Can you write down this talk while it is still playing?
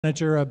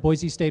Manager of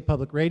Boise State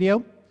Public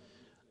Radio.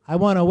 I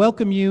want to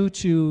welcome you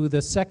to the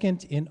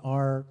second in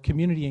our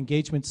community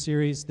engagement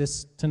series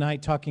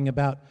tonight talking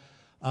about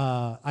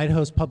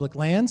Idaho's public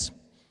lands.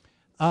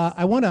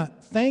 I want to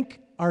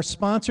thank our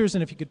sponsors,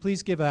 and if you could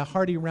please give a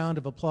hearty round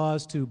of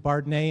applause to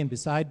Bardnay and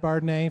Beside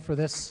Bardnay for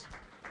this.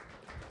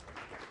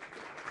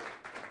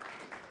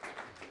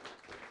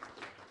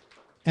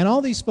 And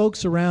all these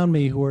folks around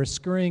me who are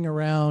scurrying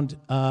around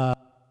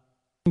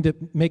to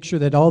make sure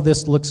that all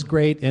this looks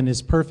great and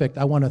is perfect.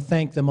 I want to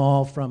thank them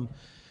all, from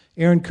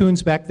Aaron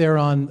Coons back there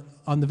on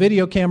the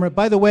video camera.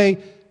 By the way,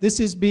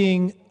 this is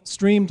being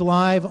streamed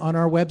live on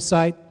our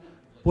website,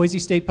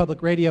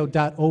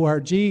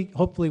 boisestatepublicradio.org.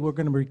 Hopefully we're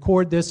going to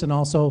record this and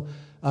also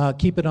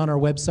keep it on our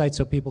website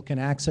so people can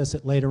access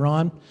it later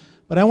on.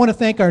 But I want to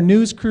thank our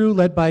news crew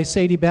led by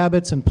Sadie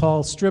Babbitts and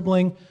Paul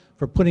Stribling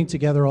for putting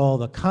together all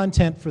the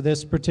content for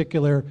this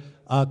particular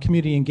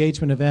community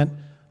engagement event.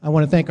 I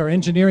want to thank our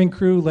engineering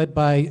crew led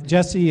by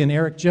Jesse and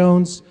Eric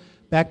Jones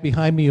back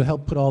behind me, who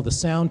helped put all the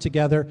sound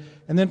together.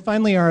 And then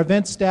finally our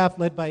event staff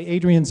led by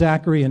Adrian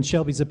Zachary and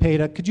Shelby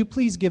Zapata. Could you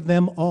please give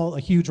them all a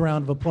huge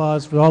round of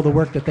applause for all the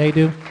work that they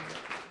do?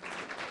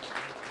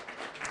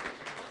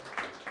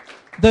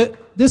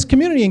 This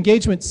community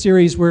engagement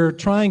series, we're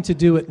trying to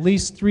do at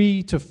least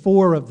 3 to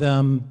 4 of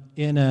them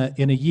in a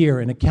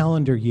year, in a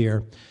calendar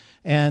year.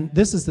 And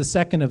this is the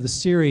second of the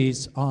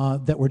series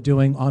that we're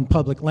doing on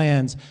public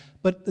lands.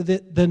 But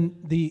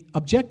the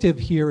objective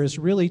here is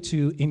really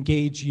to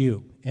engage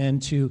you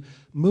and to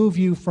move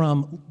you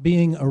from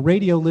being a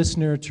radio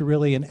listener to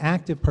really an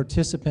active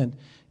participant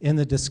in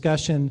the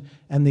discussion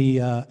and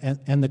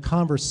the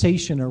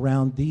conversation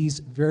around these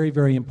very,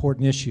 very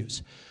important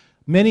issues.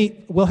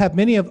 We'll have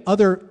many of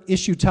other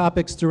issue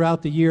topics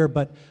throughout the year,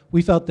 but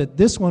we felt that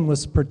this one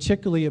was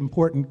particularly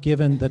important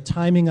given the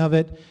timing of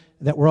it,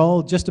 that we're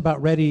all just about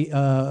ready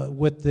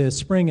with the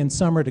spring and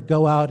summer to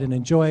go out and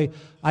enjoy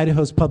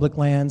Idaho's public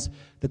lands.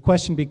 The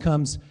question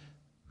becomes,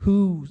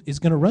 who is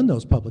going to run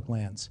those public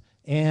lands?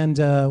 And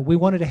we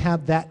wanted to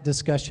have that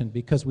discussion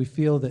because we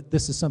feel that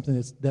this is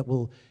something that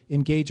will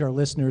engage our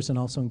listeners and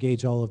also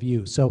engage all of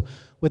you. So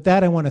with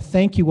that, I want to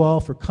thank you all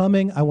for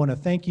coming. I want to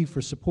thank you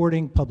for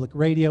supporting public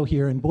radio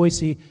here in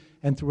Boise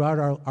and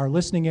throughout our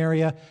listening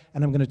area.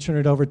 And I'm going to turn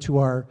it over to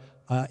our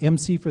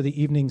MC for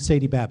the evening,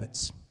 Sadie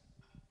Babbitts.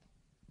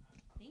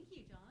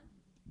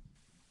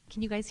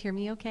 Can you guys hear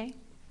me okay?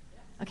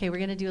 Okay, we're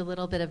going to do a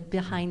little bit of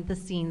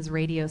behind-the-scenes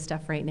radio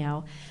stuff right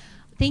now.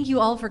 Thank you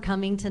all for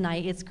coming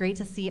tonight. It's great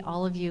to see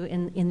all of you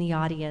in the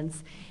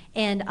audience.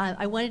 And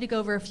I wanted to go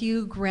over a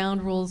few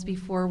ground rules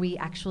before we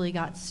actually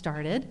got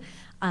started,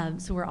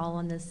 so we're all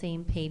on the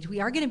same page. We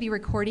are going to be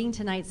recording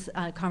tonight's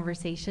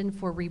conversation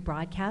for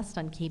rebroadcast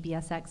on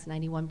KBSX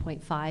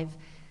 91.5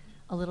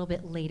 a little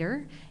bit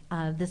later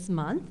this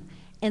month.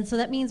 And so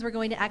that means we're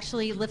going to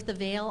actually lift the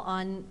veil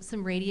on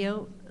some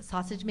radio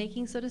sausage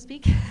making, so to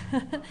speak.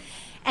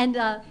 And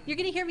you're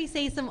going to hear me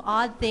say some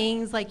odd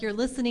things, like you're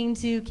listening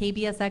to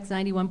KBSX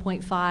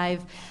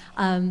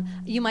 91.5.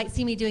 You might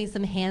see me doing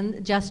some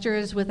hand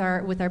gestures with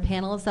our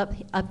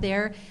panelists up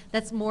there.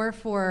 That's more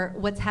for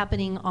what's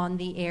happening on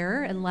the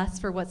air and less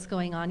for what's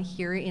going on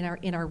here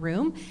in our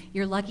room.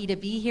 You're lucky to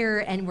be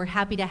here, and we're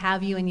happy to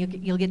have you, and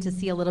you'll get to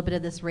see a little bit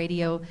of this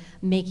radio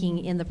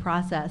making in the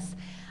process.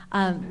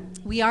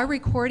 We are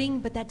recording,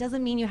 but that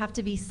doesn't mean you have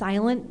to be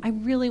silent. I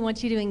really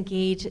want you to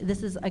engage.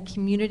 This is a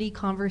community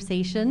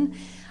conversation.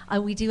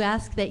 We do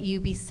ask that you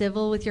be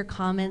civil with your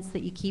comments,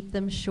 that you keep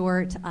them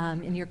short,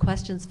 and your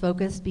questions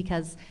focused,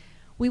 because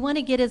we want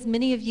to get as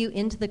many of you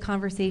into the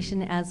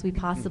conversation as we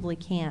possibly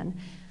can.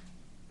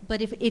 But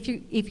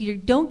if you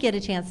don't get a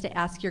chance to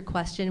ask your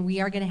question,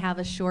 we are going to have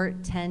a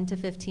short 10 to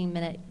 15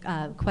 minute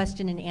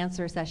question and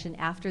answer session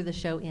after the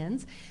show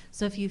ends.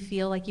 So if you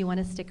feel like you want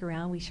to stick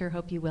around, we sure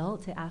hope you will,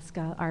 to ask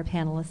our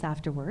panelists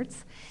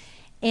afterwards.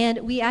 And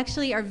we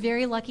actually are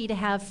very lucky to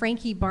have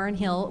Frankie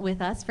Barnhill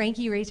with us.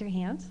 Frankie, raise your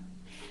hand.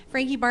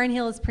 Frankie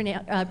Barnhill is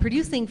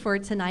producing for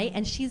tonight,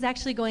 and she's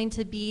actually going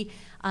to be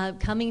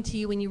coming to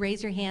you when you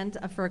raise your hand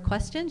for a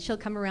question. She'll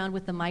come around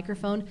with the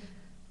microphone.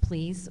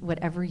 Please,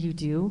 whatever you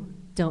do,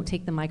 don't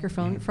take the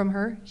microphone from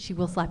her. She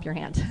will slap your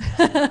hand.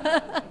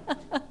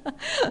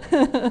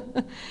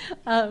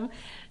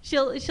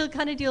 She'll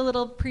kind of do a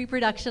little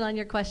pre-production on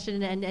your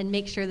question and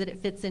make sure that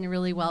it fits in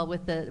really well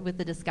with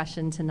the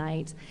discussion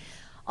tonight.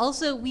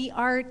 Also, we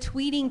are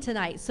tweeting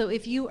tonight, so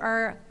if you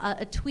are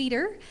a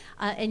tweeter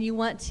and you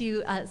want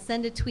to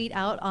send a tweet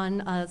out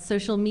on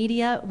social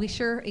media, we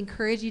sure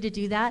encourage you to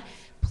do that.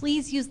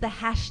 Please use the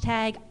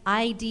hashtag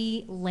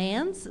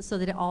IDLands so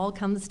that it all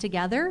comes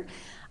together.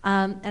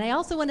 And I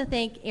also want to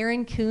thank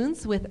Aaron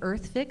Coons with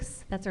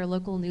EarthFix. That's our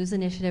local news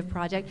initiative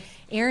project.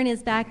 Aaron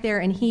is back there,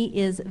 and he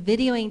is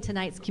videoing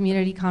tonight's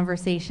community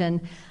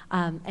conversation,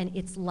 and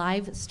it's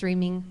live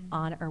streaming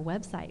on our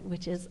website,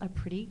 which is a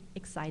pretty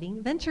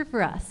exciting venture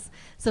for us.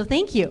 So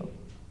thank you.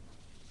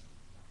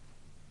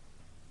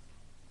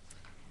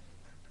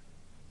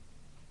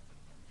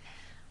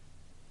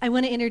 I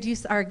want to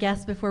introduce our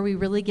guest before we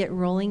really get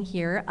rolling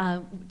here.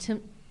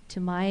 To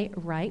my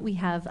right, we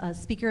have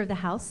Speaker of the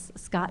House,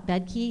 Scott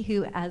Bedke,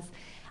 who has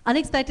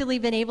unexpectedly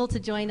been able to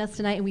join us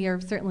tonight, and we are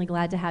certainly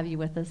glad to have you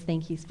with us.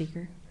 Thank you,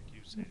 Speaker. Thank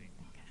you, Sadie.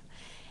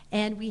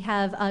 And we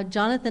have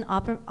Jonathan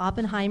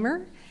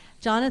Oppenheimer.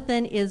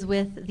 Jonathan is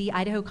with the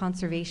Idaho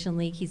Conservation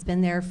League. He's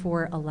been there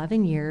for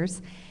 11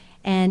 years.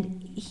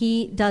 And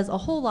he does a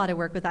whole lot of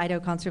work with the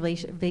Idaho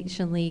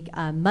Conservation League.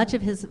 Much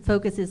of his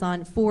focus is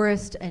on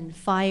forest and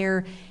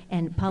fire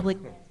and public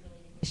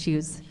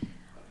issues.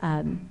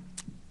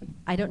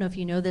 I don't know if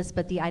you know this,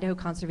 but the Idaho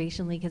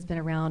Conservation League has been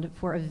around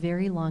for a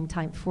very long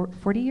time,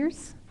 40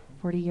 years?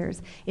 40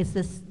 years. It's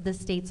the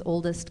state's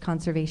oldest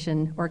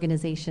conservation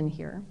organization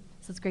here.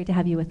 So it's great to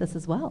have you with us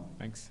as well.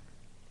 Thanks.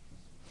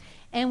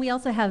 And we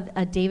also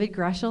have David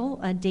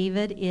Grushel.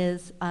 David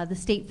is the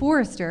state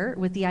forester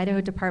with the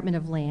Idaho Department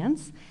of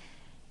Lands.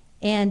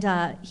 And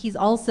he's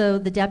also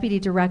the deputy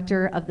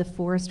director of the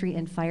Forestry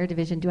and Fire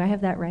Division. Do I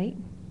have that right?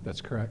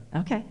 That's correct.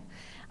 Okay.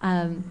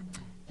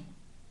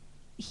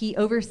 He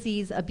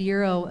oversees a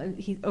bureau,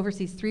 he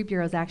oversees 3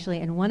 bureaus actually,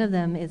 and one of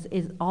them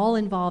is all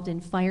involved in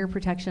fire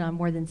protection on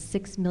more than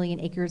 6 million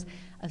acres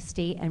of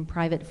state and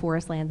private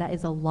forest land. That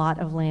is a lot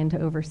of land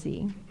to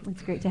oversee.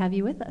 It's great to have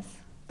you with us.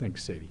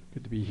 Thanks, Sadie.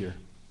 Good to be here.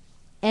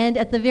 And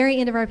at the very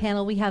end of our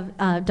panel, we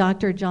have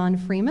Dr. John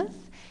Freemuth.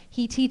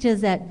 He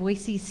teaches at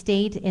Boise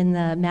State in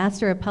the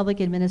Master of Public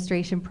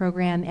Administration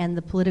program and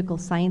the Political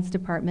Science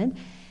Department.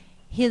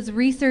 His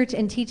research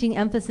and teaching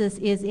emphasis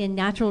is in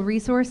natural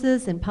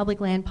resources and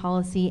public land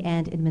policy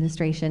and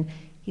administration.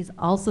 He's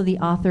also the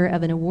author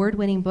of an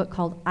award-winning book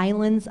called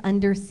Islands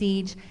Under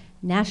Siege,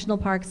 National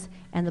Parks,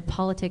 and the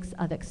Politics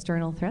of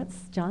External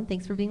Threats. John,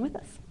 thanks for being with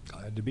us.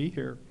 Glad to be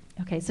here.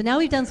 Okay, so now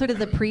we've done sort of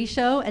the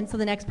pre-show, and so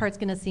the next part's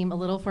going to seem a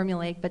little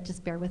formulaic, but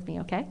just bear with me,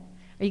 okay?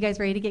 Are you guys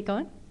ready to get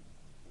going?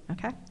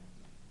 Okay.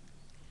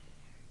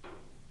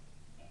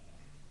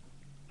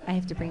 I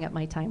have to bring up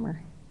my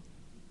timer.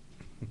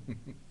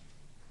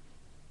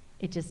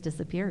 It just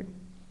disappeared.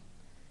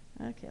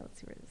 Okay, let's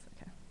see where it is.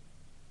 Okay.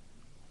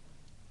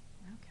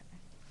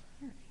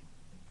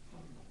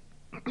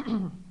 All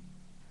right.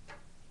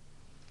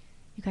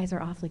 You guys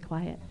are awfully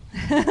quiet.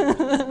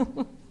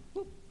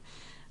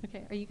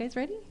 Okay, are you guys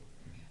ready?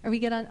 Are we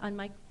good on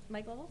mic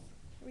levels?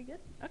 Are we good?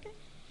 Okay.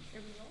 Are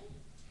we rolling?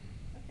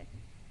 Okay.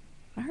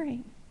 All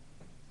right.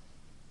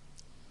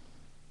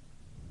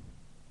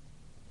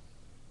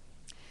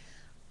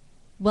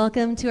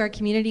 Welcome to our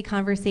community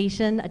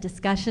conversation, a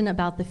discussion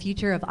about the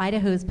future of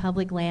Idaho's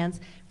public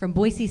lands from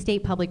Boise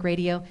State Public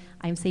Radio.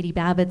 I'm Sadie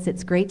Babbitts.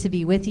 It's great to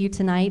be with you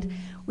tonight.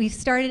 We've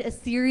started a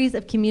series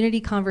of community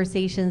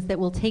conversations that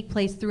will take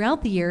place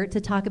throughout the year to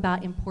talk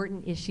about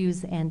important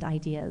issues and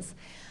ideas.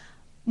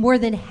 More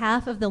than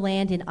half of the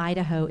land in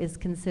Idaho is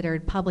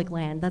considered public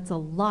land. That's a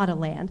lot of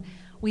land.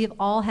 We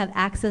all have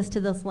access to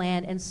this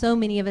land, and so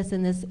many of us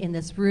in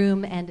this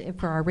room and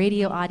for our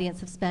radio audience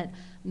have spent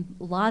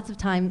lots of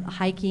time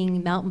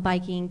hiking, mountain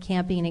biking,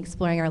 camping, and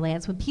exploring our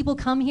lands. When people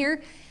come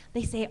here,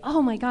 they say,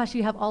 oh my gosh,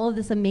 you have all of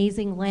this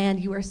amazing land.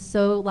 You are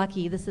so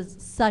lucky. This is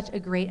such a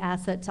great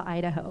asset to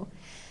Idaho.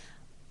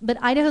 But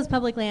Idaho's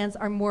public lands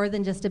are more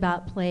than just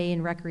about play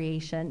and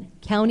recreation.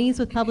 Counties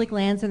with public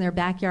lands in their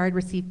backyard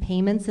receive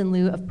payments in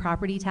lieu of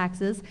property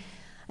taxes,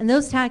 and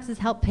those taxes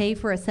help pay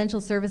for essential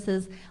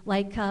services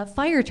like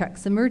fire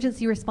trucks,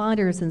 emergency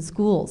responders, and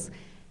schools.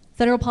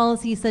 Federal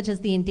policies such as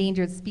the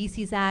Endangered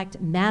Species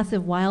Act,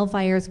 massive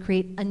wildfires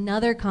create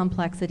another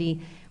complexity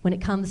when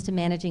it comes to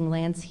managing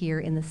lands here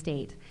in the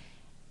state.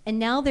 And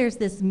now there's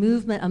this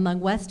movement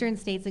among Western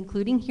states,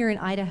 including here in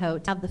Idaho,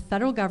 to have the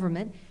federal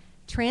government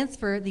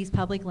transfer these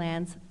public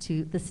lands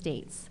to the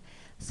states.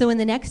 So in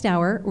the next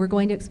hour, we're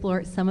going to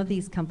explore some of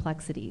these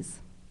complexities.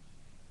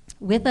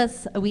 With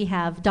us, we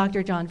have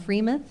Dr. John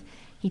Freemuth.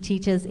 He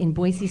teaches in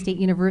Boise State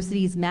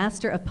University's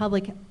Master of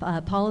Public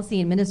Policy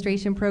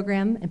Administration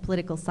program and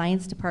Political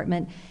Science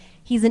Department.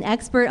 He's an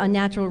expert on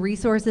natural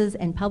resources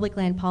and public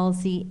land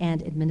policy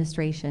and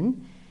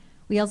administration.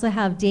 We also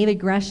have David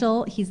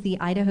Grushel. He's the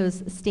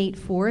Idaho's state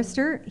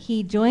forester.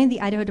 He joined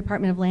the Idaho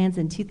Department of Lands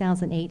in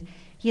 2008.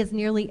 He has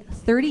nearly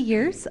 30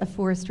 years of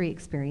forestry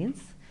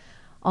experience.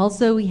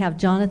 Also, we have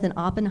Jonathan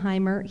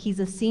Oppenheimer.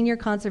 He's a senior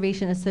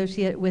conservation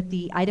associate with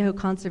the Idaho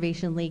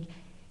Conservation League.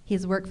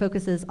 His work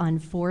focuses on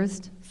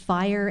forest,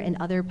 fire, and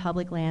other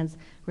public lands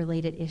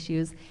related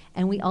issues.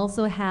 And we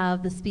also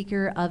have the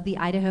Speaker of the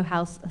Idaho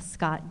House,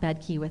 Scott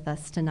Bedke, with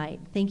us tonight.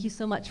 Thank you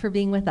so much for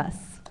being with us.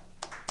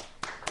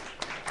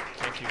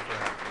 Thank you for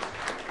having me.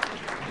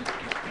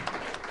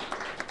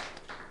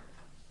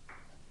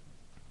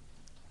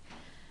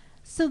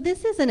 So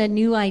this isn't a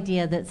new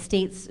idea that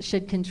states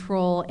should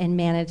control and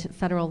manage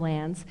federal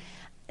lands.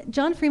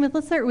 John Freemuth,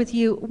 let's start with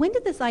you. When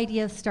did this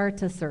idea start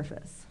to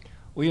surface?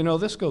 Well, you know,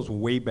 this goes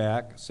way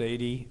back,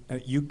 Sadie.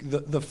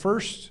 The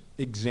first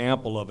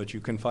example of it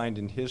you can find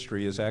in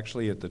history is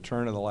actually at the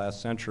turn of the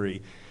last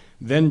century.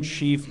 Then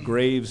Chief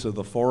Graves of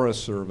the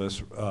Forest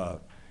Service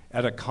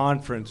at a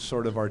conference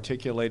sort of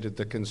articulated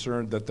the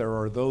concern that there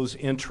are those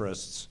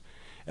interests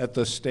at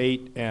the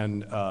state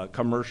and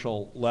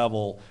commercial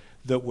level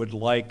that would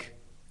like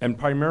And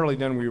primarily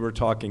then we were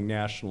talking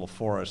national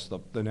forests.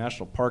 The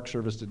National Park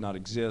Service did not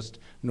exist,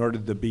 nor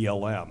did the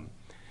BLM.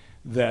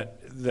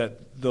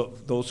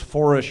 Those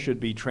forests should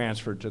be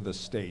transferred to the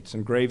states.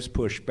 And Graves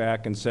pushed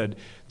back and said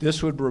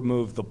this would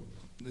remove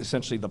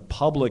essentially the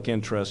public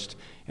interest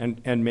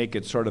and make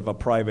it sort of a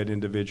private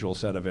individual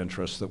set of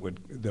interests that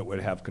would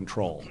have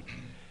control.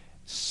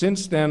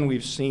 Since then,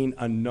 we've seen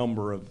a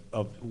number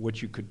of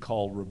what you could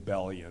call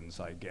rebellions,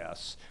 I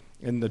guess.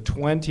 In the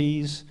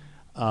 20s,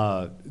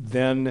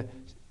 then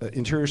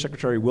Interior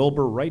Secretary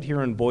Wilbur, right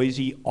here in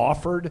Boise,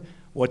 offered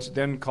what's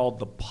then called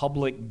the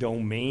public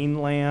domain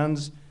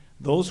lands.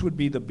 Those would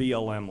be the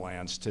BLM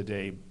lands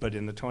today, but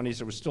in the 20s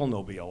there was still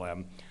no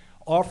BLM.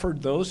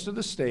 Offered those to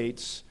the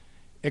states,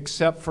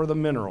 except for the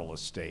mineral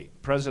estate.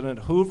 President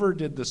Hoover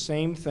did the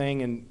same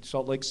thing in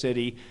Salt Lake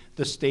City.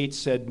 The state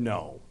said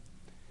no.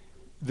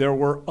 There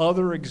were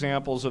other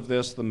examples of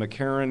this, the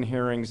McCarran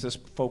hearings. This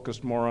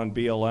focused more on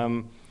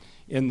BLM.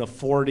 In the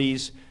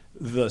 40s,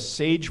 the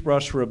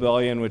Sagebrush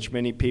Rebellion, which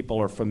many people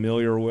are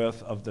familiar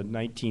with, of the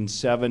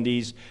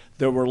 1970s,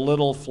 there were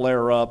little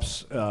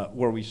flare-ups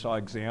where we saw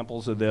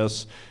examples of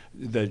this.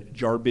 The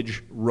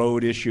Garbage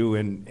Road issue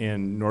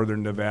in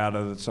northern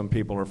Nevada that some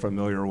people are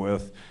familiar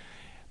with.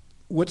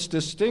 What's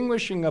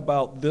distinguishing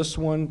about this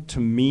one, to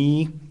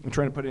me, I'm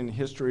trying to put it in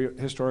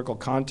historical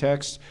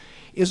context,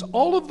 is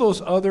all of those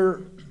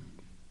other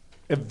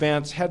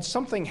events had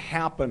something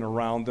happen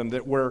around them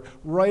that where,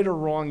 right or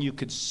wrong, you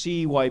could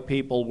see why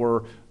people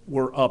were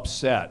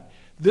upset.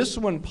 This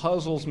one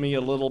puzzles me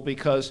a little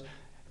because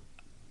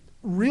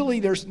really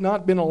there's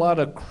not been a lot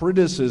of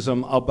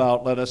criticism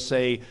about, let us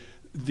say,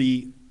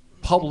 the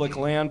public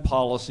land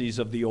policies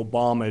of the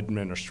Obama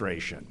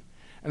administration.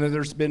 And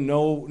there's been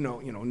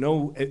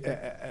no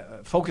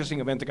focusing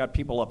event that got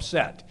people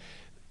upset.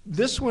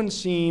 This one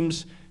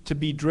seems to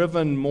be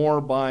driven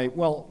more by,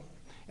 well,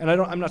 and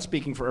I'm not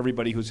speaking for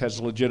everybody who has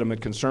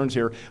legitimate concerns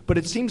here, but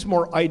it seems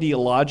more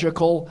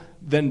ideological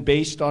than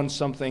based on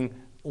something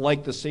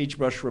like the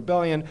Sagebrush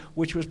Rebellion,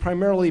 which was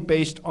primarily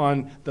based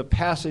on the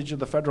passage of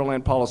the Federal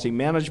Land Policy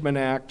Management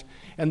Act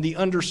and the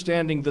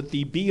understanding that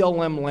the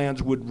BLM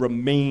lands would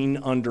remain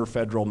under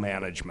federal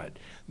management.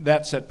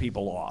 That set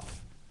people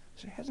off.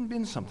 So it hasn't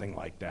been something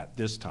like that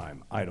this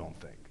time, I don't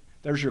think.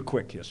 There's your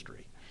quick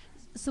history.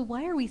 So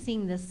why are we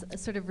seeing this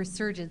sort of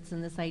resurgence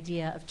in this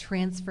idea of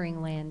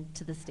transferring land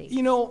to the states?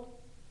 You know,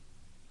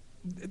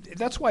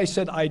 that's why I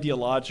said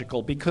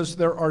ideological, because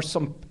there are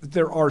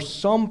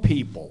some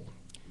people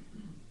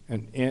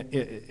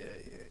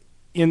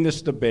in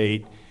this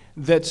debate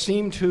that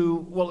seem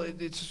to, well,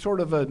 it's sort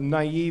of a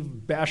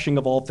naive bashing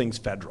of all things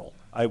federal,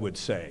 I would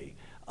say.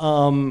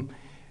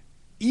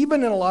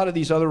 Even in a lot of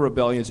these other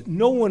rebellions,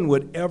 no one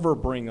would ever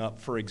bring up,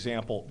 for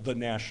example, the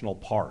national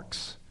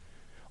parks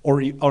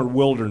or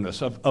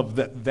wilderness of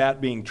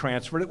that being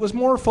transferred. It was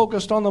more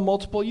focused on the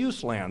multiple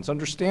use lands,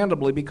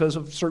 understandably, because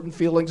of certain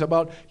feelings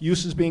about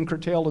uses being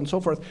curtailed and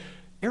so forth.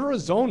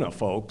 Arizona,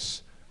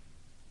 folks,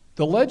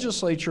 the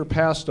legislature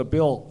passed a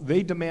bill.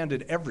 They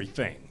demanded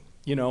everything.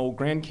 You know,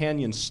 Grand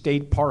Canyon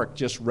State Park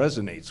just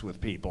resonates with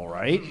people,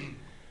 right?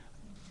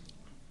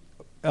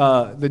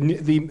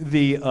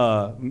 The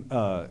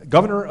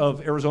governor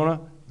of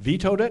Arizona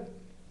vetoed it,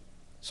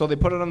 so they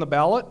put it on the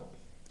ballot.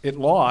 It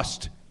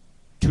lost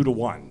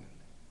 2-1.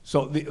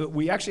 So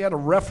we actually had a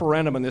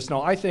referendum on this.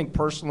 Now, I think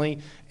personally,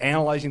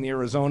 analyzing the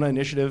Arizona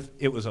initiative,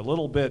 it was a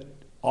little bit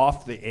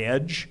off the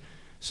edge.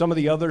 Some of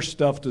the other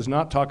stuff does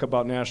not talk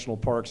about national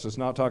parks, does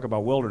not talk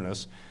about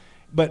wilderness.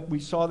 But we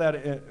saw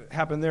that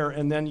happen there,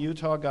 and then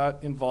Utah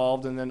got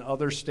involved, and then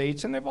other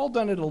states, and they've all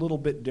done it a little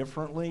bit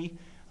differently.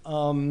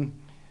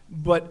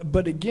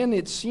 But again,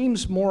 it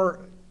seems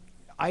more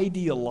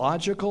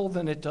ideological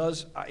than it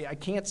does. I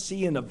can't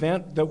see an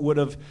event that would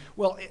have,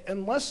 well,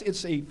 unless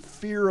it's a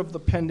fear of the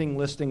pending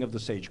listing of the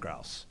sage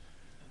grouse.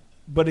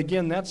 But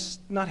again, that's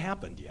not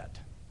happened yet,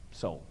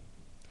 so.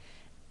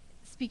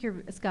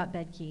 Speaker Scott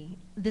Bedke,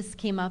 this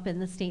came up in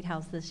the State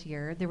House this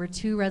year. There were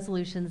 2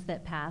 resolutions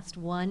that passed,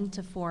 one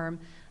to form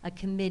a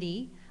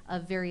committee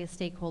of various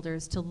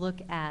stakeholders to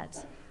look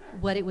at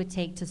what it would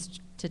take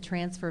to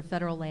transfer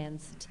federal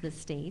lands to the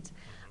state.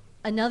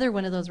 Another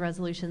one of those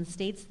resolutions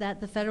states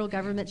that the federal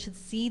government should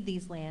cede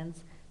these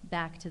lands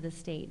back to the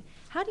state.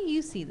 How do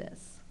you see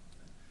this?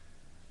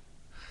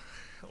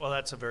 Well,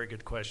 that's a very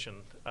good question.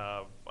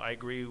 I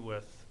agree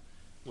with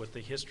the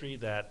history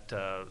that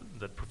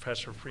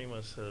Professor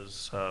Freemuth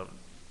has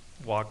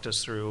walked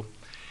us through.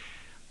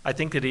 I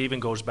think that it even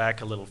goes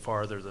back a little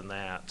farther than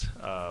that.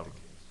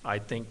 I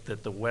think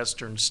that the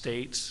western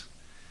states,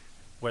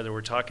 whether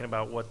we're talking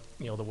about what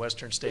the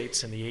western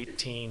states in the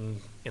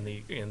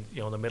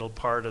the middle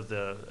part of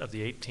the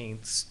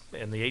 18th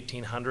in the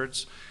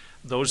 1800s,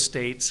 those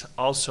states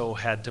also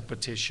had to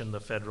petition the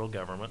federal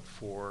government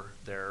for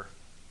their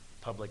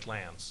public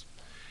lands,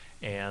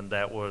 and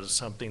that was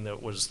something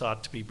that was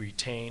thought to be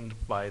retained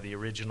by the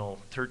original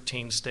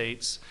 13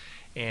 states.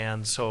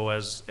 And so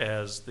as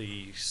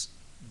the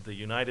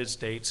United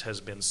States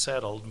has been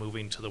settled,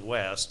 moving to the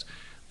west,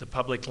 the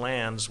public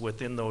lands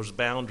within those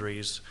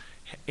boundaries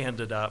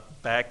ended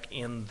up back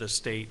in the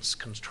state's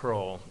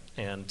control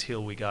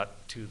until we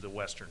got to the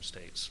western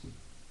states.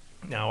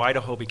 Now,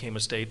 Idaho became a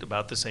state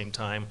about the same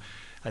time,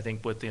 I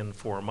think within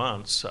 4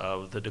 months,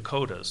 of the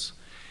Dakotas.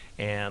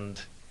 And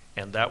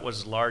that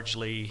was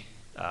largely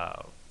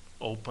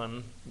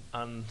open.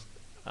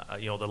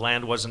 The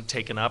land wasn't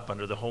taken up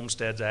under the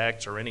Homesteads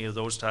Act or any of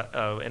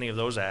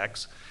those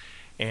acts.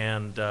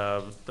 And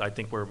I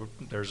think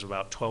there's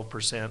about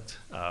 12%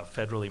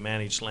 federally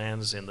managed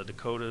lands in the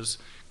Dakotas,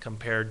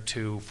 compared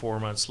to 4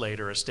 months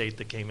later a state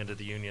that came into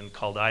the Union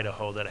called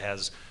Idaho that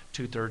has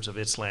 2/3 of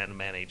its land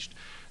managed.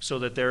 So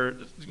that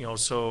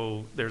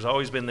so there's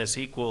always been this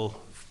equal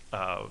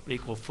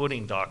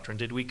footing doctrine.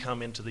 Did we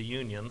come into the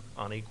Union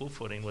on equal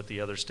footing with the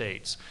other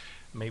states?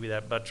 Maybe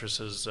that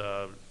buttresses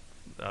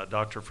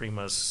Dr.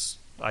 Freemuth's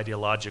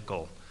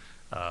ideological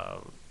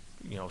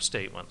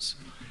statements.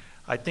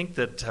 I think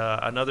that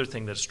another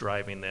thing that's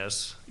driving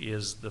this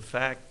is the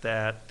fact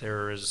that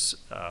there's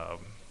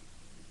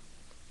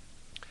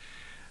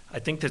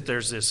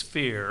this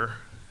fear,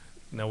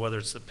 whether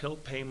it's the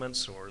PILT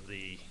payments or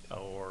the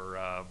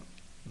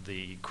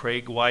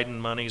Craig Wyden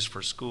monies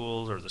for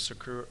schools or the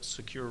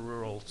Secure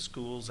Rural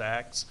Schools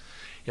Acts,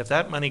 if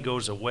that money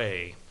goes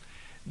away,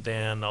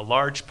 then a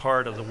large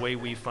part of the way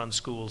we fund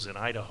schools in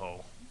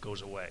Idaho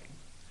goes away.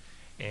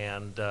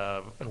 And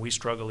we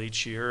struggle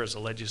each year as a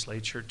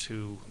legislature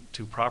to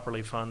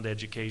properly fund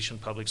education,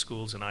 public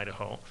schools in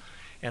Idaho.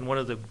 And one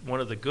of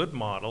the good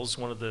models,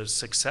 one of the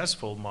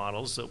successful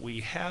models that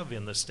we have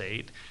in the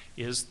state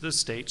is the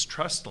state's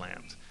trust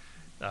land.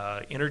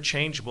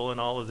 Interchangeable in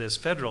all of this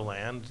federal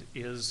land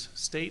is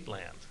state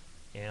land.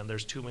 And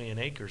there's 2 million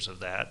acres of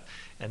that.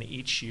 And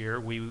each year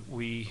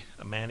we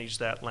manage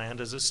that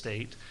land as a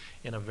state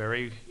in a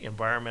very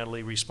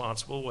environmentally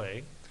responsible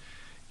way.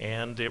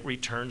 And it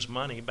returns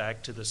money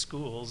back to the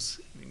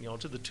schools,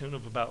 to the tune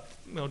of about,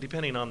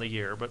 depending on the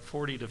year, but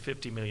 $40 to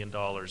 $50 million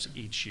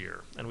each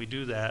year. And we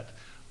do that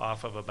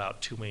off of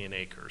about 2 million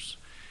acres.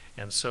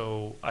 And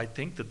so I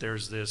think that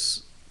there's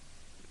this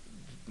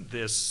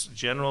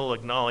general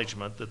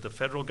acknowledgement that the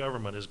federal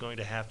government is going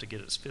to have to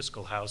get its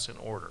fiscal house in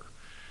order.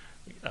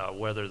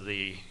 Whether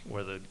the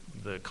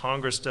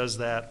Congress does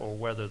that or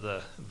whether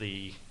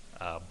the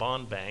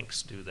bond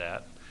banks do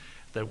that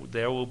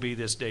there will be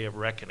this day of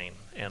reckoning.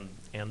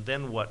 And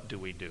then what do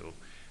we do?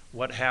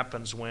 What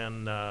happens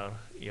when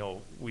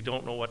we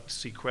don't know what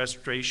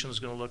sequestration is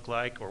going to look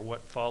like or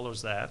what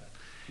follows that?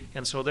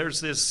 And so there's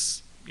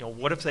this,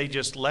 what if they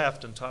just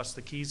left and tossed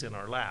the keys in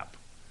our lap?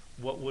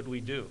 What would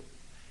we do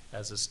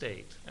as a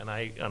state? And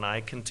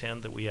I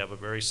contend that we have a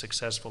very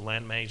successful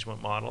land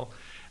management model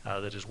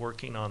that is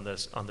working on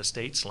the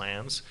state's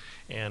lands.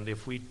 And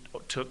if we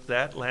took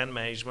that land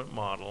management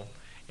model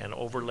and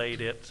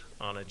overlaid it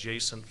on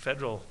adjacent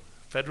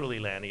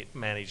federally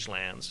managed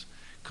lands,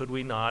 could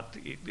we not,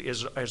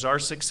 is our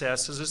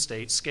success as a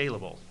state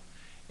scalable?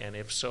 And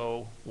if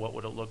so, what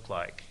would it look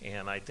like?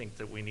 And I think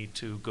that we need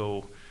to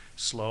go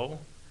slow,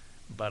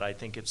 but I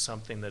think it's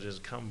something that is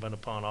incumbent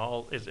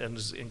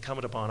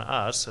upon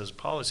us as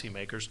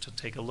policymakers to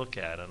take a look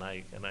at.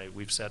 And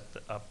we've set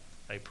up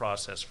a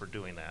process for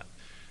doing that,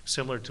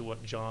 similar to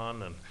what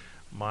John and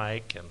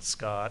Mike and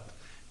Scott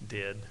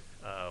did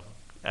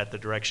at the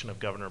direction of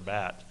Governor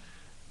Batt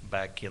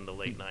back in the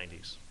late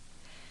 90s.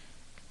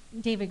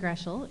 David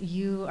Greshel,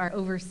 you are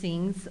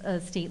overseeing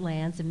state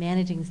lands and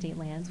managing state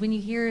lands. When you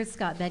hear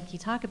Scott Bedke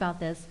talk about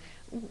this,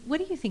 what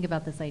do you think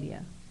about this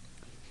idea?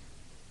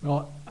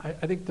 Well, I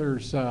think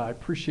I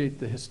appreciate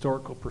the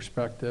historical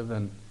perspective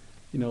and,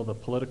 the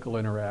political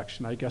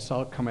interaction. I guess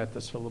I'll come at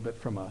this a little bit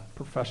from a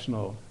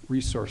professional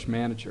resource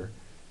manager.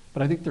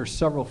 But I think there's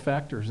several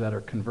factors that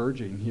are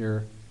converging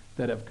here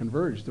that have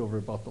converged over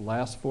about the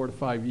last 4 to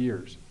 5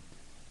 years.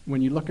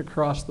 When you look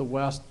across the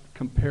West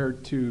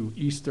compared to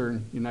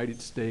Eastern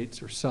United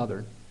States or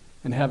Southern,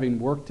 and having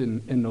worked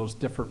in those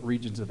different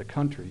regions of the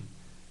country,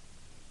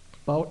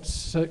 about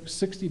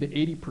 60 to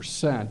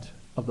 80%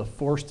 of the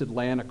forested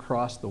land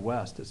across the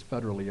West is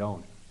federally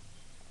owned.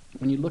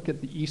 When you look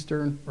at the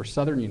Eastern or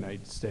Southern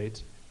United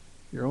States,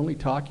 you're only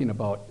talking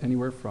about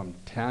anywhere from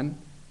 10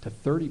 to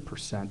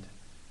 30%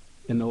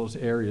 in those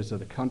areas of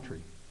the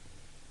country.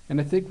 And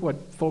I think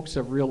what folks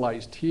have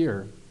realized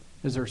here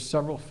is there are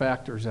several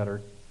factors that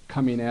are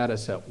coming at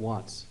us at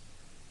once.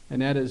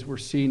 And that is we're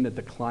seeing the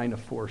decline of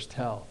forest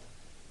health.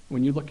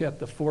 When you look at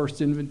the forest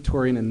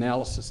inventory and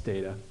analysis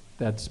data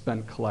that's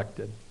been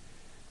collected,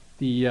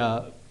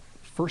 the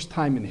first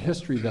time in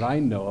history that I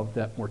know of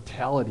that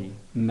mortality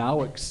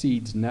now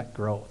exceeds net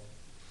growth.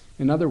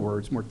 In other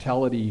words,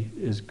 mortality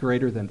is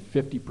greater than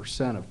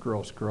 50% of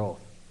gross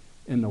growth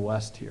in the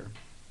West here.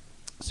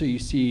 So you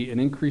see an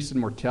increase in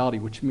mortality,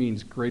 which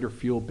means greater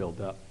fuel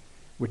buildup,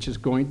 which is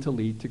going to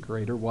lead to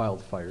greater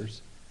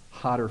wildfires,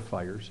 hotter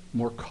fires,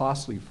 more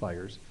costly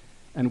fires.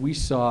 And we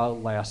saw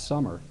last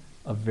summer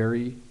a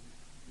very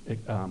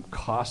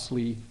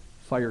costly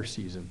fire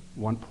season,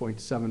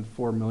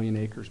 1.74 million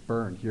acres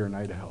burned here in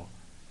Idaho.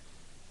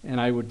 And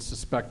I would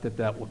suspect that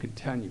that will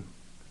continue.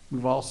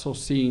 We've also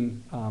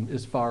seen,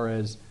 as far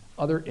as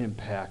other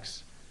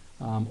impacts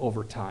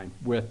over time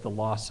with the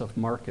loss of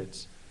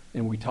markets.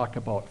 And we talk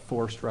about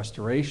forest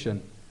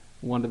restoration.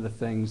 One of the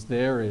things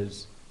there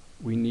is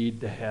we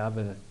need to have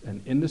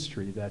an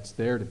industry that's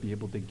there to be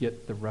able to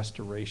get the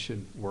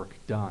restoration work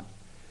done.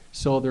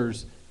 So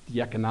there's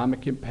the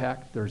economic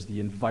impact, there's the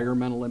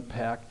environmental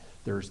impact,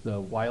 there's the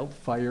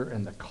wildfire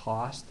and the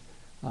cost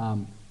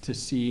to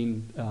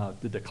seeing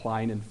the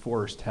decline in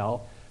forest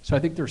health. So I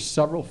think there's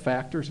several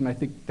factors, and I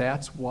think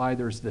that's why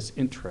there's this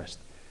interest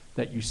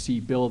that you see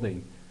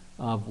building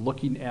of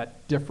looking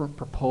at different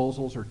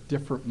proposals or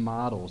different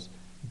models,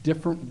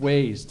 different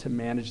ways to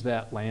manage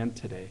that land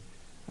today.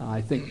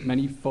 I think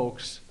many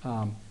folks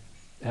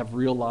have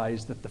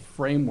realized that the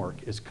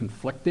framework is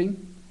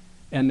conflicting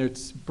and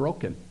it's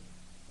broken.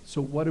 So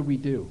what do we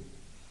do?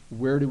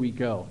 Where do we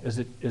go? Is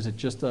it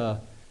just the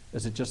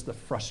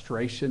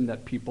frustration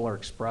that people are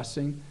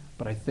expressing?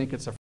 But I think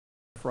it's a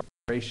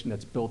frustration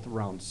that's built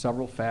around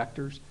several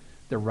factors.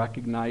 They're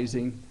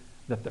recognizing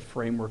that the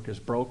framework is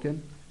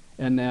broken,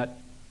 and that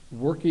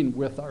working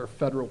with our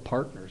federal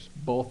partners,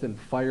 both in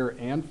fire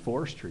and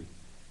forestry,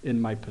 in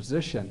my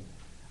position,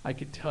 I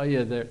could tell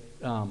you that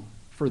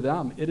for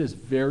them, it is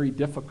very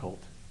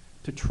difficult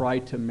to try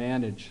to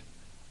manage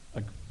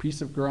a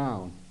piece of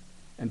ground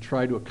and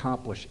try to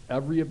accomplish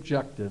every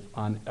objective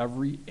on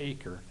every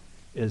acre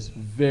is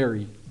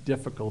very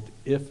difficult,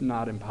 if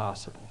not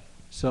impossible.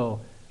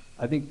 So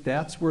I think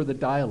that's where the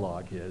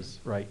dialogue is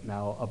right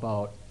now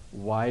about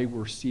why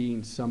we're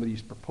seeing some of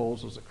these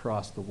proposals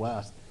across the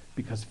West,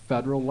 because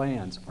federal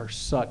lands are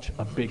such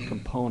a big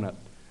component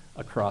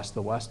across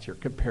the West here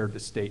compared to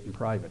state and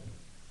private.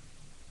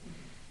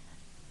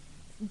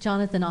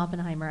 Jonathan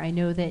Oppenheimer, I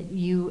know that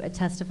you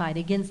testified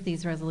against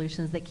these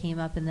resolutions that came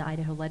up in the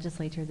Idaho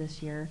legislature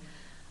this year.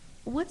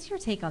 What's your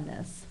take on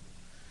this?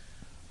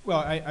 Well,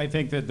 I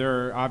think that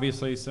there are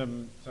obviously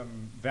some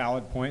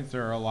valid points.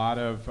 There are a lot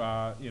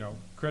of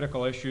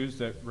critical issues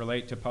that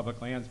relate to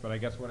public lands, but I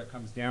guess what it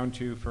comes down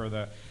to for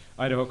the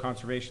Idaho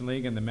Conservation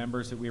League and the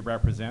members that we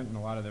represent and a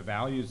lot of the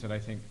values that I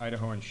think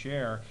Idahoans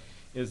share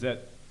is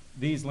that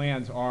these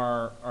lands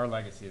are our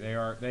legacy. They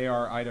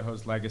are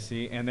Idaho's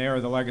legacy, and they are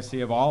the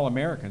legacy of all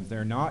Americans.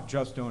 They're not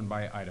just owned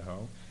by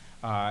Idaho,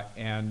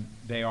 and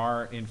they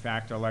are, in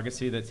fact, a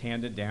legacy that's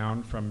handed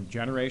down from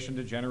generation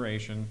to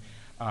generation.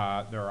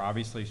 There are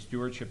obviously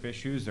stewardship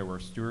issues. There were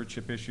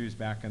stewardship issues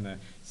back in the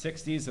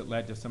 60s that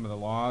led to some of the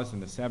laws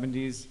in the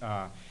 70s,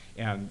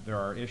 and there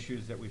are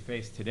issues that we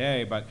face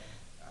today. But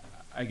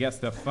I guess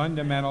the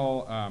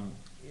fundamental,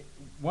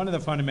 one of the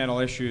fundamental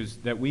issues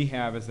that we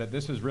have is that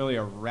this is really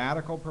a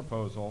radical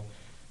proposal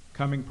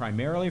coming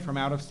primarily from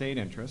out-of-state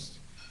interests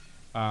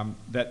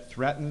that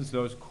threatens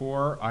those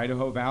core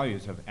Idaho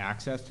values of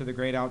access to the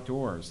great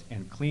outdoors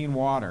and clean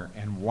water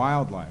and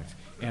wildlife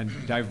and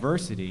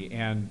diversity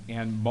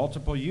and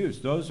multiple use.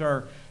 Those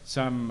are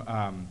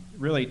some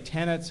really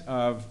tenets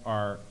of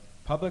our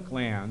public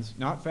lands,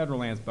 not federal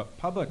lands, but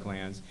public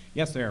lands.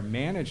 Yes, they are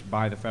managed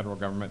by the federal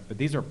government, but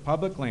these are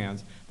public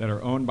lands that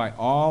are owned by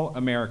all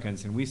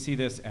Americans, and we see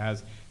this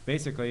as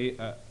basically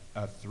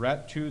a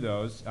threat to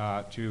those,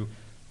 to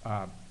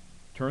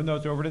turn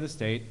those over to the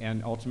state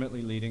and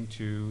ultimately leading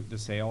to the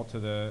sale to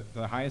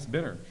the highest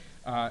bidder.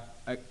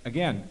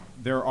 Again,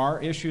 there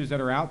are issues that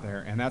are out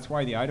there, and that's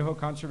why the Idaho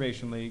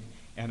Conservation League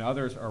and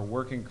others are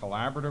working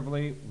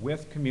collaboratively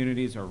with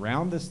communities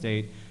around the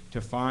state to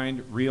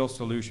find real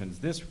solutions.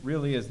 This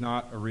really is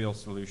not a real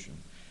solution.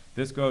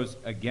 This goes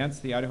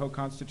against the Idaho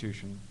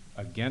Constitution,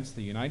 against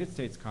the United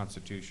States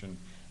Constitution,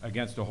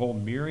 against a whole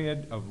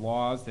myriad of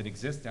laws that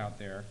exist out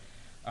there,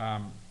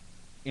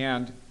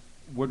 and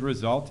would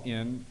result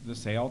in the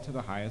sale to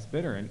the highest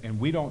bidder. And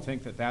we don't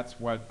think that that's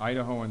what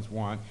Idahoans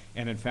want.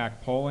 And in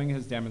fact, polling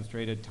has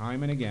demonstrated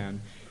time and again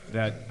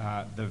that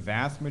the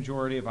vast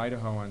majority of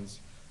Idahoans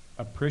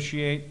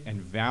appreciate and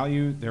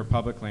value their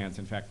public lands.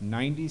 In fact,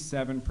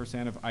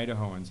 97% of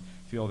Idahoans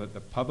feel that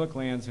the public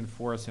lands and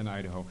forests in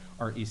Idaho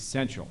are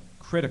essential,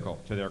 critical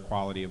to their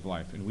quality of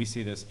life. And we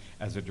see this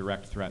as a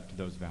direct threat to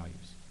those values.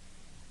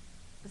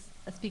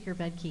 Speaker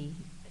Bedke,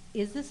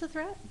 is this a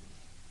threat?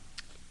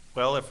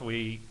 Well, if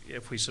we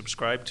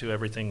subscribe to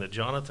everything that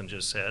Jonathan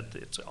just said,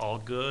 it's all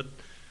good,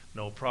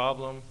 no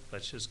problem,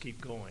 let's just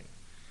keep going.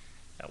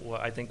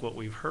 Well, I think what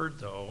we've heard,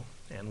 though,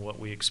 and what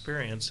we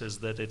experience is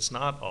that it's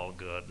not all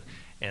good,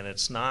 and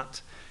it's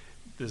not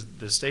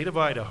the state of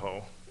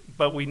Idaho,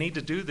 but we need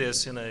to do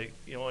this in a,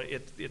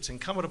 it's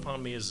incumbent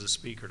upon me as the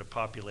speaker to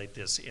populate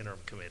this interim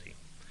committee.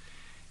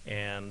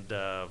 And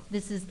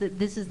this is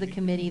the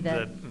committee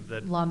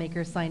that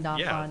lawmakers signed off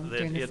on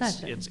during the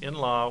session. It's in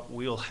law,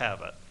 we'll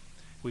have it.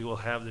 We will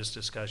have this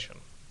discussion.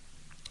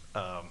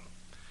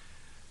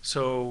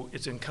 So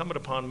it's incumbent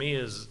upon me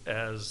as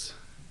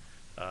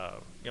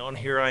and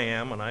here I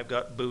am, and I've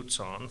got boots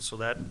on, so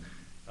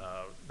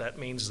that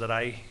means that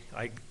I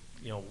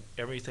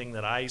everything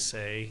that I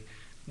say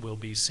will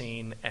be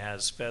seen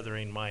as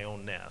feathering my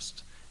own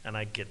nest, and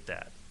I get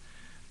that.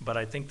 But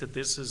I think that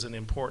this is an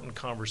important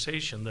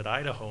conversation that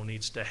Idaho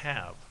needs to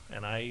have,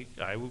 and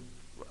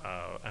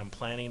I'm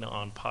planning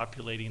on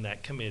populating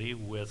that committee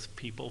with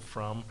people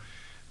from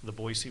the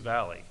Boise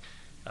Valley,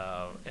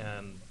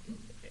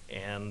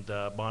 and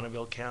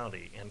Bonneville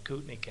County and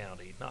Kootenai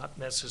County. Not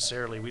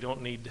necessarily, we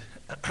don't need,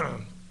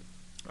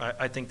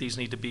 I think these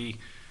need to be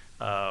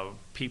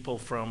people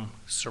from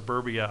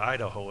suburbia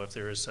Idaho, if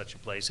there is such a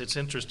place. It's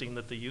interesting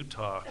that the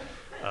Utah,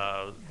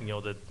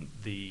 that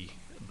the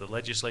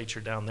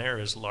legislature down there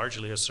is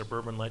largely a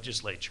suburban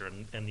legislature,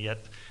 and yet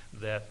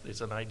that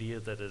is an idea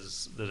that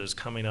is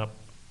coming up,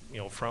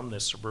 from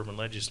this suburban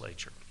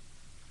legislature.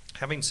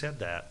 Having said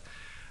that,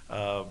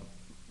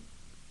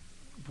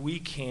 we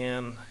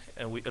can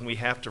and we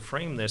have to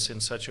frame this in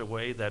such a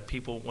way that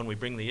people, when we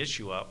bring the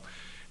issue up,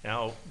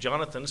 now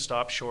Jonathan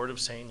stopped short of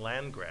saying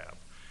land grab,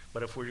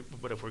 but if we're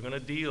going to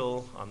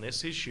deal on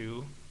this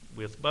issue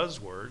with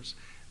buzzwords,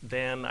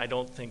 then I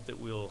don't think that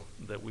we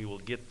will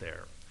get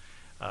there.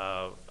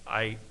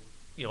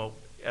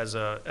 As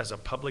a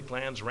public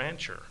lands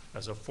rancher,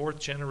 as a fourth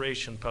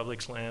generation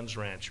public lands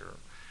rancher,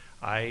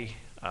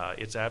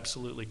 it's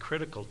absolutely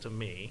critical to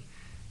me.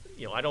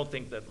 I don't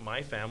think that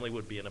my family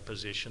would be in a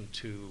position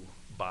to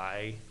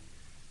buy,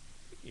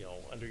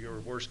 under your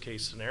worst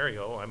case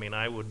scenario. I mean,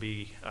 I would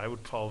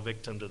fall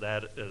victim to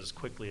that as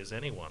quickly as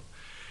anyone.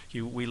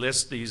 We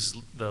list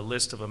the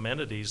list of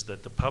amenities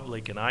that the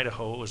public in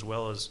Idaho, as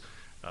well as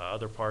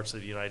other parts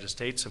of the United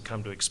States, have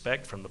come to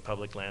expect from the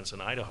public lands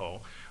in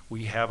Idaho.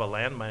 We have a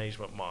land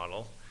management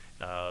model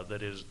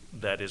that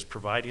is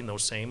providing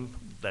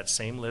that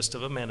same list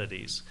of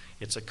amenities.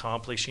 It's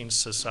accomplishing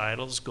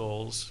societal's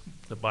goals,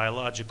 the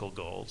biological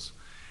goals,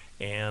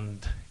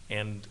 and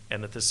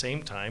at the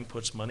same time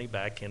puts money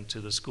back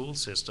into the school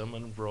system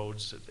and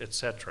roads,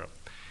 etc.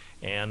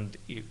 And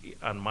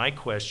on my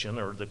question,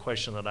 or the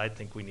question that I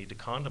think we need to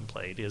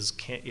contemplate, is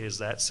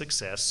that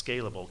success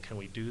scalable? Can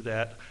we do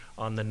that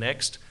on the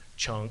next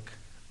chunk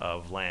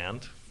of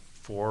land,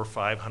 400,000 or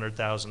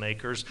 500,000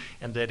 acres,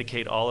 and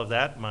dedicate all of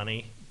that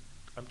money?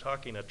 I'm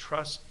talking a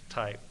trust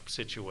type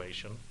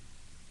situation.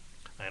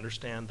 I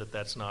understand that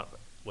that's not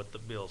what the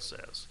bill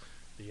says,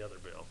 the other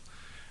bill.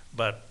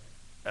 But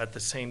at the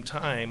same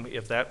time,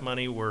 if that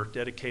money were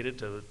dedicated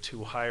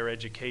to higher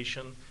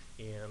education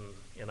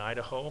in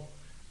Idaho,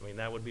 I mean,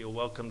 that would be a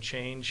welcome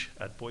change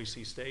at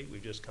Boise State.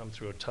 We've just come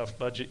through a tough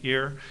budget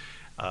year.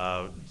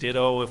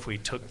 Ditto if we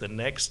took the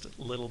next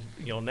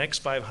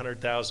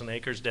 500,000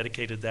 acres,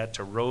 dedicated that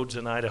to roads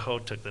in Idaho,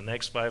 took the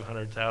next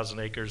 500,000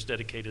 acres,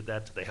 dedicated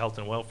that to the health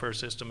and welfare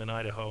system in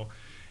Idaho,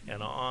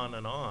 and on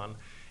and on.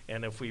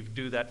 And if we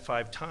do that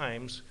 5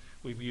 times,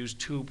 we've used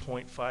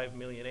 2.5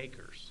 million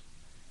acres.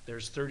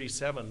 There's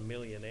 37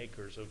 million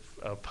acres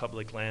of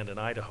public land in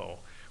Idaho.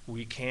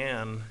 We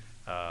can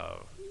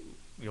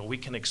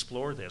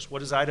explore this.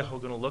 What is Idaho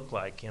going to look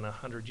like in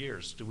 100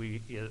 years? Do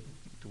we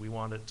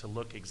want it to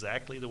look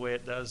exactly the way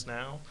it does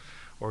now,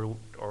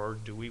 or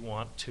do we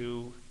want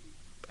to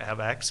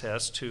have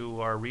access to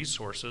our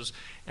resources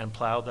and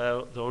plow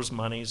those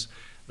monies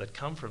that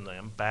come from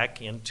them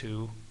back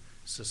into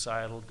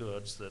societal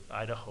goods that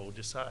Idaho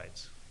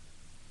decides?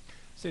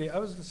 See, I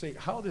was going to say,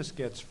 how this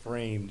gets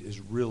framed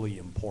is really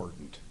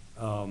important.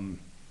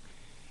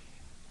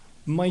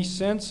 My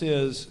sense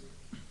is,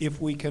 if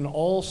we can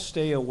all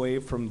stay away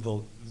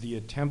from the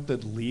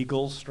attempted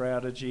legal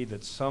strategy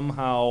that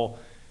somehow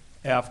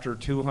after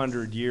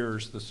 200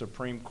 years the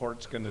Supreme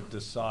Court's going to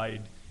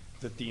decide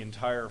that the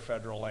entire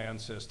federal land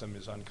system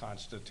is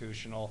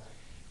unconstitutional,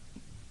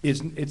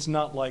 it's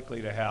not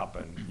likely to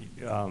happen.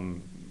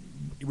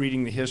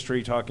 Reading the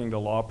history, talking to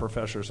law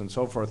professors and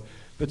so forth.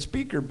 But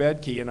Speaker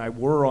Bedke and I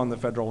were on the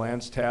Federal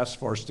Lands Task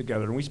Force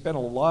together, and we spent a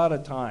lot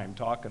of time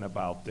talking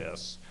about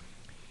this.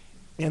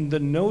 And the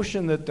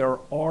notion that there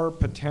are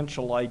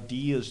potential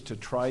ideas to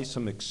try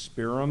some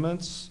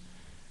experiments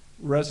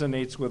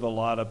resonates with a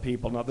lot of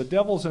people. Now, the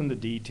devil's in the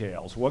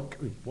details. What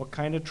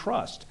kind of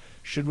trust?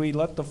 Should we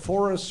let the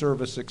Forest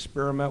Service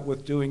experiment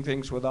with doing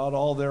things without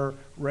all their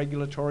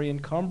regulatory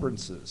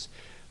encumbrances?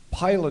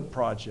 Pilot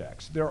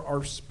projects. There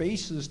are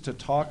spaces to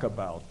talk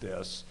about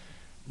this.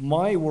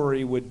 My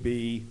worry would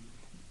be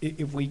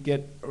if we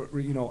get,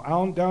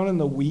 down in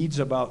the weeds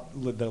about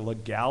the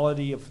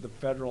legality of the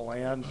federal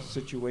land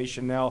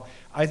situation now,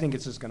 I think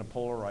it's just going to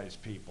polarize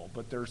people.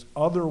 But there's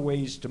other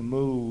ways to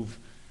move.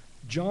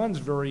 John's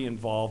very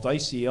involved.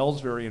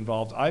 ICL's very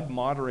involved. I've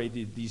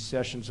moderated these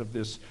sessions of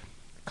this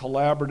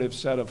collaborative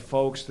set of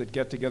folks that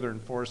get together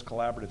in forest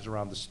collaboratives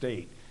around the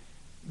state.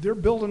 They're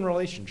building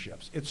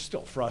relationships. It's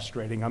still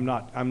frustrating. I'm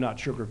not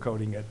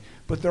sugarcoating it.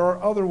 But there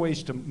are other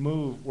ways to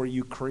move where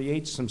you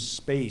create some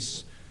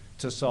space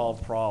to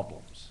solve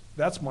problems.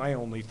 That's my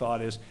only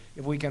thought, is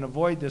if we can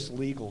avoid this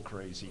legal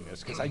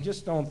craziness, because I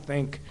just don't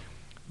think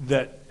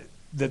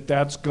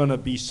that's going to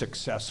be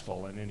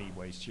successful in any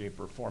way, shape,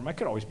 or form. I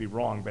could always be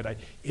wrong, but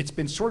it's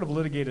been sort of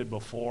litigated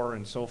before,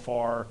 and so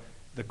far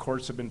the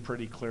courts have been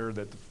pretty clear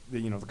that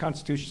the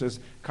Constitution says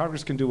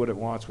Congress can do what it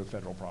wants with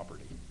federal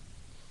property.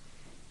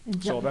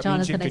 So that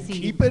means you can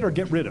keep it or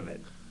get rid of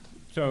it.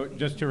 So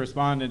just to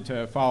respond and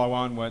to follow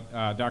on what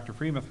Dr.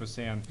 Freemuth was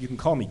saying. You can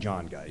call me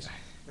John, guys.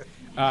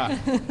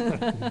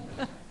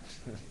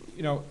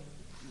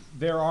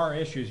 there are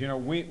issues. You know,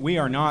 we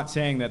are not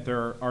saying that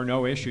there are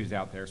no issues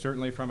out there.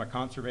 Certainly from a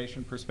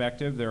conservation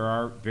perspective, there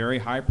are very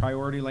high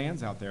priority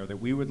lands out there that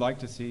we would like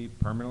to see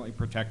permanently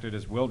protected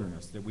as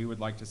wilderness, that we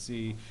would like to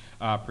see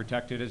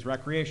protected as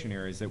recreation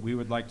areas, that we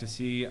would like to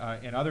see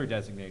in other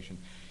designations.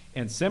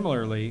 And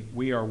similarly,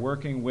 we are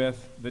working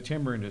with the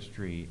timber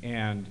industry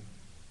and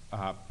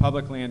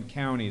public land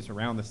counties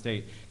around the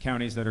state,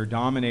 counties that are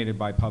dominated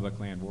by public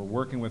land. We're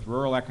working with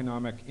rural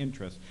economic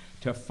interests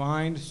to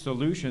find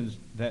solutions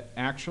that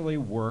actually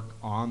work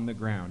on the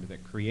ground,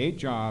 that create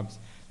jobs,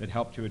 that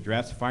help to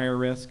address fire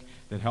risk,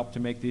 that help to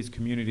make these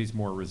communities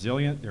more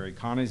resilient, their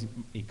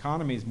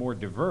economies more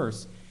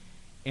diverse.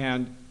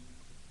 And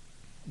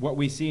what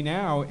we see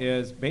now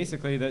is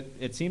basically that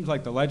it seems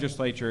like the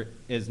legislature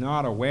is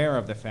not aware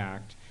of the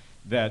fact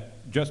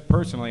that just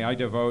personally I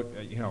devote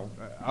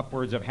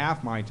upwards of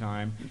half my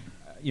time,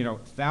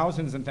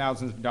 thousands and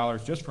thousands of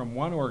dollars just from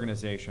one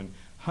organization.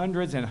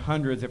 Hundreds and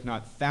hundreds, if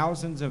not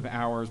thousands of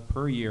hours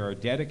per year are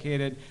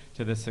dedicated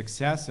to the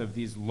success of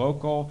these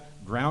local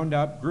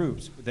ground-up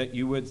groups that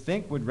you would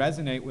think would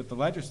resonate with the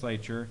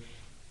legislature,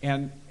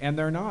 and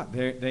they're not.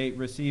 They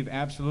receive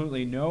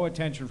absolutely no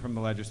attention from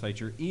the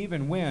legislature,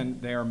 even when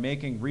they are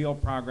making real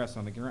progress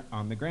on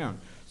the ground.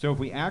 So if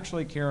we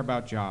actually care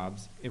about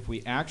jobs, if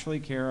we actually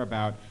care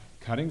about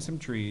cutting some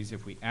trees,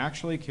 if we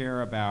actually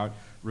care about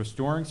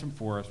restoring some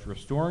forests,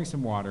 restoring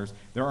some waters,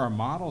 there are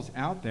models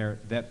out there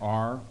that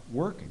are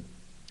working.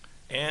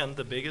 And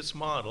the biggest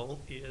model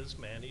is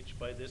managed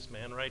by this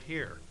man right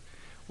here.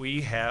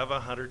 We have a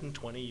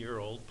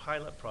 120-year-old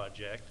pilot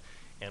project,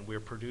 and we're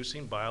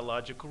producing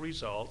biological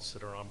results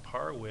that are on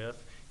par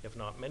with, if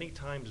not many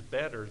times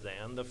better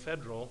than, the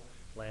federal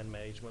land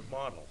management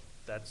model.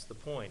 That's the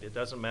point. It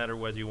doesn't matter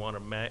whether you want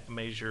to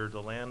measure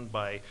the land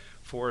by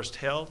forest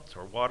health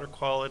or water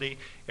quality,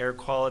 air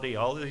quality,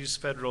 all of these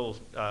federal,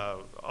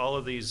 all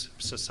of these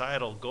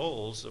societal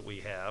goals that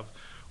we have,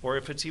 or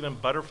if it's even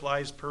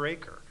butterflies per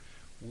acre.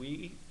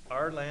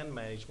 Our land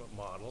management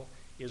model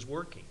is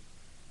working.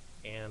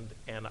 And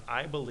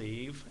I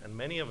believe, and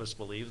many of us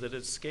believe, that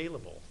it's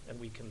scalable, and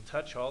we can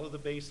touch all of the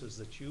bases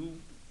that you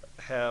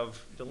have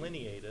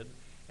delineated,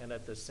 and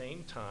at the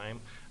same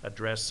time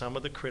address some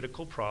of the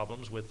critical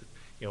problems with,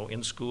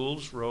 in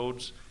schools,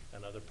 roads,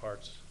 and other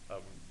parts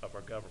of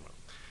our government.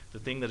 The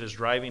thing that is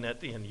driving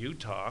it in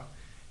Utah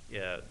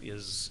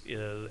is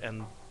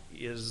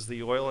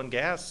the oil and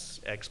gas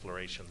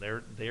exploration.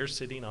 They're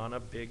sitting on a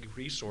big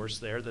resource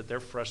there that they're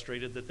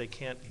frustrated that they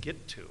can't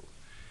get to,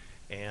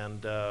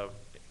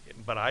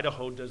 but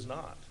Idaho does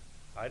not.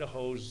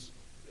 Idaho's,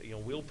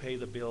 will pay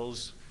the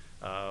bills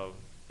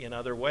in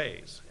other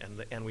ways,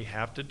 and we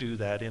have to do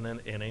that in an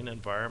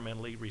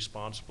environmentally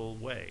responsible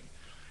way.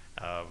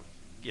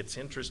 It's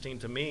interesting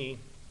to me,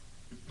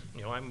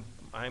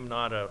 I'm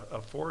not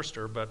a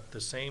forester, but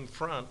the same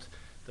front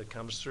that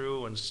comes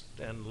through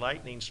and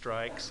lightning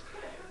strikes,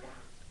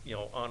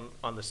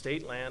 on the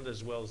state land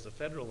as well as the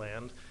federal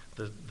land,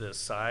 the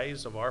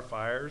size of our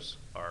fires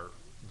are,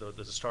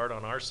 the start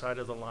on our side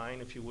of the line,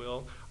 if you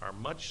will, are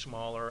much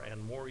smaller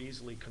and more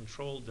easily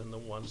controlled than the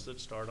ones that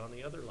start on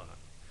the other line,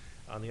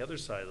 on the other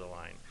side of the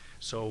line.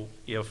 So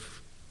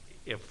if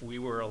we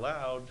were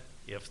allowed,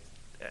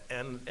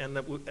 and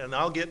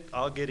I'll get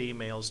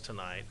emails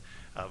tonight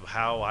of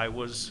how I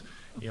was,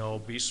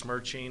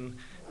 besmirching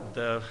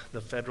the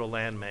federal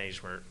land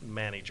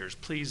managers.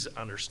 Please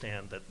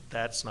understand that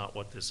that's not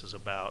what this is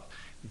about.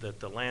 That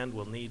the land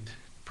will need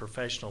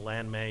professional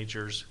land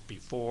managers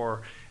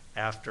before,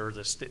 after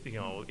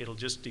the it'll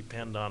just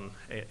depend on.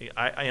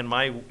 In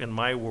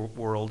my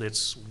world,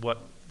 it's what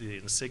the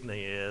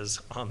insignia is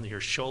on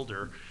your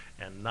shoulder,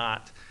 and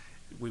not.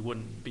 We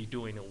wouldn't be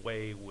doing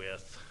away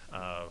with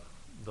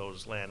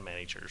those land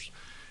managers.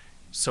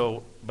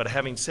 So, but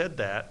having said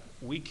that,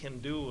 we can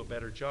do a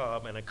better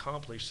job and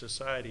accomplish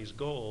society's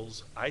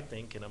goals, I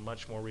think, in a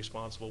much more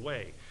responsible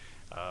way.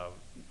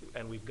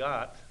 And we've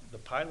got, the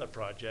pilot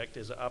project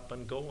is up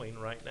and going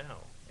right now,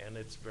 and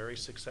it's very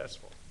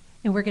successful.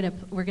 And we're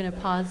gonna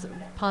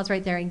pause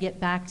right there and get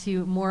back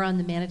to more on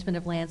the management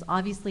of lands.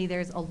 Obviously,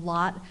 there's a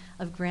lot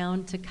of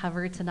ground to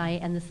cover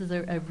tonight, and this is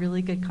a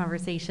really good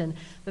conversation.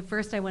 But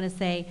first, I want to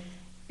say,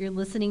 you're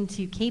listening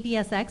to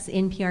KBSX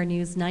NPR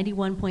News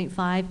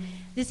 91.5.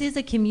 This is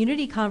a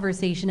community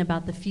conversation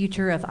about the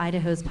future of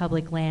Idaho's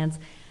public lands.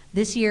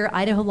 This year,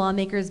 Idaho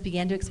lawmakers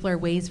began to explore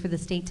ways for the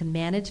state to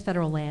manage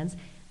federal lands.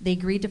 They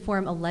agreed to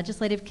form a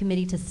legislative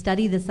committee to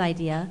study this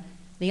idea.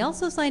 They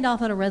also signed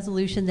off on a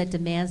resolution that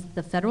demands that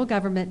the federal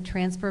government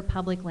transfer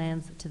public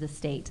lands to the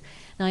state.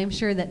 Now, I'm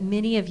sure that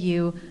many of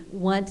you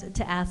want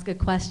to ask a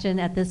question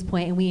at this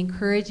point, and we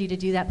encourage you to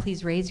do that.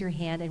 Please raise your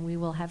hand, and we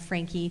will have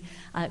Frankie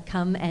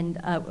come and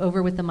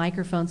over with the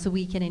microphone so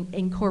we can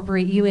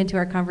incorporate you into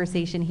our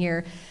conversation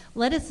here.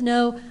 Let us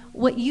know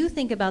what you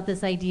think about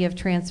this idea of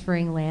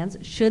transferring lands.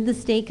 Should the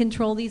state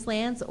control these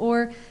lands,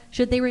 or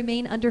should they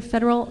remain under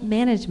federal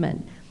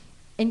management?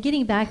 And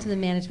getting back to the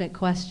management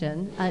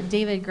question,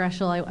 David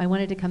Greshel, I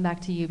wanted to come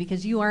back to you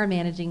because you are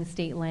managing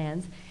state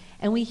lands.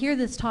 And we hear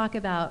this talk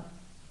about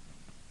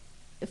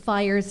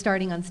fires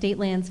starting on state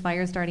lands,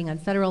 fires starting on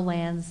federal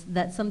lands,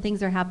 that some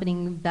things are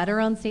happening better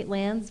on state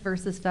lands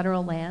versus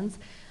federal lands.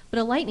 But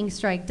a lightning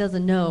strike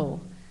doesn't know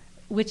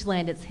which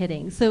land it's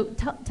hitting. So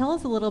tell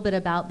us a little bit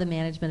about the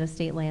management of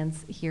state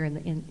lands here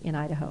in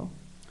Idaho.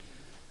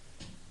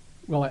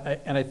 Well,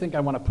 I think I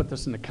want to put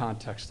this into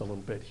context a little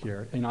bit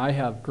here. And I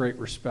have great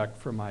respect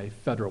for my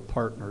federal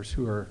partners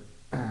who are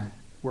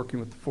working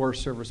with the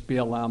Forest Service,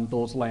 BLM,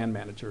 those land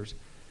managers.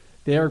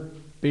 They are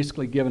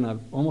basically given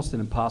almost an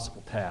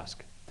impossible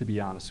task, to be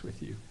honest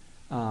with you,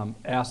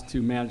 asked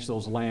to manage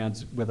those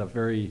lands with a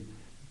very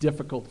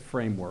difficult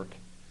framework.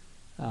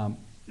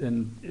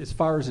 And as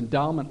far as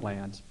endowment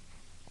lands,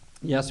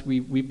 yes,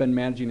 we've been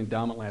managing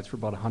endowment lands for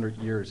about 100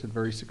 years and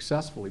very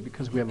successfully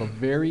because we have a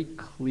very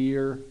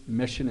clear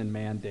mission and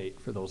mandate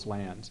for those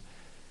lands.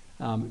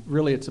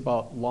 Really, it's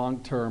about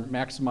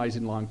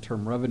maximizing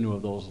long-term revenue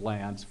of those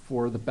lands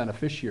for the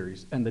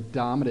beneficiaries, and the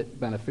dominant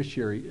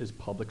beneficiary is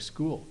public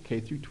school, K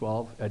through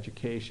 12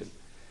 education.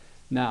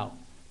 Now,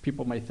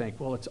 people may think,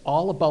 well, it's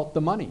all about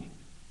the money,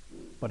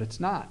 but it's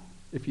not,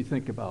 if you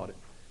think about it.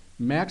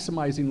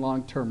 Maximizing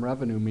long-term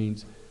revenue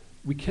means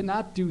we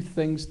cannot do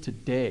things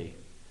today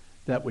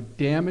that would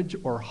damage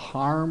or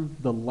harm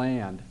the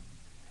land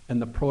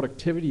and the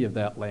productivity of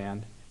that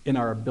land in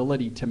our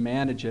ability to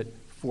manage it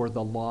for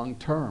the long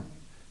term.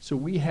 So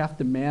we have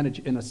to manage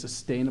in a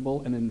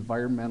sustainable and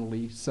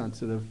environmentally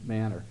sensitive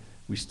manner.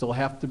 We still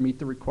have to meet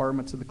the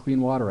requirements of the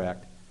Clean Water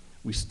Act.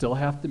 We still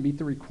have to meet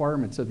the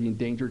requirements of the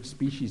Endangered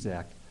Species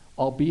Act,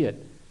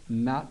 albeit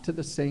not to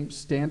the same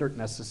standard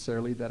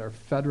necessarily that our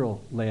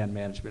federal land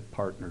management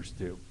partners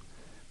do.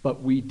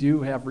 But we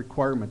do have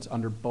requirements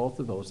under both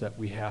of those that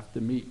we have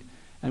to meet.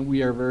 And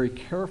we are very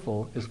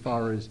careful as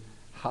far as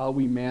how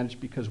we manage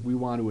because we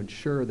want to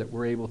ensure that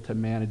we're able to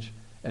manage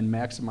and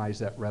maximize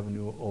that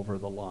revenue over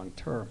the long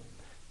term.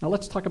 Now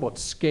let's talk about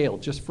scale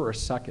just for a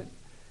second.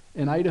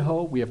 In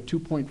Idaho, we have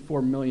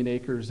 2.4 million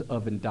acres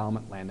of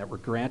endowment land that were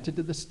granted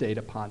to the state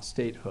upon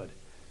statehood.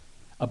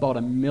 About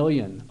 1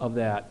 million of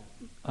that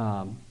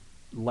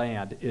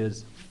land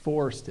is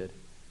forested.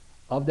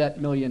 Of that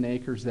 1 million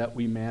acres that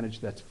we manage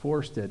that's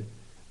forested,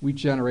 we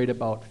generate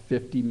about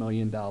 $50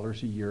 million a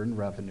year in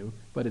revenue,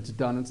 but it's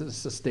done in a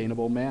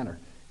sustainable manner.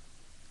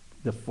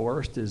 The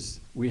forest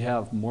we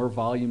have more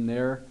volume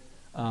there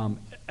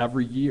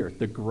every year.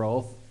 The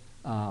growth,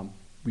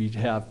 we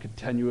have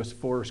continuous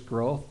forest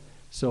growth.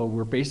 So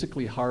we're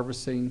basically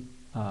harvesting,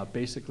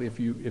 if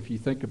you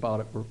think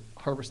about it, we're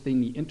harvesting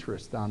the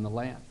interest on the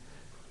land.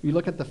 You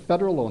look at the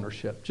federal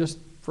ownership, just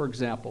for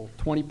example,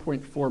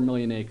 20.4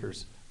 million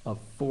acres of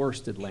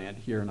forested land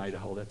here in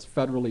Idaho that's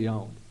federally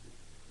owned.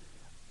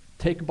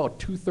 Take about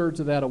 2/3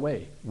 of that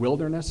away,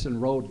 wilderness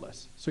and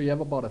roadless. So you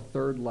have about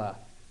 1/3 left.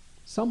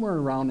 Somewhere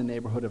around the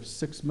neighborhood of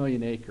 6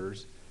 million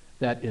acres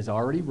that is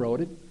already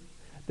roaded,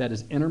 that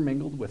is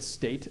intermingled with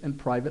state and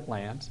private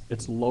lands.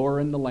 It's lower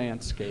in the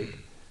landscape.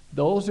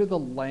 Those are the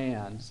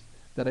lands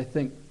that I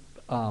think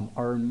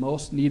are in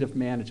most need of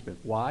management.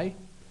 Why?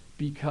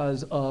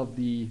 Because of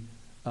the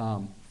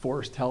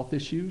forest health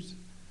issues,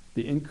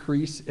 the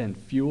increase in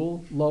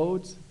fuel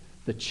loads,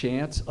 the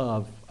chance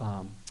of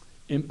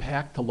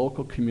impact to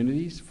local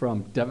communities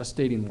from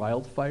devastating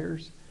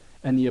wildfires,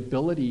 and the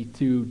ability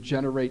to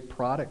generate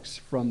products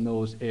from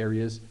those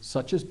areas,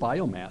 such as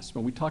biomass.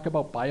 When we talk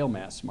about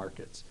biomass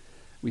markets,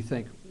 we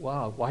think,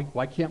 wow,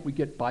 why can't we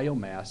get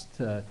biomass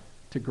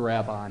to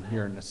grab on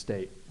here in the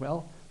state?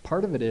 Well,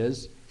 part of it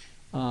is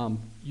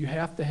you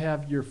have to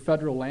have your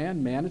federal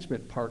land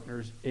management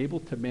partners able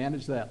to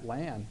manage that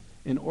land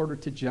in order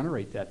to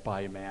generate that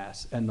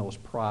biomass and those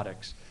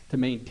products to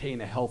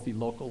maintain a healthy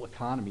local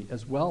economy,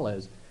 as well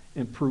as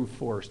improve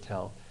forest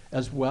health,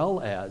 as well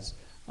as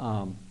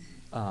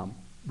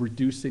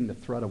reducing the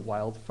threat of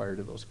wildfire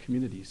to those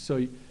communities.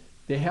 So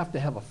they have to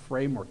have a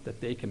framework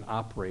that they can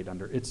operate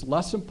under. It's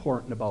less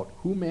important about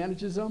who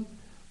manages them,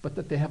 but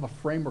that they have a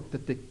framework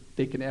that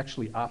they can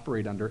actually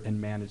operate under and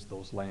manage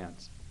those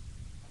lands.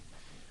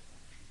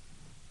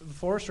 The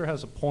forester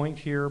has a point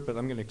here, but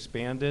I'm going to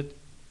expand it.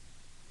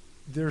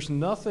 There's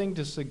nothing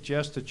to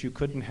suggest that you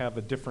couldn't have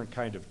a different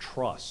kind of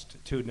trust,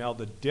 too. Now,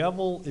 the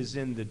devil is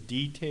in the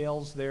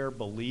details there,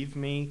 believe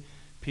me.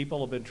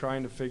 People have been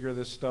trying to figure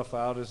this stuff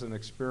out as an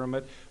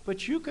experiment.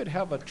 But you could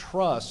have a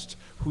trust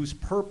whose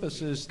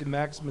purpose is the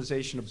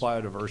maximization of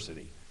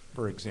biodiversity,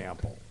 for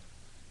example.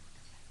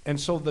 And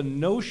so the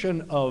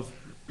notion of,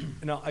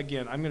 now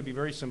again, I'm going to be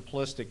very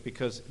simplistic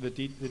because the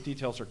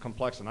details are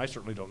complex and I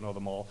certainly don't know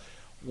them all.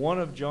 One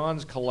of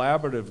John's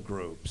collaborative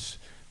groups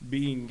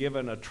being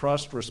given a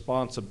trust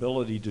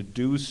responsibility to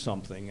do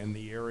something in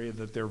the area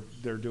that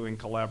they're doing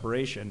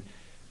collaboration,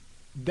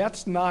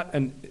 that's not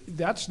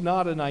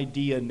an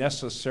idea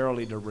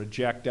necessarily to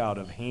reject out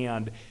of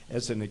hand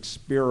as an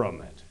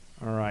experiment,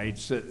 All right.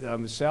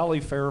 So, Sally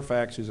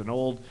Fairfax, who's an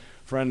old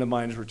friend of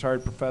mine, is a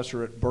retired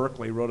professor at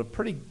Berkeley, wrote a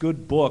pretty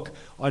good book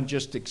on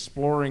just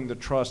exploring the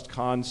trust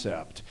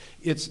concept.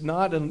 It's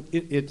not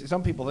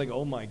some people think,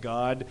 oh my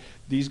God,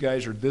 these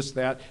guys are this,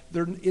 that.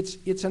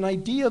 It's an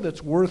idea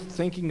that's worth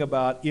thinking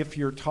about if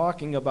you're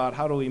talking about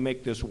how do we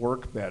make this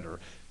work better.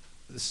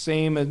 The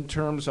same in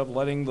terms of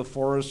letting the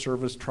Forest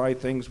Service try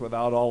things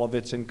without all of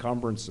its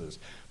encumbrances.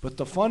 But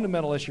the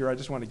fundamental issue I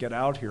just want to get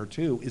out here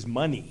too is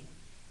money.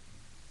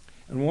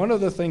 And one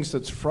of the things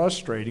that's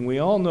frustrating, we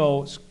all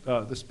know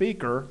the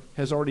Speaker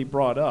has already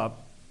brought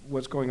up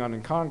what's going on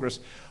in Congress,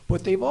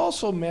 but they've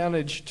also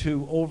managed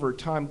to, over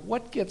time,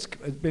 has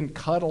been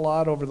cut a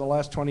lot over the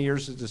last 20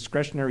 years is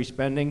discretionary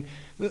spending.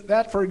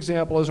 That, for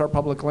example, is our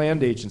public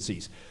land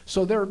agencies.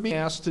 So they're being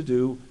asked to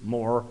do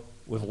more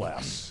with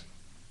less,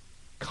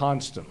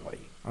 constantly,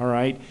 all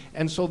right?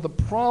 And so the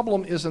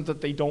problem isn't that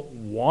they don't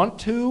want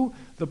to,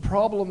 the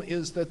problem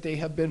is that they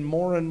have been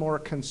more and more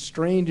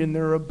constrained in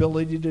their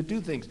ability to do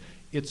things.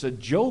 It's a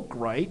joke,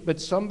 right? But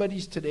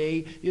somebody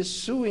today is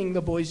suing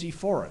the Boise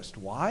forest.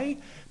 Why?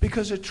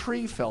 Because a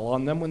tree fell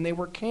on them when they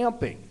were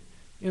camping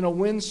in a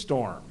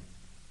windstorm.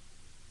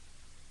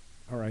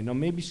 All right, now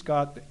maybe,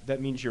 Scott,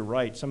 that means you're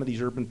right. Some of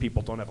these urban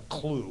people don't have a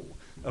clue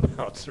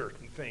about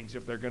certain things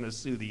if they're going to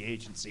sue the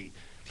agency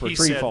for a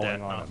tree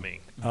falling on them.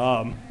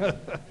 Not me.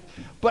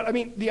 But I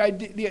mean,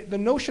 the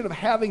notion of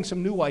having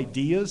some new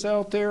ideas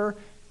out there,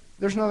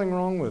 there's nothing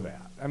wrong with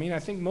that. I mean, I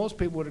think most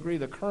people would agree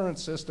the current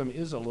system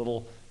is a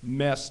little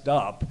messed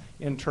up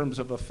in terms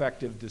of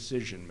effective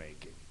decision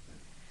making.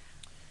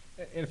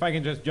 If I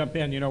can just jump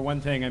in, one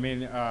thing, I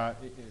mean,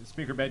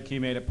 Speaker Bedke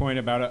made a point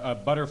about a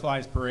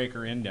butterflies per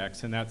acre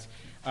index, and that's,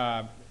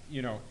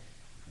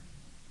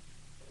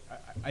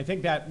 I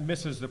think that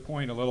misses the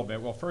point a little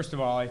bit. Well, first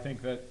of all, I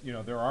think that,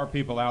 there are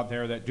people out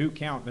there that do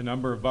count the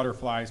number of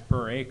butterflies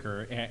per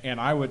acre, and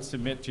I would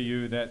submit to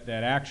you that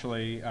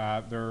actually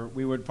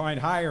we would find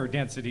higher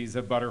densities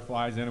of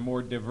butterflies in a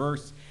more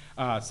diverse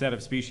set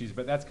of species,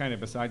 but that's kind of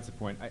besides the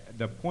point.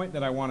 The point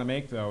that I want to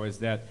make, though, is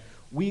that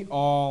we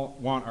all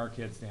want our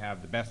kids to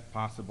have the best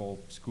possible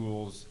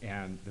schools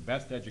and the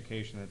best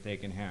education that they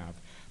can have,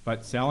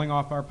 but selling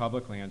off our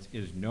public lands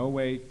is no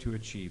way to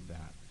achieve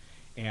that.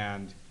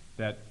 And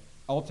that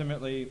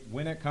ultimately,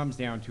 when it comes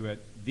down to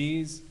it,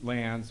 these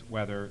lands,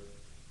 the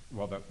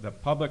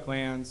public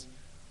lands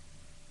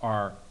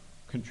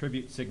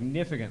contribute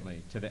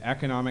significantly to the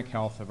economic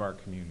health of our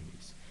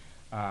communities.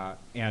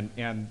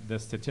 And the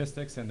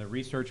statistics and the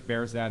research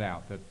bears that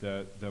out, that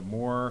the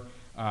more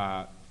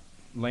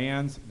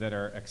lands that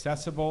are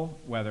accessible,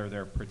 whether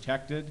they're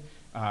protected,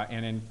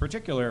 and in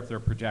particular if they're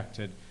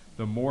protected,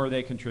 the more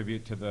they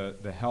contribute to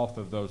the health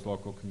of those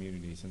local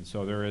communities. And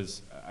so there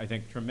is, I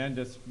think,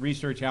 tremendous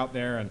research out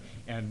there,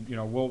 and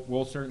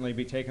we'll certainly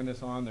be taking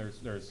this on.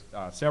 There's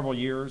several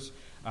years,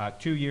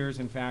 2 years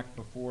in fact,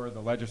 before the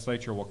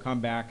legislature will come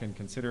back and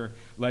consider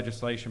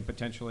legislation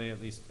potentially,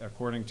 at least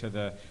according to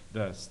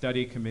the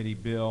study committee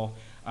bill.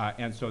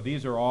 And so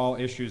these are all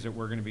issues that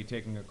we're going to be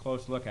taking a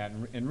close look at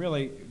and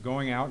really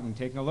going out and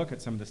taking a look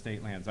at some of the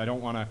state lands. I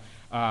don't want to,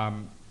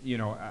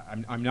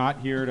 I'm not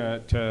here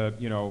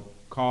to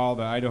call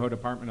the Idaho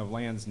Department of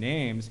Lands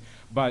names,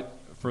 but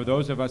for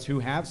those of us who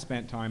have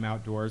spent time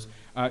outdoors,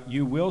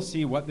 you will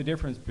see what the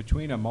difference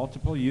between a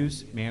multiple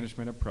use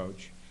management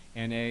approach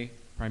and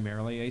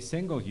primarily a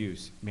single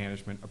use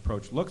management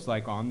approach looks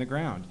like on the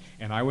ground.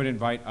 And I would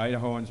invite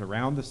Idahoans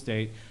around the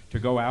state to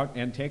go out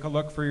and take a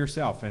look for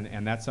yourself.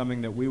 And that's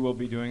something that we will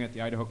be doing at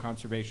the Idaho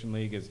Conservation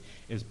League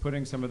is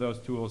putting some of those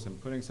tools and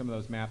putting some of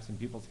those maps in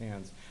people's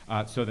hands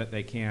so that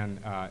they can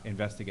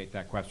investigate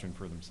that question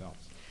for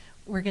themselves.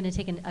 We're going to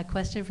take a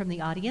question from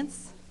the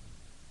audience.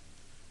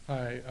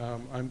 Hi,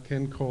 I'm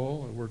Ken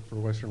Cole. I work for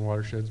Western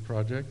Watersheds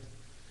Project.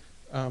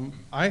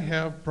 I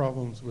have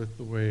problems with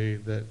the way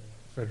that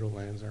federal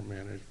lands are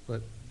managed,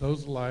 but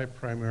those lie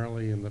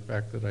primarily in the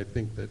fact that I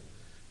think that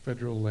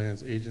federal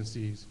lands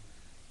agencies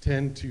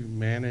tend to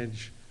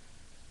manage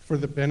for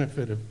the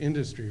benefit of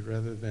industry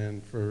rather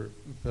than for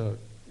the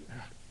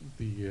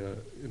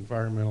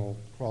environmental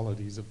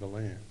qualities of the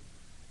land.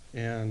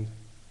 And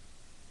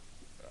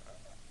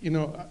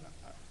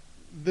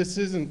this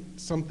isn't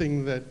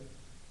something that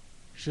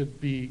should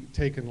be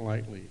taken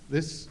lightly.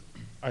 This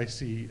I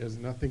see as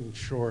nothing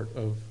short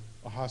of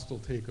a hostile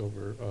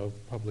takeover of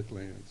public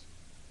lands.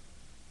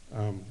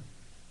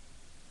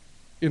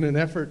 In an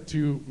effort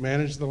to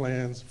manage the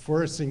lands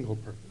for a single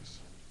purpose,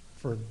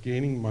 for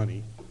gaining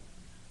money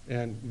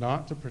and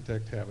not to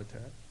protect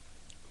habitat.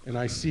 And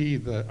I see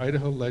the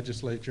Idaho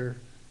legislature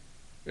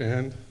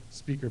and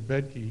Speaker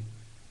Bedke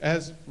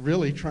as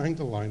really trying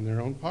to line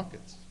their own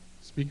pockets.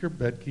 Speaker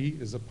Bedke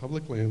is a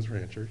public lands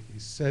rancher. He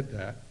said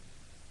that.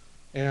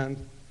 And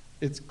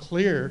it's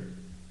clear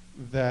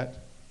that,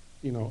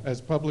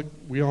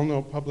 we all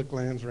know public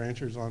lands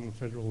ranchers on the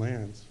federal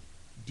lands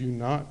do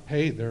not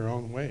pay their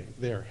own way.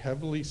 They are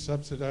heavily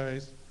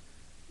subsidized,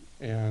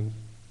 and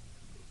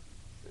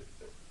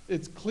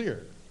it's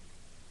clear.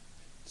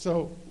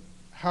 So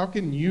how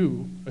can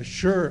you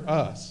assure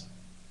us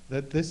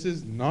that this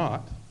is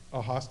not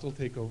a hostile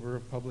takeover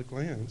of public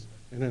lands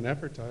in an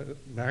effort to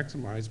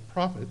maximize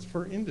profits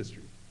for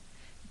industry.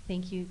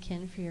 Thank you,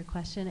 Ken, for your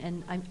question.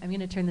 And I'm going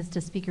to turn this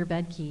to Speaker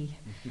Bedke.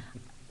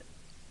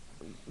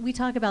 We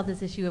talk about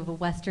this issue of a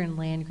Western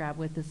land grab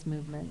with this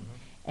movement,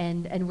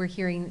 and we're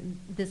hearing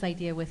this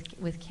idea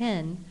with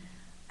Ken.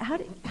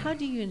 How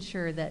do you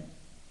ensure that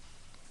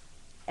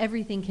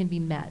everything can be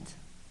met,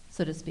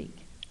 so to speak?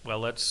 Well,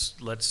 let's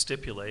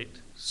stipulate,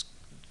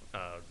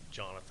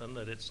 Jonathan,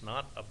 that it's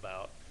not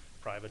about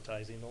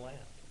privatizing the land.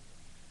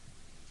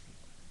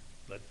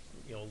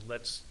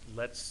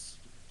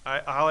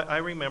 I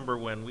remember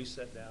when we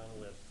sat down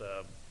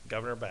with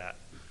Governor Batt,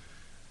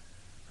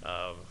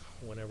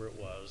 whenever it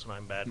was, and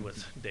I'm bad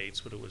with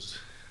dates, but it was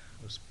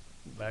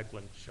back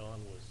when Sean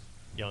was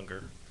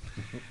younger.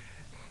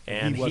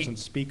 And he wasn't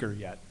speaker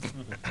yet.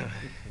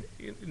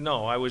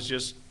 No, I was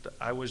just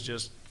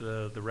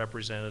the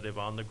representative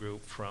on the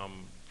group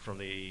from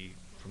the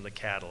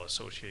Cattle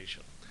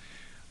Association.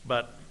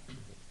 But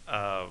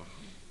the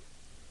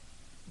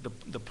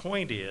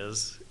point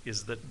is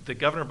that the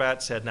Governor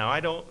Batt said, now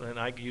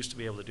I used to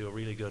be able to do a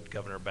really good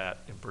Governor Batt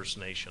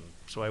impersonation,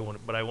 so I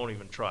won't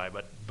even try.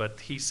 But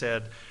he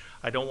said,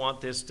 I don't want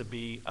this to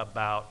be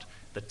about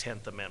the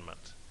 10th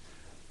Amendment.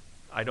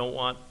 I don't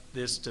want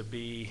this to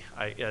be,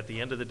 at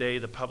the end of the day,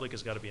 the public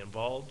has got to be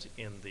involved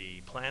in the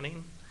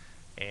planning,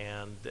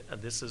 and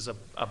this is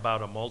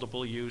about a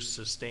multiple use,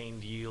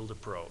 sustained yield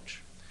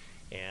approach.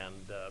 And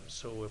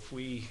so if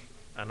we,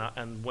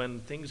 and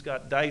when things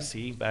got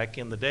dicey back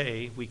in the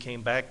day, we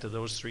came back to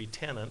those three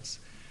tenets,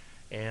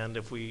 and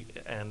if we,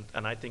 and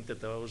I think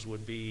that those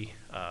would be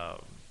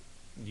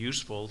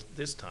useful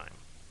this time.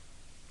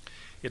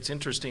 It's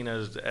interesting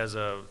as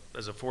a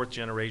fourth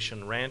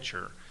generation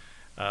rancher,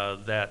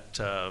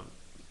 that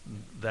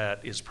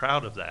is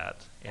proud of that,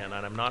 and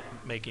I'm not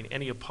making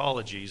any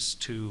apologies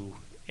to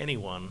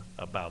anyone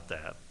about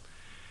that.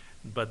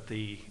 But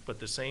the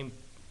same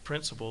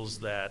principles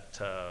that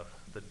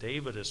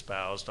David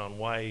espoused on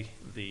why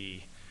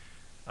the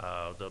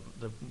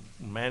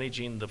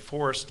managing the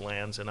forest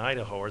lands in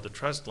Idaho, or the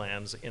trust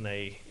lands, in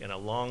a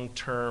long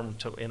term,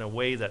 in a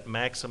way that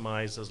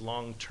maximizes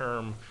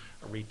long-term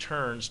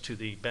returns to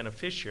the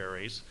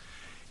beneficiaries,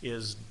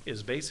 is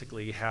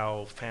basically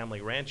how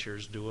family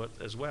ranchers do it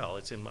as well.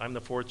 I'm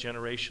the fourth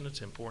generation.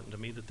 It's important to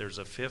me that there's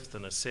a fifth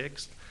and a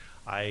sixth.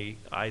 I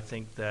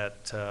think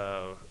that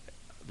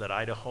that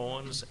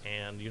Idahoans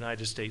and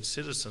United States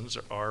citizens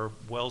are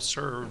well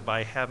served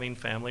by having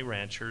family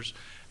ranchers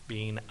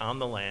being on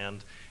the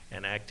land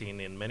and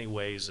acting in many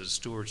ways as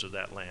stewards of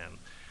that land.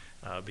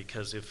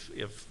 Because if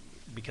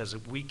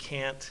we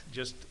can't,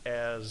 just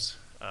as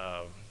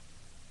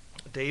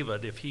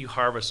David, if he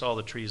harvests all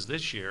the trees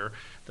this year,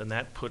 then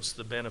that puts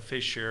the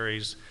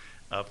beneficiaries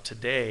of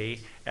today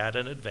at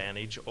an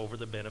advantage over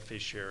the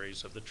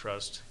beneficiaries of the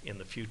trust in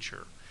the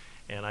future.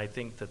 And I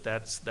think that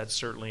that's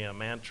certainly a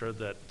mantra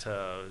that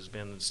has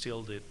been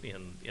instilled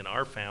in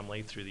our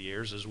family through the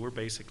years, is we're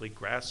basically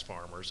grass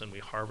farmers, and we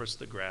harvest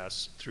the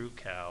grass through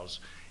cows,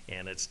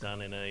 and it's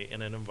done in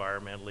an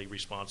environmentally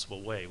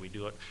responsible way. We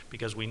do it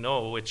because we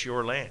know it's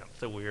your land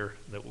that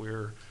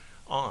we're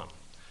on.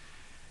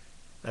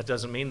 That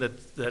doesn't mean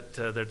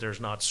that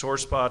there's not sore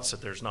spots,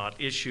 that there's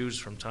not issues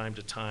from time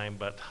to time,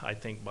 but I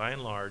think by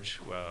and large,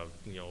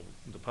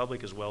 the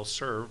public is well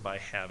served by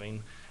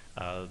having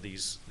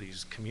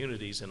these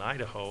communities in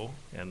Idaho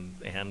and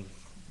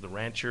the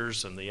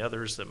ranchers and the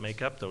others that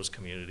make up those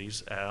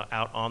communities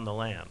out on the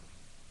land.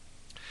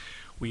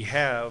 We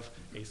have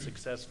a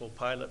successful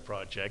pilot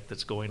project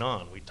that's going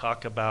on. We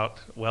talk about,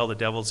 well, the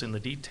devil's in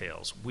the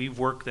details. We've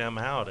worked them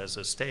out as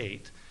a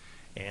state,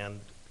 and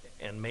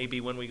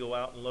maybe when we go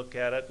out and look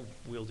at it,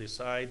 we'll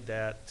decide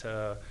that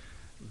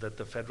that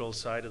the federal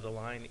side of the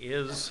line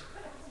is,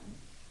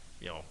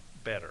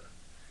 better.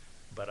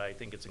 But I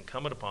think it's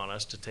incumbent upon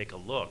us to take a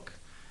look,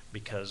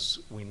 because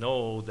we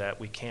know that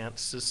we can't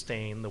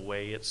sustain the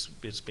way it's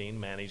being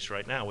managed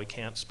right now. We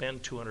can't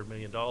spend $200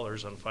 million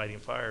on fighting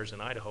fires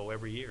in Idaho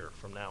every year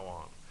from now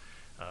on.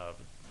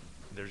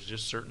 There's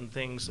just certain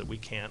things that we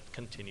can't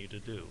continue to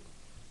do.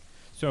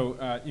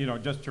 So,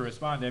 just to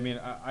respond, I mean,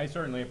 I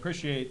certainly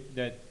appreciate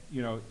that,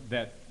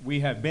 that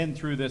we have been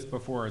through this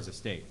before as a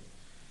state.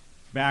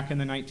 Back in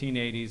the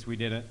 1980s, we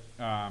did it.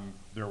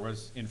 There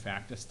was, in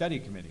fact, a study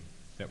committee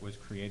that was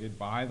created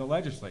by the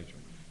legislature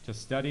to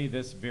study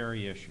this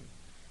very issue.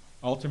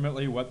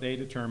 Ultimately, what they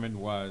determined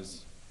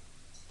was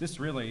this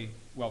really,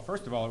 well,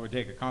 first of all, it would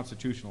take a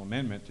constitutional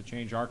amendment to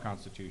change our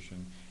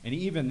Constitution, and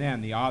even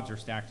then, the odds are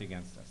stacked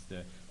against us.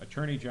 The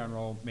Attorney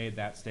General made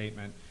that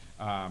statement,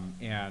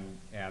 and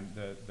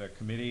the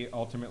committee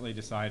ultimately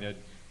decided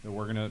that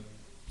we're going to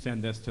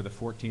send this to the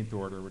 14th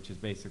order, which is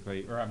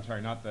basically, or I'm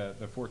sorry, not the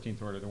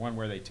 14th order, the one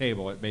where they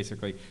table it,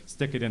 basically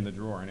stick it in the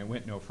drawer, and it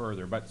went no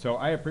further. But so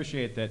I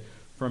appreciate that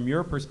from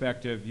your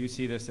perspective, you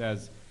see this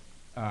as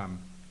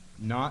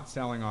not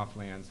selling off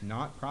lands,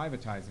 not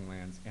privatizing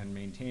lands, and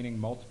maintaining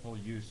multiple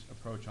use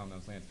approach on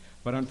those lands.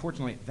 But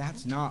unfortunately,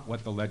 that's not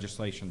what the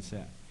legislation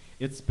said.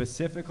 It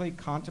specifically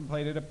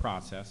contemplated a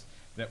process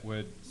that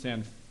would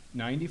send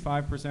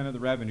 95% of the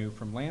revenue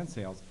from land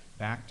sales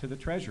back to the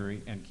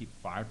Treasury and keep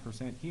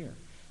 5% here.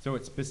 So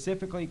it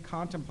specifically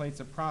contemplates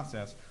a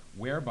process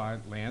whereby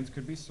lands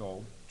could be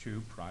sold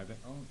to private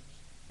owners.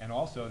 And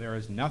also, there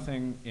is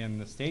nothing in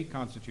the state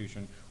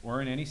constitution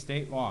or in any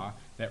state law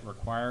that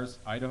requires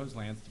Idaho's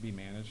lands to be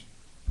managed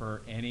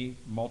for any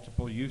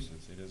multiple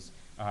uses. It is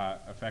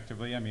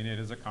effectively, I mean, it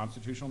is a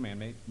constitutional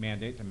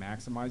mandate to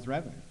maximize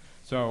revenue.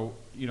 So,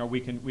 you know,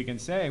 we can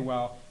say,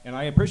 well, and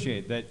I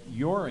appreciate that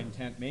your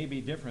intent may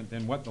be different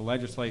than what the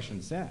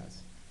legislation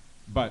says,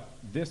 but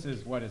this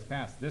is what is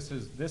passed. This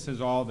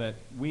is all that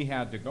we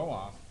had to go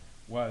off,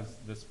 was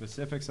the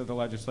specifics of the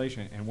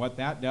legislation. And what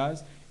that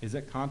does is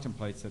it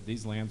contemplates that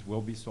these lands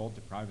will be sold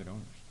to private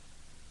owners.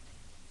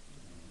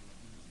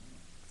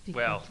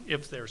 Well,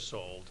 if they're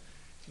sold,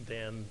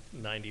 then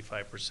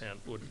 95%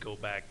 would go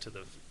back to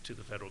the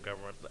federal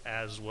government,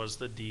 as was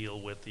the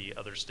deal with the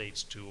other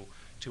states to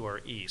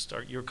our east.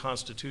 Your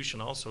Constitution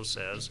also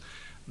says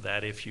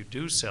that if you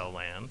do sell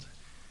land,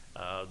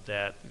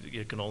 that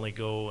it can only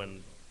go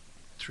in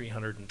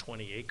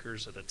 320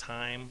 acres at a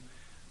time.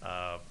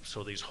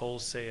 So these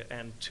wholesale,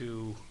 and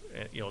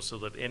so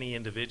that any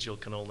individual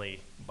can only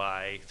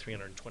buy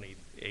 320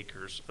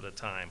 acres at a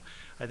time.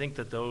 I think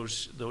that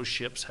those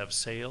ships have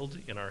sailed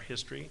in our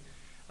history.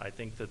 I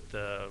think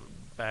that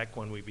back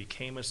when we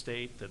became a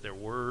state, that there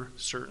were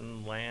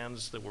certain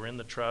lands that were in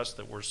the trust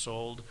that were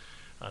sold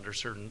under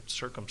certain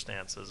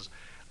circumstances,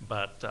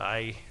 but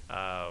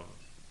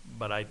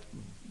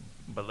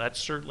that's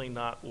certainly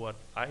not what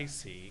I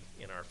see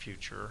in our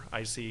future.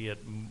 I see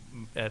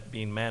it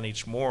being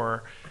managed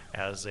more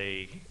as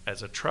a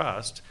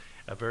trust,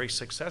 a very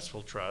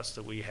successful trust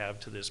that we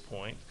have to this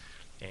point,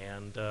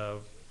 and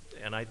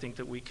I think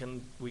that we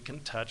can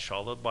touch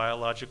all the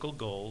biological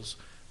goals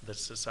that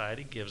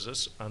society gives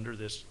us under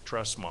this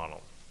trust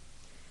model.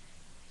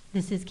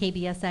 This is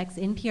KBSX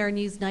NPR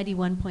News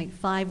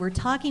 91.5. We're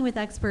talking with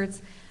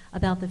experts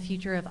about the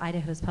future of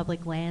Idaho's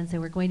public lands,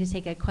 and we're going to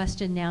take a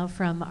question now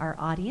from our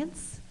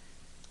audience.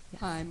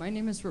 Yes. Hi, my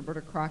name is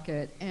Roberta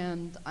Crockett,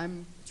 and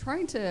I'm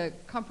trying to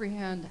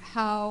comprehend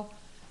how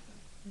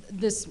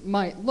this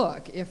might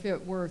look if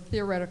it were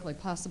theoretically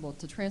possible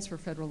to transfer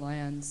federal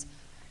lands.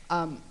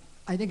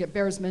 I think it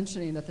bears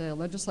mentioning that the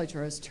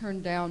legislature has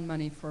turned down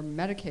money for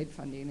Medicaid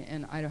funding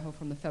in Idaho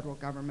from the federal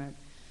government.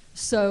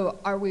 So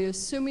are we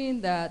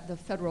assuming that the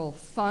federal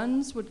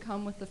funds would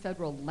come with the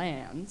federal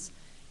lands?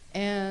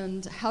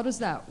 And how does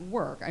that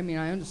work? I mean,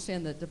 I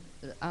understand that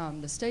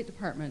the State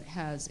Department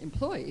has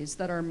employees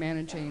that are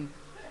managing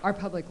our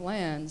public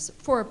lands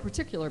for a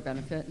particular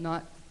benefit,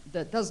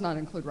 that does not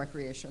include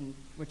recreation,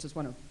 which is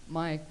one of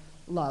my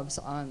loves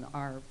on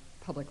our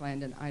public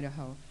land in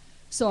Idaho.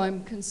 So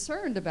I'm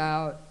concerned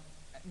about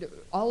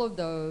all of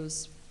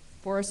those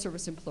Forest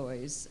Service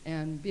employees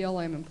and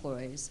BLM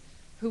employees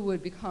who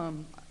would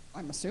become,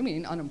 I'm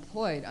assuming,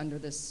 unemployed under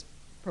this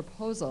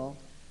proposal.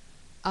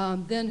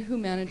 Then who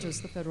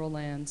manages the federal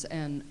lands,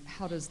 and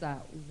how does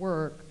that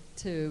work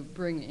to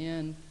bring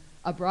in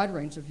a broad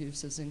range of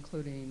uses,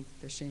 including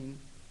fishing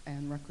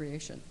and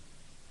recreation?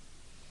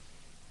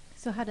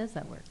 So how does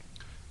that work?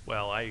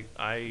 Well, I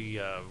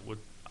would,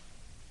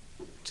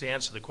 to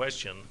answer the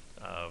question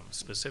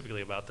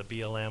specifically about the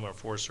BLM or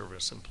Forest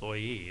Service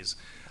employees,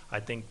 I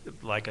think,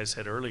 like I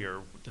said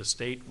earlier, the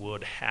state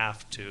would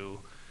have to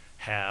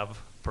have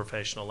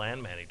professional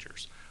land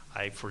managers.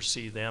 I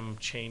foresee them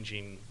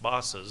changing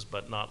bosses,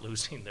 but not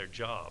losing their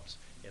jobs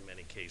in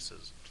many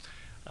cases.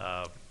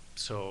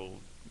 So,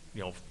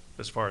 you know,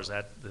 as far as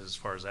that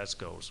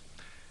goes,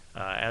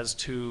 as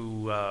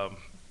to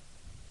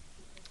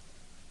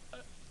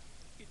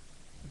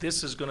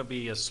this is going to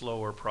be a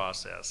slower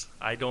process.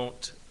 I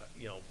don't,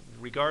 you know,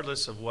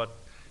 regardless of what,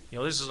 you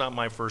know, this is not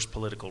my first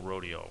political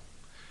rodeo,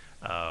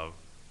 and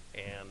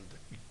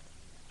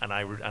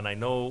I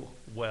know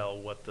well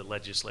what the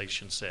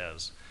legislation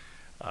says.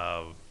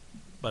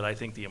 But I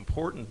think the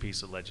important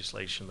piece of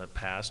legislation that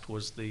passed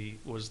was the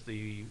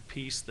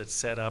piece that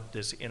set up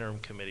this interim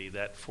committee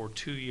that for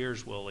 2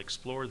 years will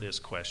explore this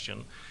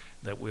question,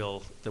 that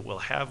will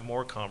have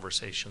more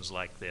conversations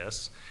like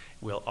this.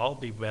 We'll all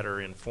be better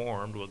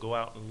informed. We'll go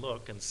out and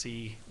look and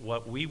see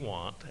what we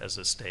want as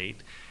a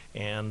state,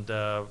 and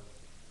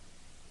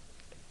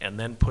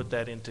then put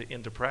that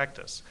into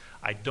practice.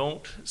 I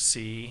don't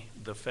see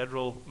the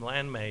federal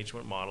land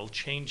management model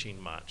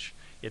changing much.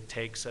 It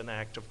takes an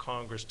act of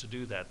Congress to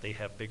do that. They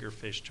have bigger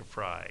fish to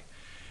fry.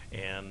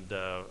 And,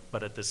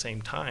 but at the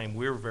same time,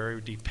 we're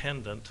very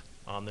dependent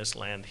on this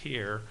land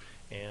here,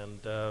 and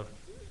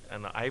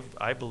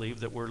I believe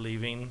that we're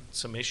leaving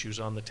some issues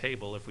on the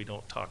table if we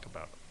don't talk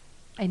about it.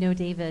 I know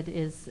David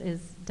is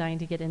dying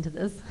to get into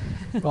this.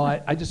 Well,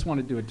 I just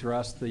wanted to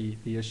address the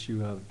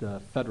issue of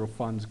the federal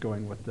funds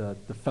going with the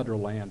federal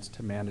lands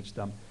to manage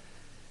them.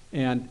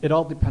 And it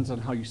all depends on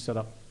how you set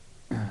up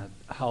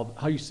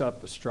how you set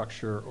up the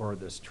structure or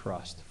this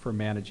trust for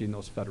managing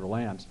those federal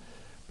lands.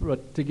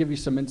 But to give you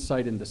some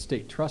insight into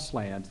state trust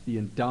lands, the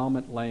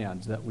endowment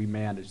lands that we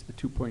manage, the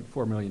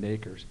 2.4 million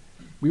acres,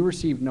 we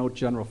receive no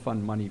general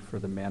fund money for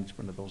the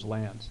management of those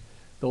lands.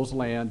 Those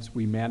lands,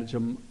 we manage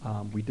them,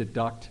 we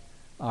deduct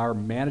our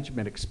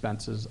management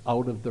expenses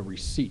out of the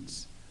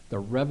receipts, the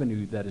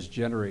revenue that is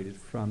generated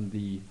from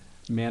the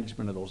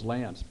management of those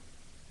lands.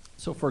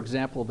 So for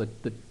example,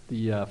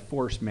 the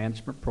forest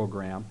management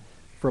program,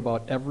 for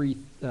about we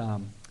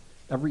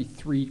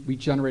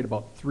generate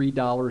about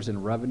 $3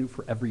 in revenue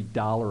for every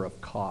dollar of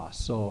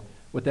cost. So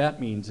what that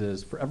means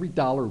is for every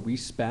dollar we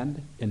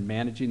spend in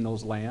managing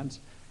those lands,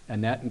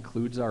 and that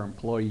includes our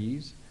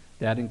employees,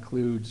 that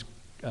includes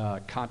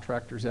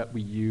contractors that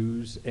we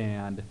use,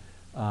 and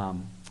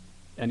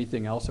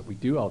anything else that we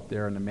do out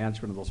there in the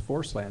management of those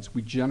forest lands,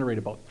 we generate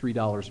about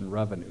 $3 in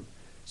revenue.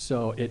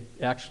 So it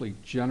actually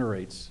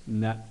generates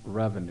net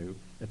revenue.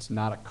 It's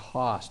not a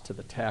cost to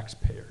the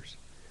taxpayers.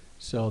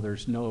 So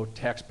there's no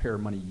taxpayer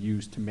money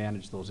used to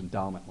manage those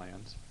endowment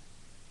lands.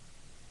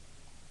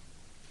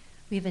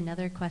 We have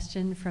another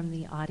question from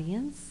the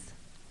audience.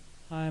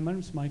 Hi, my name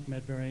is Mike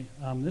Medbury.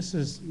 This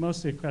is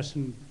mostly a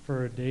question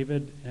for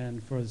David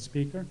and for the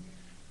speaker.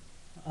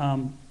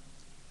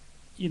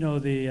 You know,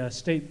 the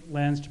State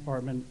Lands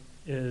Department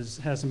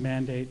has a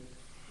mandate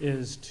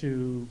is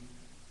to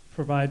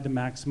provide the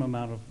maximum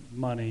amount of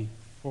money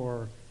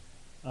for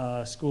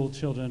school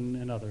children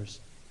and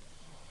others.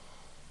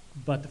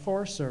 But the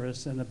Forest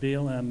Service and the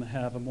BLM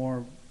have a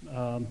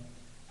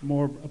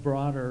more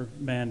broader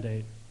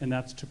mandate, and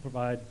that's to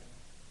provide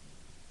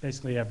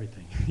basically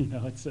everything. You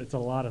know, it's a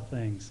lot of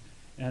things,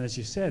 and as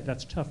you said,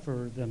 that's tough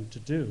for them to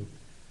do.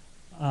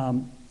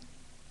 But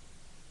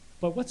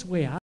what's the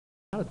way out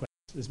of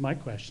this is my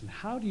question.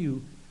 How do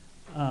you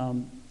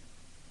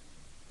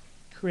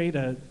create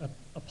a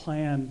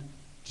plan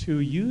to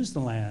use the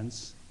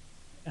lands?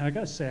 And I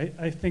got to say,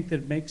 I think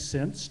that it makes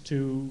sense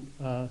to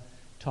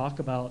talk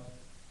about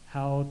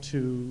how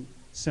to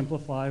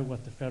simplify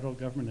what the federal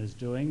government is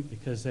doing,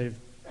 because they've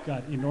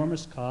got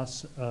enormous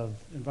costs of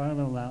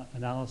environmental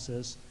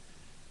analyses,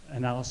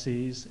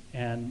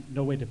 and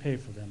no way to pay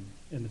for them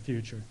in the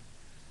future.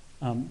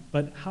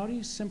 But how do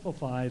you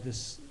simplify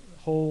this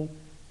whole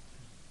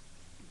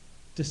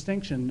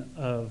distinction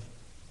of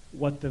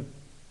what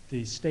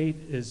the state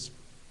is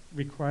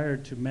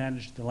required to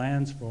manage the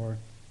lands for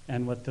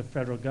and what the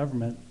federal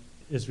government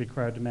is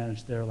required to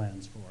manage their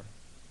lands for?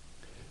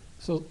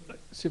 So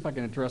see if I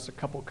can address a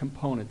couple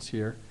components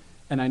here.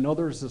 And I know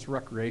there's this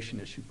recreation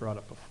issue brought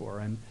up before.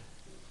 And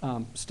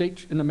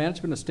in the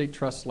management of state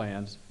trust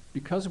lands,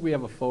 because we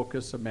have a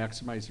focus of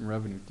maximizing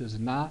revenue, does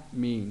not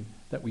mean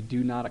that we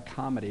do not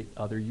accommodate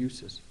other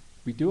uses.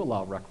 We do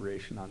allow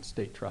recreation on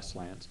state trust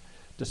lands.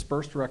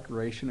 Dispersed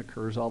recreation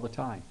occurs all the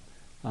time,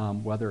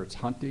 whether it's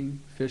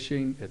hunting,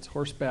 fishing, it's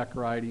horseback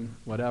riding,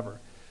 whatever.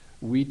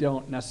 We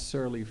don't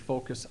necessarily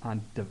focus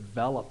on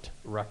developed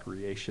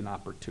recreation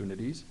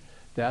opportunities.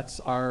 That's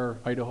our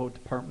Idaho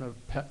Department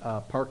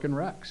of Park and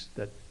Recs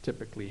that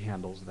typically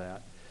handles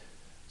that.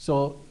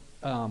 So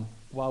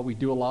while we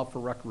do allow for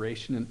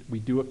recreation and we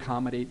do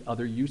accommodate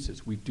other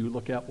uses, we do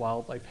look at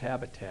wildlife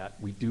habitat,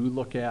 we do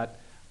look at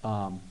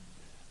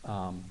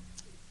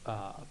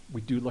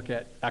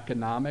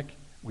economic,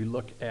 we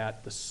look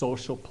at the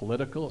social,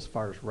 political, as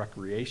far as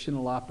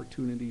recreational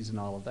opportunities and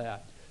all of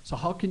that. So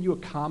how can you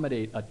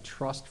accommodate a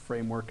trust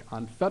framework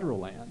on federal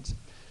lands?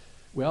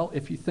 Well,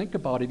 if you think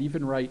about it,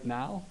 even right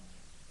now,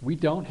 we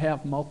don't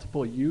have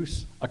multiple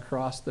use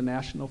across the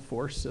National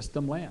Forest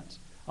System lands.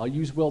 I'll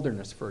use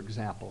wilderness, for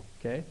example,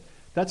 okay?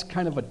 That's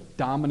kind of a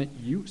dominant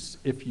use,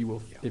 if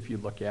you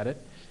look at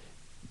it.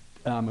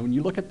 When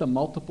you look at the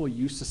Multiple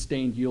Use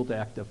Sustained Yield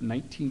Act of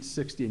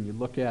 1960 and you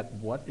look at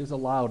what is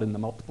allowed in the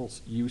Multiple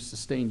Use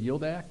Sustained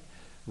Yield Act,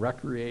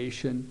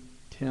 recreation,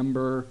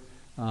 timber,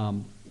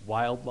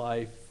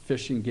 wildlife,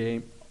 fishing,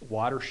 game,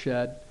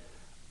 watershed,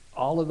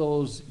 all of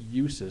those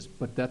uses,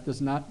 but that does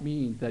not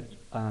mean that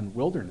on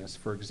wilderness,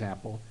 for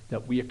example,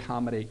 that we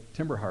accommodate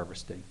timber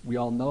harvesting. We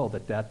all know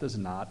that that does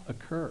not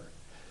occur.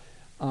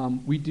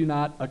 We do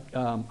not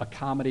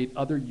accommodate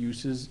other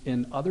uses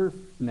in other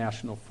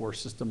National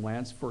Forest System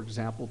lands, for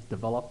example,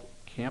 develop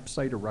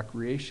campsite or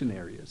recreation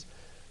areas.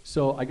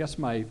 So I guess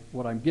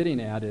what I'm getting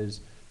at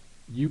is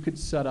you could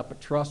set up a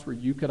trust where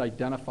you could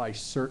identify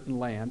certain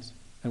lands,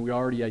 and we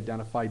already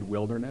identified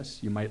wilderness.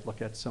 You might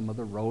look at some of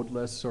the road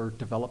lists or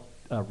develop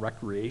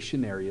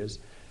recreation areas,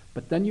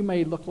 but then you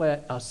may look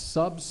at a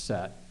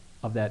subset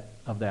of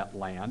that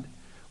land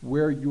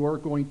where you're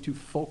going to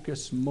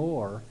focus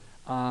more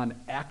on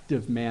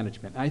active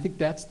management. And I think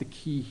that's the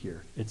key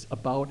here. It's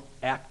about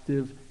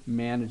active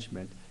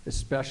management,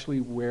 especially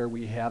where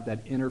we have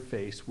that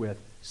interface with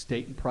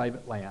state and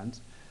private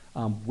lands,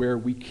 where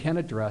we can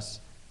address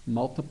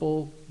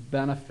multiple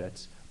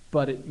benefits,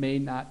 but it may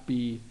not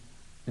be.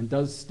 And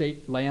does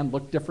state land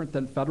look different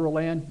than federal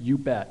land? You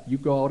bet. You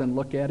go out and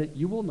look at it,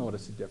 you will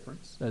notice a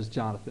difference, as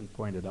Jonathan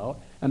pointed out,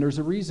 and there's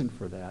a reason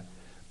for that.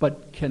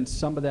 But can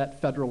some of that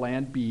federal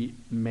land be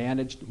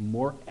managed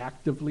more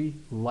actively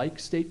like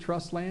state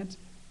trust lands?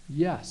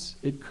 Yes,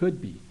 it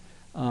could be.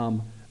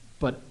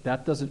 But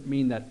that doesn't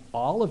mean that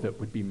all of it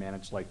would be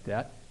managed like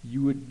that.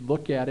 You would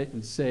look at it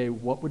and say,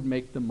 what would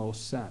make the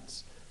most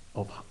sense?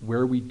 of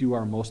where we do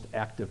our most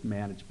active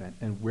management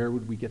and where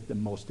would we get the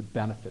most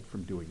benefit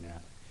from doing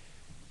that.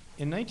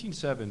 In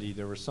 1970,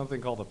 there was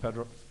something called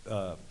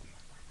the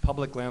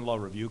Public Land Law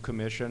Review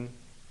Commission.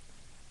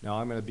 Now,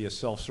 I'm going to be a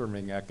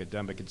self-serving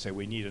academic and say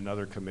we need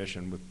another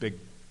commission with big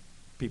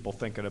people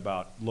thinking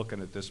about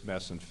looking at this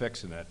mess and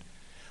fixing it.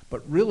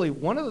 But really,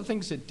 one of the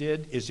things it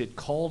did is it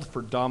called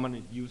for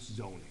dominant use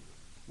zoning,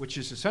 which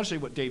is essentially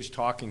what Dave's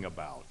talking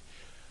about.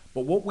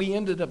 But what we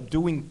ended up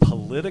doing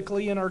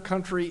politically in our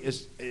country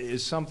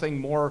is something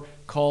more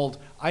called,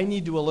 I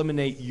need to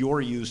eliminate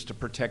your use to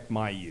protect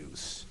my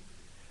use.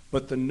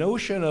 But the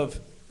notion of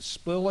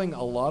spilling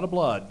a lot of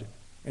blood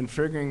and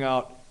figuring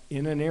out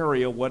in an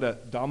area what a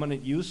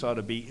dominant use ought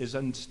to be is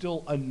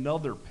still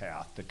another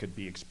path that could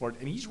be explored.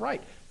 And he's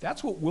right.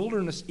 That's what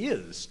wilderness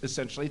is,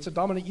 essentially. It's a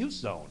dominant use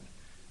zone,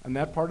 and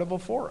that part of a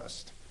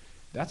forest.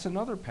 That's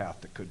another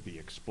path that could be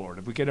explored.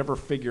 If we could ever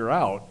figure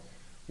out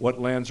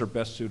what lands are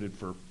best suited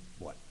for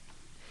what.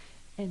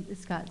 And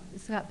Scott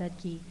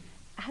Bedke,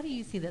 how do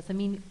you see this? I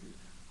mean,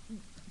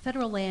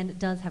 federal land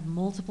does have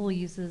multiple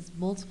uses,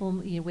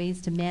 multiple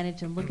ways to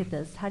manage and look at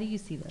this. How do you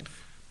see this?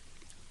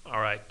 All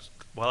right.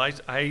 Well,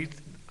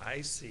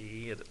 I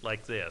see it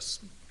like this.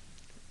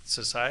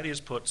 Society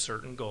has put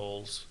certain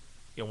goals.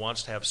 It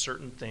wants to have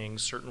certain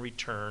things, certain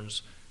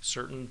returns,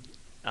 certain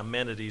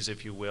amenities,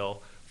 if you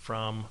will,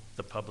 from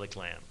the public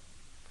land.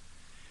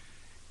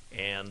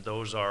 And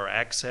those are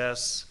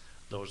access,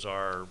 those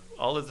are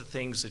all of the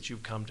things that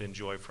you've come to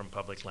enjoy from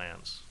public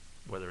lands,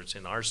 whether it's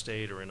in our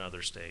state or in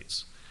other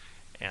states.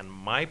 And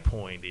my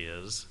point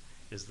is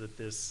that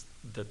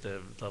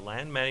the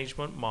land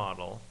management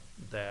model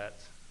that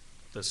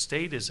the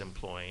state is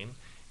employing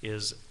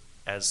is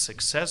as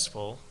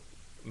successful,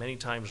 many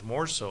times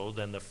more so,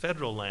 than the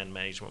federal land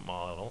management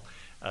model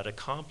at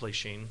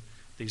accomplishing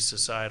these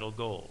societal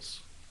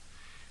goals.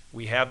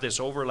 We have this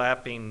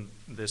overlapping,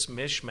 this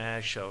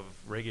mishmash of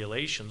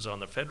regulations on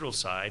the federal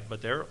side,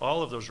 but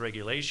all of those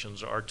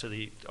regulations are to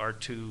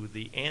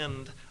the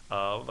end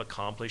of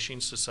accomplishing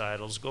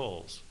societal's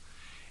goals.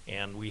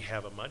 And we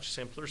have a much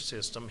simpler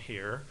system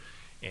here,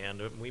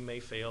 and we may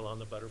fail on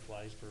the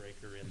butterflies per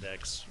acre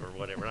index or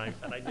whatever.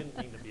 And I didn't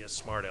mean to be a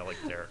smart aleck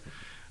there.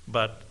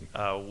 But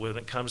when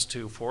it comes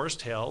to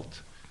forest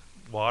health,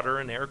 water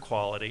and air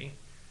quality,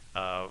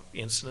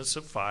 incidents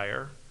of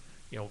fire,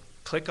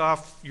 click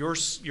off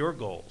your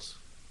goals.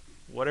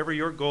 Whatever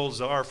your goals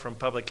are from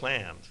public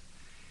land,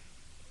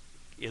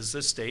 is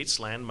the state's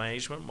land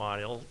management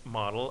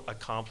model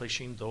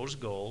accomplishing those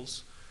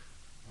goals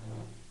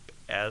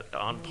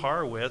on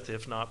par with,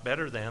 if not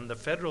better than, the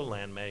federal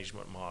land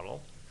management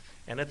model,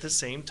 and at the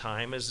same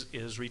time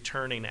is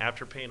returning,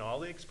 after paying all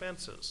the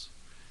expenses,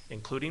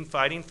 including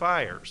fighting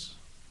fires,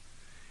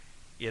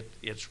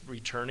 it's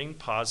returning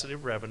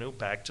positive revenue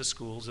back to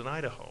schools in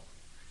Idaho.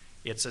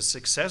 It's a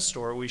success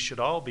story we should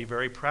all be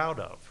very proud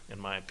of, in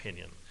my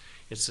opinion.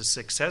 It's a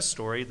success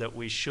story that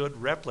we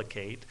should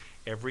replicate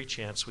every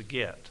chance we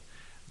get.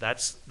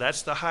 That's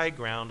the high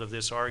ground of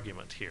this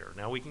argument here.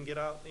 Now we can get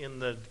out in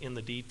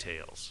the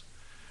details,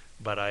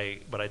 but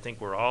I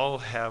think we all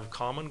have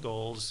common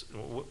goals.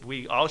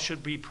 We all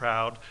should be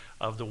proud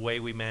of the way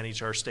we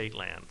manage our state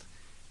land,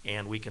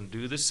 and we can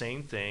do the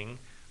same thing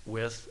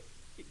with,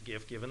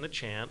 if given the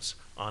chance,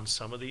 on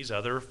some of these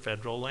other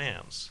federal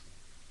lands.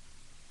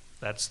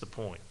 That's the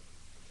point.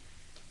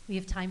 We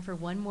have time for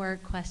one more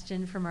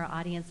question from our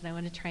audience, and I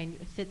want to try and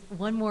fit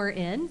one more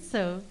in,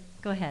 so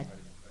go ahead.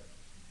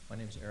 My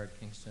name is Eric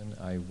Kingston.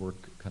 I work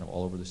kind of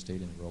all over the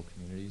state in rural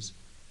communities.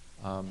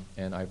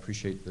 And I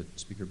appreciate that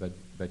Speaker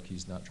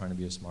Bedke's not trying to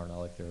be a smart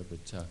aleck there,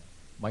 but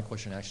my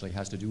question actually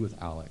has to do with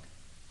ALEC.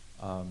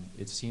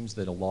 It seems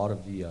that a lot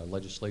of the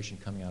legislation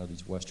coming out of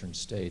these western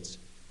states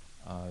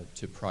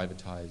to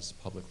privatize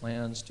public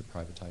lands, to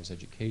privatize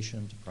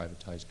education, to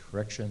privatize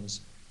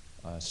corrections,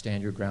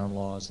 stand your ground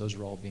laws, those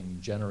are all being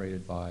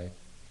generated by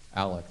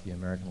ALEC, the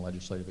American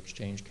Legislative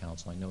Exchange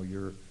Council. I know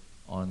you're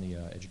on the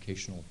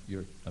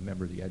you're a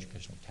member of the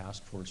educational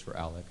task force for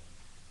ALEC.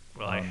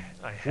 Well,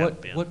 I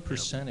have been. What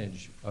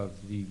percentage of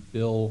the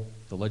bill,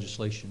 the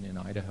legislation in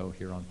Idaho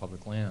here on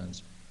public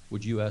lands,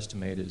 would you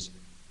estimate is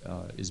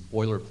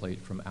boilerplate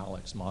from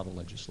ALEC's model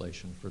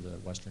legislation for the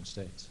western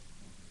states?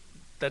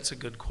 That's a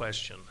good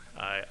question.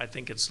 I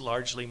think it's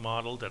largely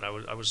modeled, and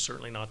I was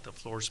certainly not the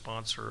floor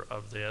sponsor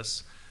of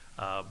this,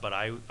 but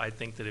I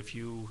think that if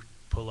you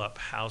pull up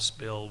House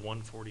Bill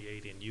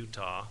 148 in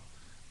Utah,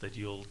 that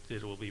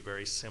it will be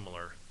very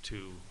similar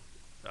to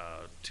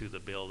the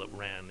bill that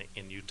ran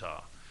in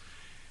Utah.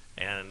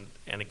 And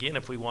again,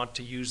 if we want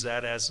to use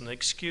that as an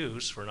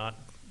excuse for not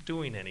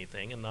doing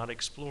anything and not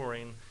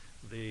exploring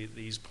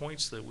these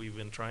points that we've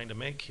been trying to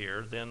make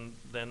here, then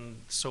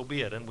so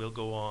be it, and we'll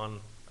go on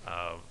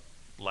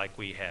like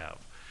we have.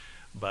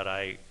 But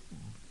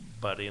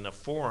in a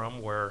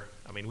forum where,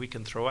 I mean, we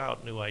can throw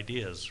out new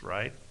ideas,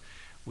 right?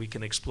 We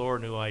can explore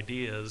new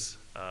ideas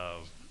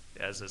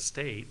as a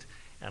state,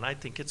 and I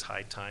think it's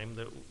high time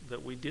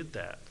that we did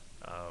that.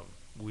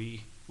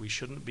 We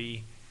shouldn't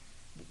be.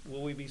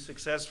 Will we be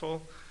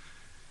successful?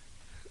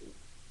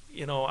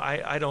 You know,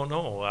 I don't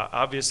know.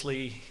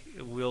 Obviously,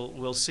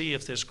 we'll see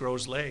if this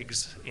grows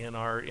legs in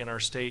our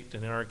state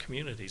and in our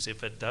communities.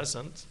 If it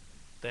doesn't,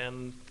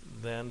 then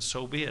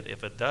so be it.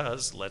 If it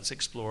does, let's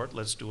explore it.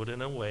 Let's do it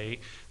in a way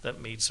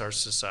that meets our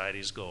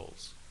society's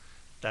goals.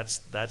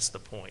 That's the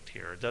point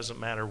here. It doesn't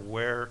matter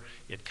where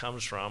it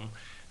comes from.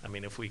 I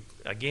mean, if we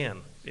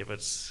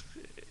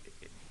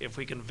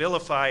can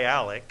vilify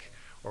Alec,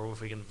 or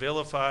if we can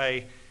vilify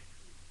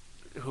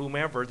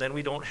whomever, then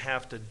we don't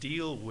have to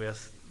deal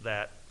with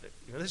that.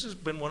 You know, this has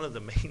been one of the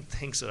main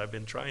things that I've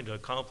been trying to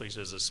accomplish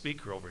as a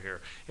speaker over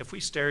here. If we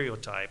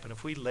stereotype and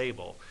if we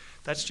label,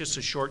 that's just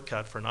a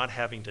shortcut for not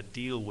having to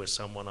deal with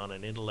someone on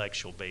an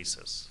intellectual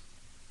basis.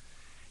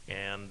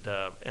 And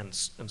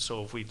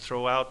so if we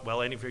throw out,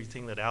 well,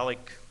 everything that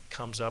Alec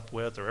comes up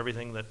with, or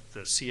everything that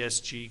the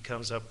CSG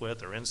comes up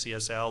with, or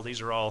NCSL,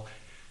 these are all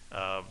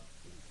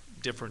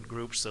different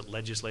groups that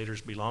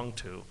legislators belong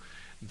to,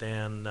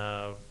 then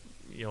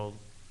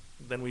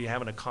then we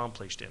haven't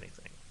accomplished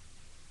anything.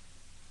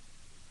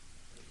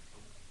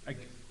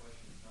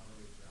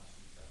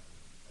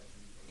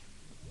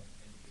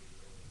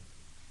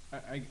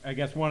 I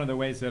guess one of the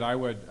ways that I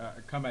would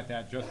come at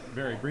that just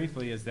very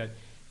briefly is that,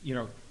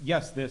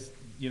 yes,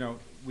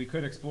 we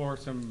could explore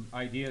some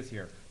ideas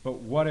here, but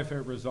what if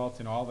it results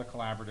in all the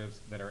collaboratives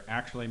that are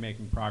actually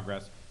making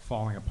progress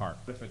falling apart?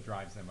 What if it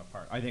drives them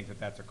apart? I think that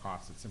that's a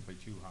cost that's simply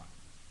too high.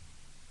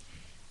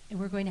 And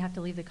we're going to have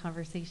to leave the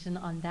conversation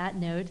on that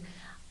note.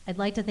 I'd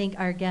like to thank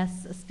our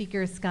guest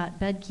speakers, Scott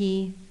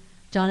Bedke,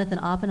 Jonathan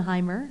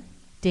Oppenheimer,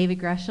 David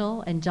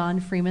Greshel, and John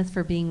Freemuth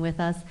for being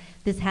with us.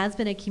 This has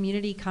been a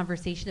community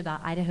conversation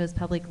about Idaho's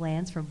public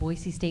lands from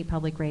Boise State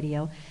Public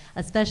Radio.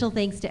 A special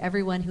thanks to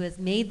everyone who has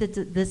made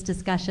this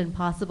discussion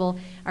possible.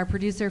 Our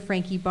producer,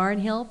 Frankie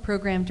Barnhill,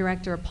 program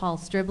director, Paul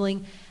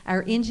Stribling.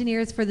 Our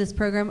engineers for this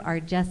program are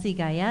Jesse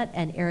Guyette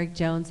and Eric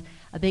Jones.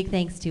 A big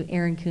thanks to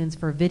Aaron Coons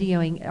for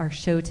videoing our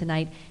show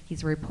tonight.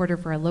 He's a reporter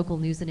for our local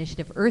news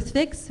initiative,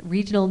 EarthFix,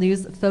 regional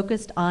news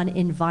focused on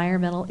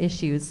environmental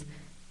issues.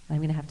 I'm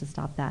going to have to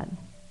stop that.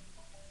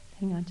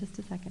 Hang on just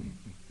a second.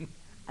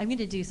 I'm going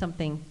to do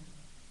something.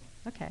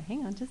 Okay,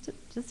 hang on just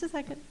a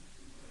second.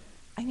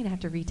 I'm going to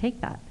have to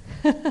retake that.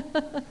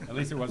 At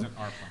least it wasn't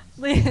our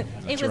phone.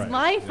 It was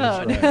my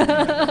phone.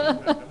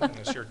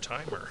 It's your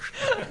timer.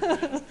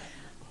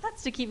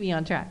 That's to keep me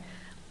on track.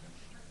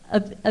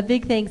 A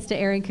big thanks to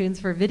Aaron Coons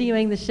for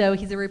videoing the show.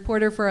 He's a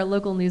reporter for our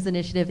local news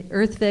initiative,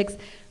 EarthFix,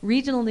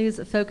 regional news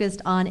focused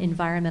on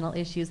environmental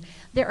issues.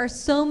 There are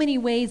so many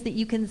ways that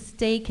you can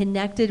stay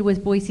connected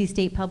with Boise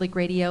State Public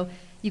Radio.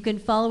 You can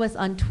follow us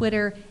on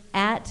Twitter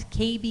at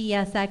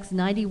KBSX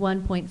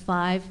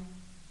 91.5.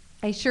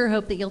 I sure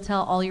hope that you'll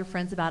tell all your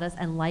friends about us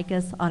and like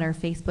us on our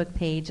Facebook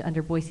page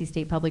under Boise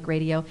State Public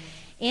Radio.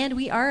 And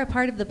we are a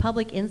part of the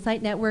Public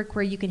Insight Network,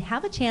 where you can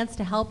have a chance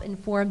to help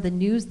inform the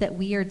news that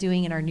we are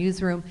doing in our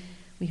newsroom.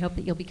 We hope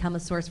that you'll become a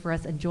source for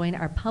us and join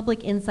our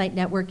Public Insight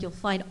Network. You'll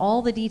find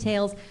all the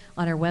details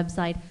on our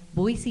website,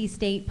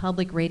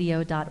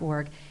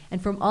 boisestatepublicradio.org.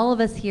 And from all of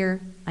us here,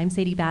 I'm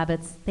Sadie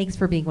Babbitts. Thanks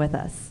for being with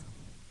us.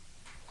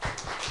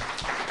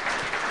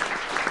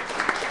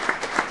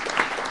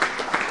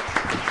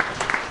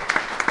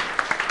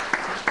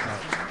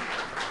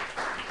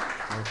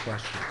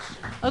 Questions.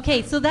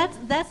 Okay, so that's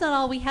not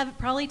all. We have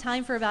probably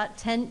time for about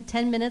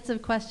 10 minutes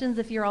of questions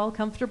if you're all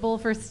comfortable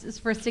for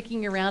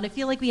sticking around. I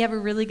feel like we have a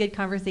really good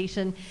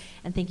conversation,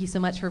 and thank you so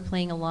much for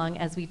playing along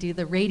as we do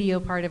the radio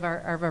part of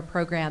our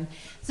program.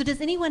 So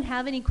does anyone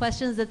have any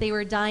questions that they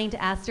were dying to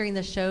ask during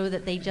the show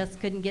that they just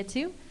couldn't get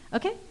to?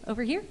 Okay,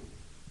 over here.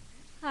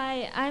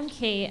 Hi, I'm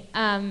Kate,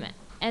 and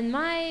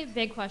my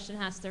big question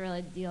has to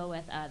really deal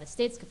with the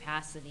state's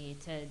capacity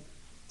to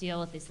deal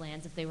with these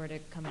lands if they were to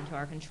come into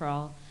our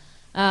control.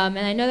 And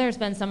I know there's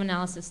been some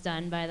analysis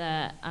done by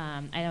the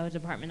Idaho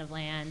Department of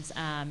Lands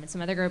and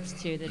some other groups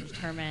too to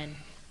determine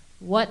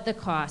what the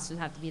cost would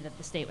have to be that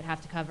the state would have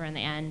to cover in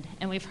the end.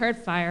 And we've heard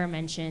fire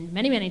mentioned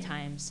many, many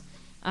times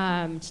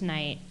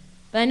tonight.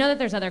 But I know that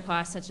there's other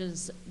costs, such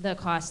as the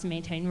cost to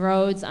maintain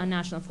roads on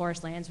national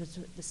forest lands, which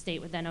the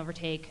state would then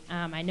overtake.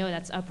 I know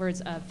that's upwards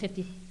of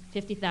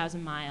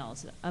 50,000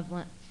 miles of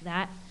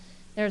that.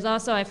 There's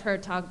also, I've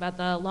heard talk about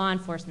the law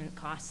enforcement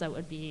costs that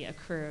would be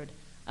accrued.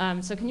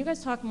 So can you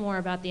guys talk more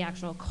about the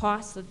actual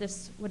costs that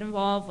this would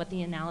involve, what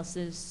the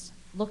analysis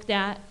looked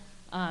at,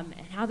 and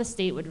how the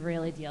state would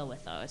really deal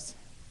with those?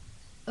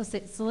 Oh,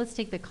 so let's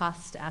take the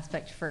cost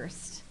aspect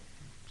first.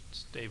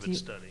 It's David's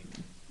study.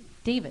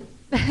 David.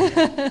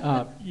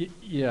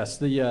 Yes,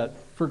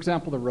 for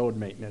example, the road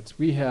maintenance.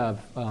 We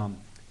have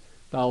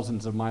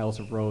thousands of miles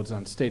of roads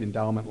on state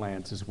endowment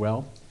lands as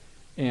well.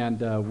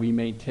 And we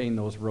maintain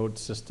those road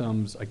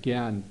systems,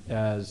 again,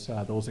 as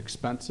those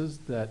expenses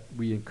that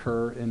we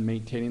incur in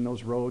maintaining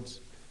those roads,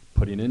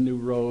 putting in new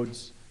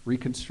roads,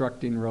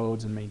 reconstructing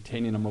roads, and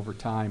maintaining them over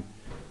time.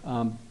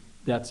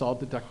 That's all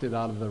deducted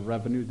out of the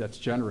revenue that's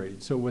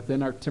generated. So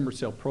within our timber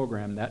sale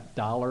program, that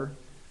dollar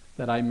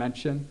that I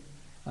mentioned,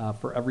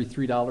 for every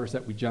 $3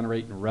 that we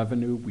generate in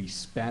revenue, we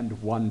spend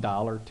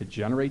 $1 to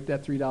generate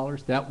that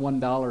 $3. That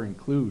 $1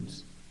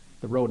 includes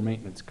the road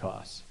maintenance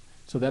costs.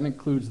 So that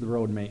includes the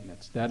road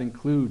maintenance. That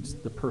includes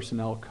the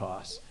personnel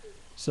costs.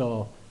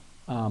 So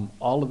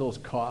all of those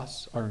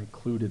costs are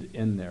included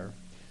in there.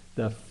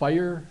 The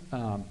fire,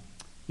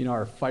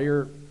 our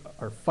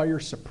fire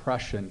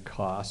suppression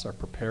costs, our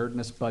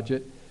preparedness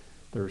budget,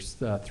 there's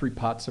 3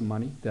 pots of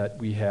money that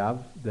we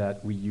have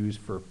that we use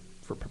for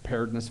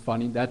preparedness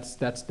funding. That's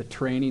the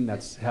training,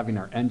 that's having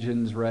our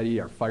engines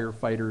ready, our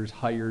firefighters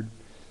hired,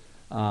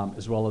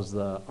 as well as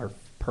our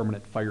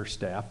permanent fire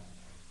staff.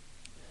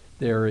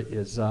 There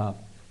is,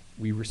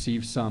 we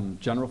receive some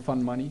general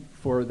fund money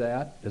for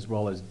that, as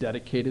well as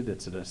dedicated.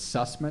 It's an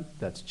assessment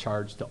that's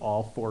charged to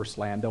all forest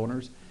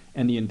landowners.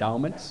 And the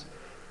endowments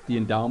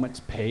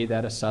pay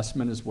that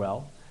assessment as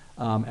well.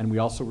 And we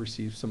also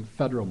receive some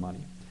federal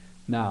money.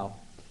 Now,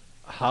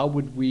 how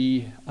would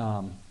we,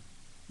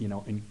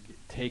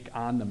 take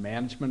on the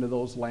management of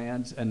those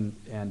lands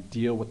and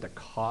deal with the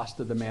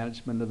cost of the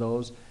management of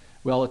those?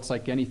 Well, it's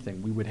like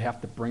anything. We would have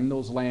to bring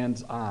those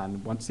lands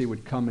on once they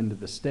would come into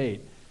the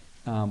state.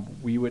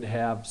 We would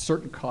have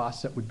certain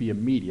costs that would be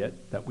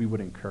immediate that we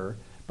would incur,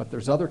 but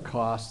there's other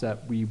costs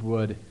that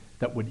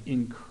would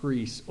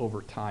increase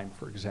over time,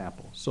 for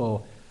example.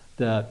 So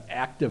the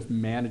active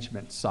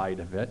management side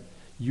of it,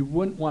 you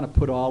wouldn't want to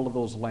put all of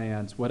those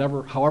lands,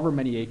 however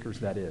many acres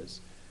that is,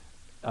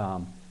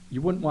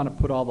 you wouldn't want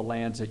to put all the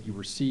lands that you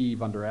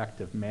receive under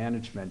active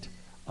management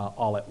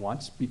all at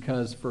once,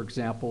 because, for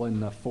example, in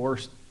the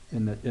forest,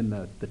 in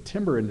the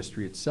timber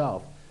industry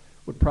itself,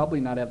 would probably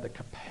not have the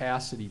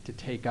capacity to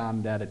take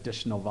on that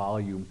additional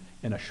volume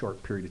in a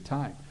short period of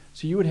time.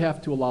 So you would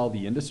have to allow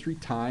the industry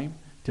time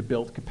to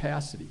build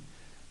capacity.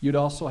 You'd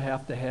also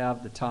have to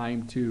have the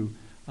time to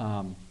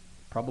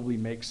probably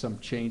make some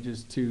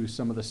changes to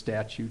some of the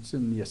statutes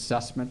and the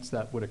assessments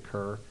that would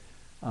occur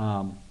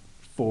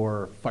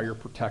for fire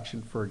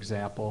protection, for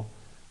example,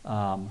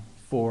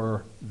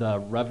 for the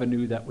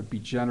revenue that would be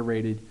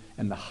generated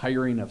and the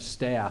hiring of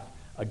staff.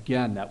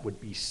 Again, that would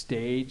be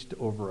staged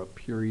over a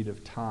period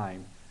of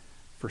time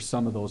for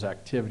some of those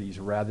activities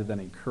rather than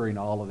incurring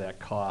all of that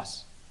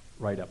cost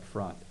right up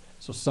front.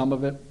 So some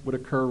of it would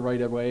occur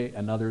right away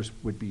and others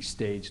would be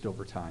staged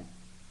over time.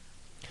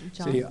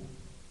 John? See,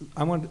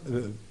 I want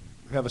to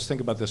have us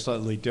think about this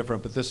slightly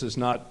different, but this is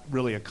not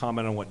really a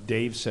comment on what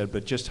Dave said,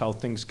 but just how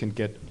things can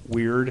get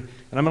weird.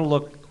 And I'm going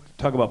to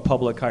talk about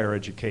public higher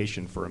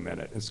education for a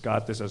minute. And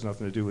Scott, this has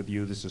nothing to do with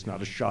you. This is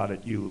not a shot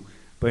at you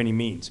by any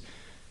means.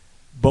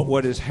 But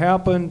what has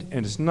happened,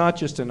 and it's not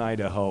just in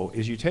Idaho,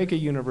 is you take a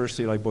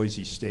university like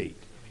Boise State.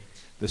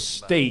 The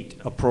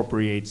state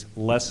appropriates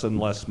less and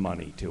less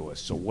money to us.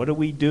 So what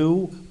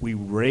do? We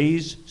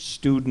raise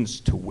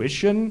students'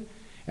 tuition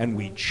and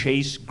we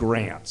chase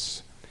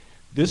grants.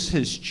 This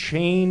has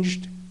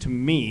changed to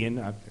me,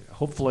 and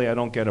hopefully I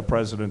don't get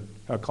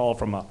a call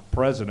from a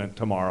president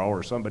tomorrow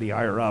or somebody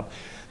higher up.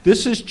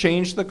 This has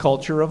changed the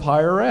culture of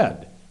higher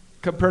ed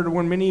compared to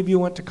when many of you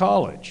went to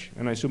college,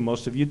 and I assume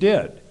most of you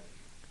did.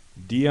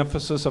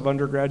 De-emphasis of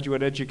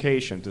undergraduate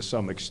education to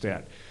some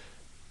extent.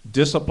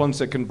 Disciplines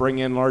that can bring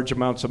in large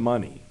amounts of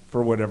money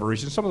for whatever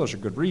reason. Some of those are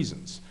good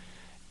reasons.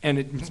 And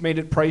it's made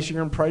it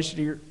pricier and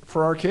pricier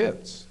for our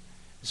kids.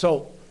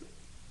 So,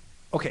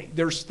 okay,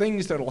 there's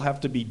things that'll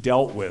have to be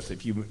dealt with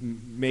if you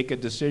make a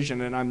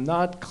decision, and I'm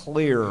not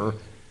clear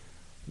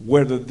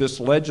whether this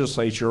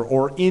legislature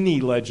or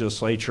any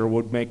legislature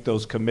would make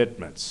those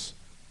commitments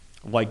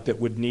like that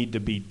would need to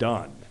be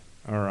done,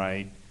 all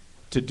right,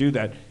 to do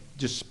that.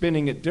 Just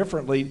spinning it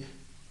differently,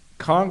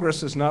 Congress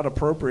has not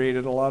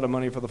appropriated a lot of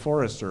money for the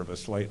Forest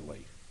Service lately.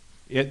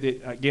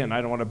 Again,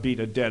 I don't want to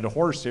beat a dead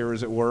horse here,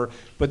 as it were,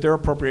 but their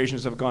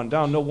appropriations have gone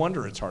down. No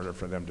wonder it's harder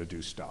for them to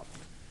do stuff.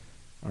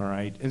 All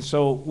right, and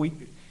so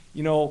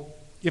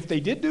if they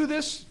did do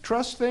this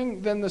trust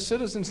thing, then the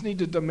citizens need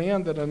to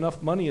demand that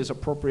enough money is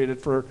appropriated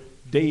for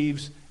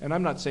Dave's, and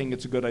I'm not saying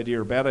it's a good idea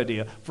or bad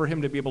idea, for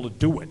him to be able to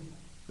do it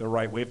the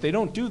right way. If they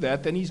don't do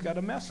that, then he's got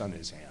a mess on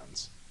his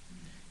hands.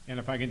 And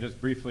if I can just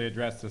briefly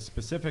address the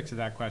specifics of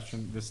that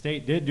question, the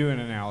state did do an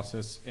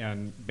analysis,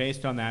 and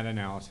based on that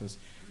analysis,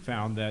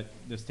 found that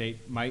the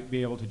state might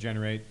be able to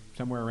generate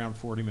somewhere around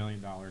 $40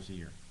 million a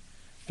year.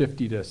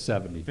 50 to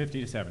 70.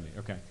 50 to 70,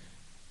 okay.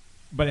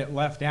 But it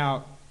left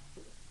out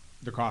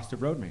the cost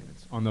of road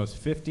maintenance on those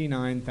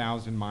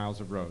 59,000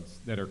 miles of roads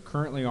that are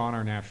currently on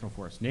our national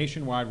forest.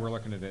 Nationwide, we're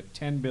looking at a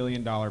 $10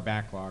 billion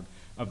backlog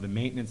of the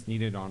maintenance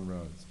needed on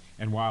roads.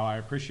 And while I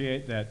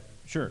appreciate that,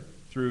 sure,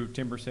 through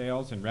timber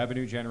sales and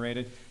revenue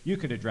generated, you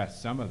could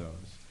address some of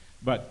those,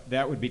 but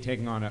that would be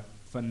taking on a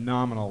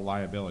phenomenal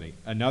liability.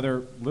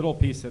 Another little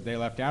piece that they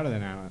left out of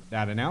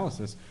that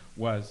analysis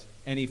was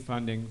any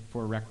funding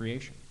for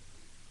recreation.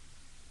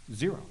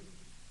 Zero.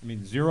 I mean,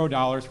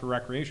 $0 for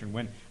recreation,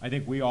 when I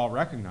think we all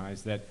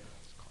recognize that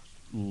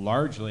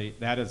largely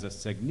that is a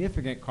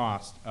significant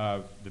cost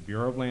of the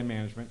Bureau of Land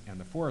Management and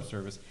the Forest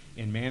Service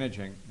in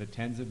managing the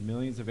tens of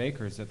millions of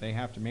acres that they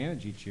have to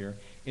manage each year,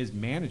 is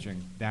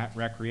managing that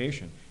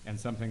recreation. And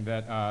something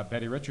that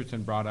Betty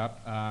Richardson brought up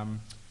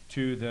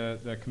to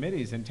the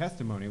committees in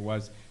testimony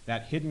was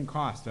that hidden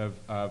cost of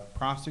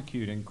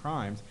prosecuting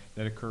crimes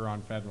that occur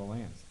on federal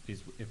lands.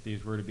 If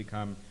these were to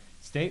become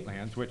state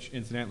lands, which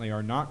incidentally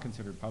are not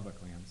considered public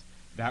lands,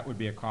 that would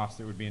be a cost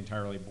that would be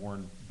entirely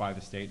borne by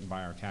the state and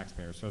by our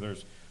taxpayers. So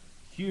there's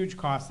huge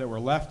costs that were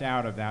left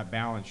out of that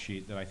balance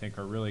sheet that I think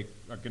are going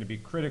to be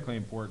critically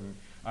important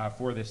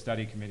for this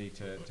study committee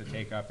to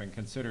take up and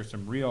consider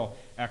some real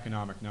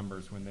economic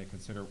numbers when they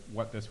consider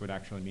what this would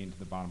actually mean to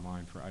the bottom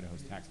line for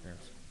Idaho's taxpayers.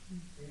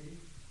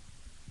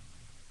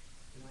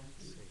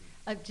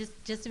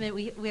 Just a minute.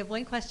 We have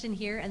one question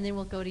here, and then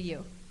we'll go to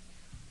you.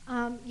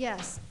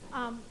 Yes.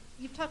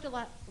 You've talked a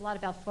lot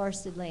about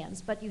forested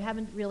lands, but you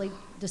haven't really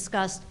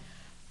discussed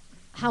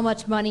how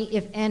much money,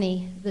 if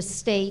any, the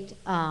state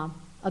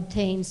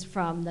obtains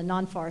from the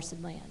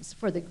non-forested lands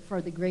for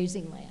the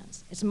grazing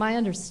lands. It's my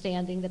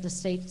understanding that the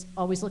state's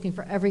always looking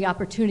for every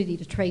opportunity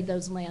to trade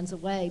those lands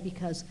away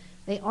because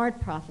they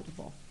aren't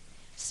profitable.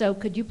 So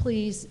could you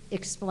please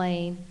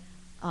explain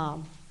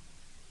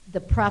the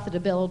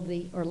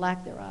profitability or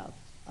lack thereof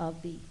of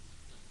the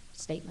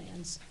state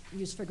lands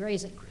used for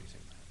grazing?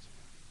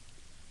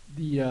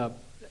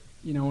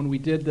 When we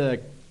did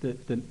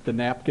the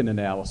napkin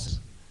analysis,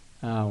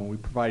 we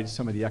provided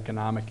some of the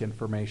economic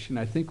information.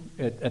 I think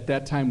at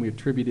that time we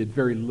attributed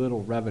very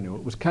little revenue.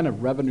 It was kind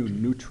of revenue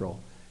neutral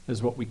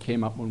is what we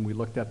came up when we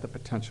looked at the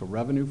potential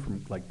revenue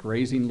from like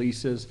grazing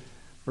leases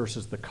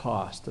versus the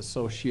cost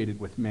associated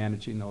with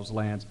managing those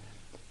lands.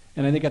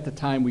 And I think at the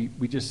time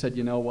we just said,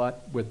 you know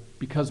what,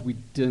 because we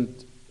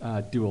didn't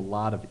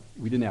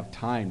we didn't have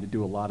time to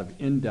do a lot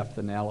of in-depth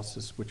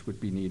analysis which would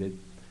be needed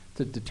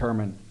to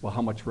determine, well,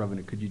 how much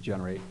revenue could you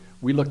generate?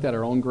 We looked at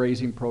our own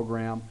grazing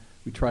program.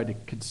 We tried to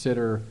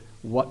consider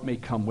what may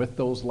come with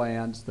those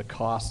lands, the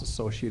costs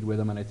associated with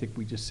them, and I think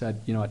we just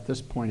said, at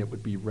this point it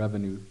would be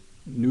revenue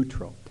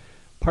neutral.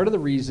 Part of the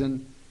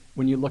reason,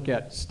 when you look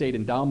at state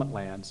endowment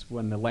lands,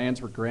 when the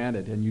lands were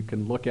granted, and you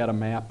can look at a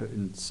map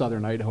in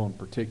southern Idaho in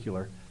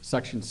particular,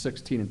 Section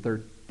 16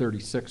 and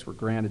 36 were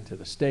granted to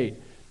the state.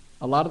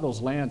 A lot of those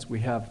lands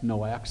we have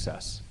no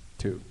access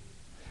to.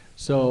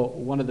 So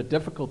one of the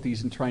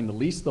difficulties in trying to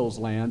lease those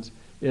lands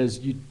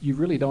is you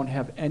really don't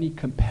have any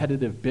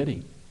competitive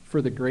bidding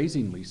for the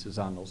grazing leases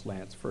on those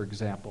lands, for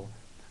example.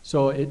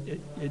 So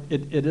it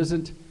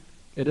isn't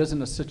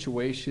a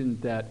situation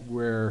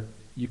where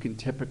you can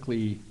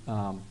typically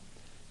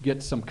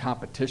get some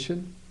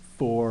competition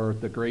for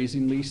the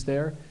grazing lease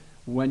there.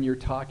 When you're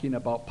talking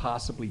about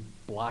possibly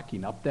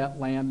blocking up that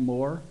land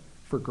more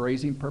for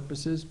grazing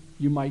purposes,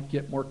 you might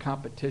get more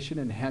competition,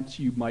 and hence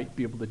you might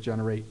be able to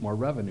generate more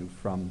revenue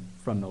from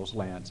those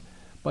lands.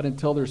 But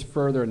until there's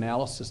further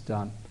analysis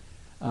done,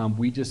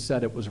 we just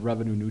said it was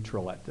revenue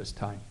neutral at this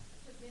time.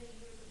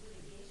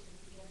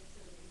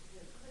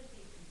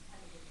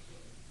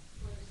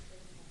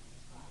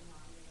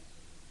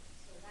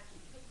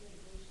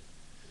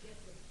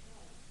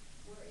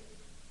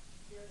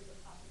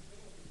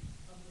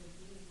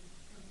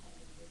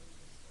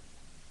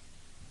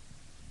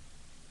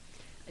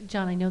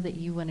 John, I know that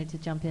you wanted to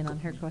jump in on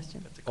her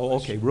question. Oh,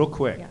 okay, real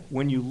quick. Yeah.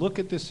 When you look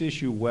at this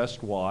issue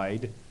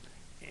west-wide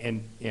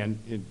and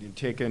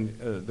taking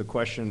the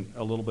question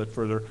a little bit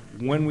further,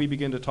 when we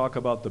begin to talk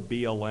about the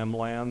BLM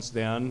lands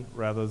then,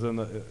 rather than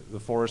the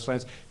forest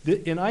lands,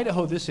 in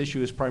Idaho, this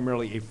issue is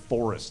primarily a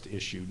forest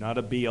issue, not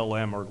a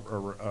BLM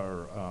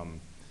or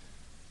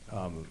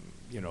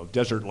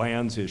desert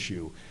lands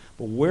issue.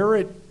 But where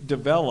it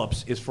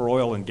develops is for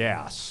oil and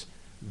gas.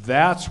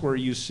 That's where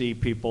you see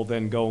people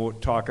then go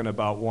talking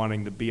about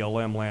wanting the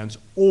BLM lands,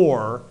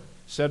 or,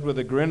 said with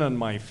a grin on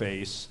my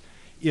face,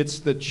 it's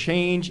the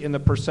change in the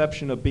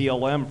perception of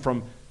BLM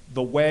from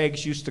the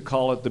WAGs used to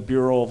call it the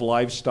Bureau of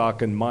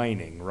Livestock and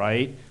Mining,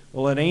 right?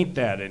 Well, it ain't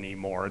that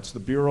anymore. It's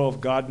the Bureau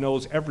of God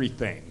knows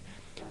everything.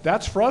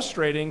 That's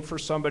frustrating for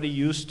somebody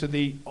used to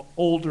the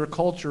older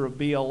culture of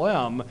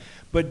BLM,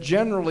 but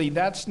generally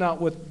that's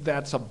not what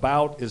that's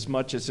about as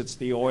much as it's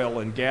the oil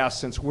and gas.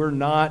 Since we're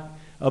not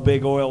a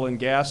big oil and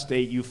gas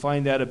state, you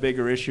find that a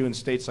bigger issue in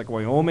states like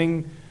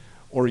Wyoming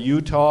or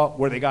Utah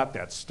where they got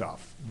that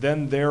stuff.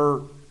 Then they're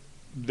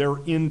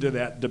into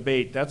that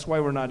debate. That's why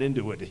we're not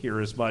into it here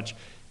as much.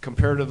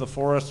 Compared to the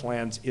forest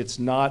lands, it's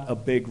not a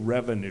big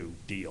revenue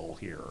deal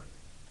here,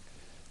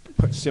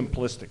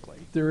 simplistically.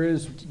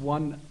 There's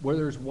one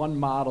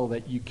model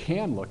that you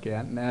can look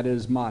at, and that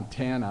is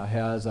Montana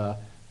has a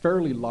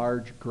fairly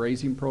large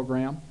grazing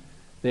program.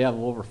 They have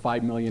over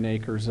 5 million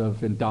acres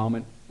of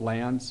endowment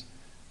lands.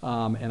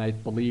 And I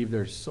believe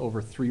there's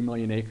over 3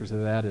 million acres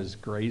of that is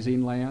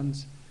grazing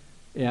lands.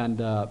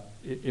 And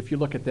if you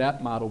look at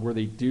that model where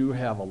they do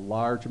have a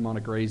large amount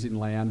of grazing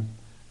land,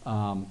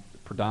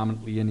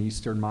 predominantly in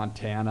eastern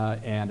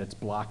Montana, and it's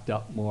blocked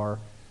up more,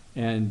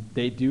 and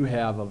they do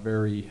have a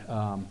very,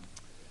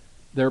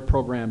 their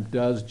program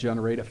does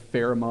generate a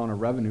fair amount of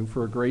revenue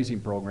for a grazing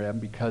program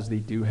because they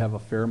do have a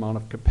fair amount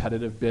of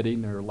competitive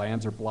bidding. Their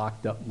lands are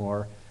blocked up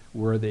more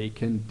where they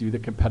can do the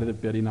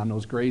competitive bidding on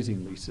those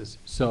grazing leases.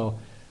 So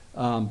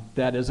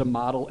that is a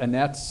model, and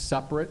that's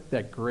separate.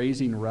 That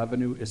grazing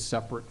revenue is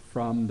separate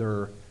from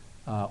their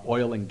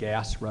oil and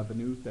gas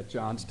revenue that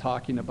John's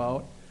talking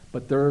about.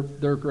 But their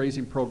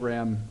grazing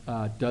program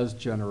does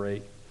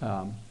generate,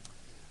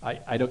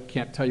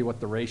 can't tell you what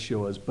the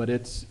ratio is, but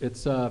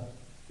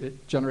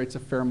it generates a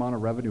fair amount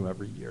of revenue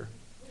every year.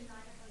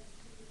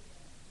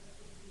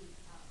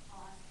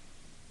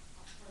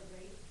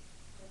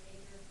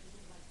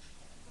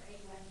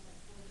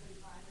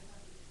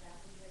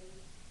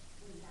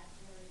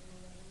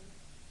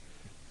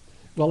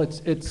 Well,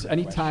 it's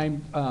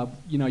anytime,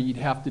 you'd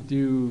have to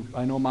do,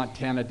 I know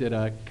Montana did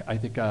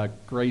a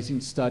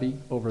grazing study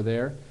over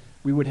there.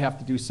 We would have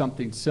to do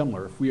something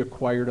similar. If we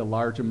acquired a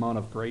large amount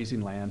of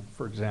grazing land,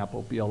 for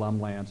example,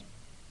 BLM lands,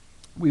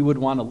 we would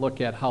want to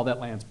look at how that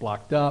land's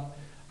blocked up,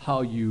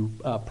 how you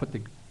put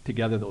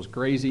together those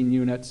grazing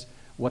units,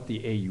 what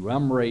the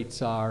AUM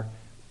rates are.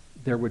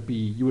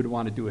 You would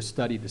want to do a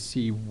study to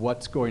see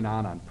what's going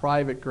on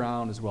private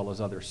ground as well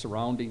as other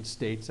surrounding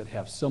states that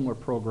have similar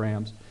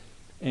programs,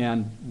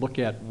 and look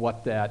at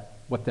what that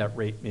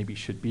rate maybe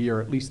should be, or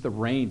at least the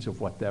range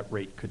of what that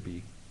rate could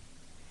be.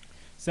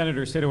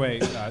 Senator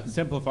Sidaway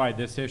simplified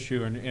this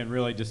issue and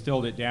really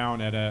distilled it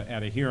down at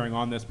a hearing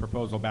on this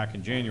proposal back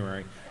in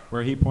January,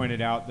 where he pointed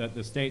out that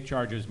the state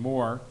charges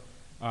more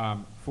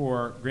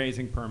for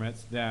grazing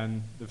permits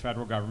than the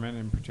federal government,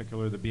 in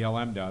particular the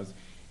BLM does,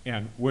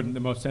 and wouldn't the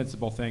most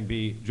sensible thing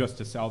be just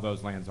to sell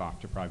those lands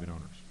off to private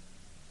owners?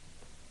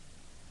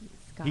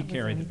 Scott, He was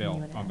carried there the bill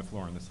anything you on the would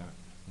floor in the Senate.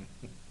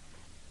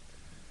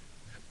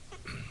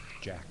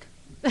 Jack.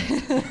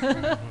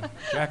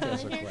 Jack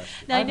has a question.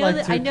 Now, I'd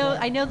like to-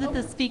 I know that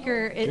the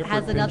speaker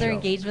has another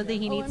engagement that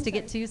he needs to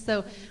get to,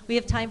 so we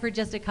have time for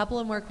just a couple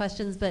of more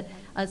questions, but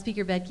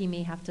Speaker Bedke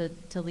may have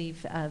to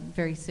leave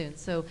very soon.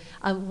 So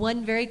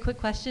one very quick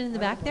question in the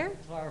back there.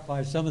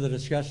 Clarify some of the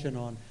discussion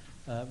on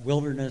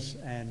wilderness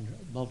and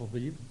multiple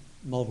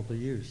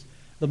use.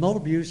 The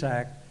Multiple Use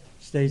Act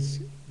states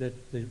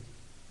that the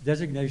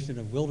designation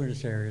of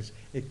wilderness areas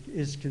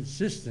is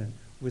consistent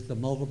with the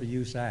Multiple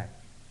Use Act.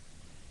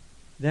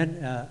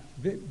 Then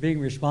being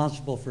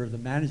responsible for the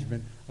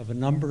management of a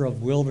number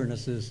of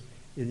wildernesses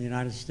in the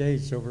United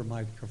States over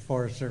my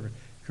Forest Service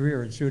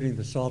career, including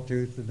the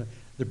Sawtooth and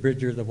the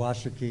Bridger, the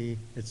Washakie,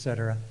 et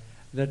cetera,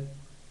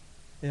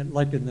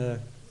 like in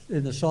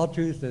the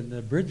Sawtooth and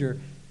the Bridger,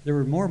 there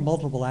were more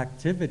multiple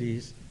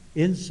activities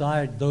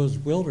inside those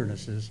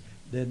wildernesses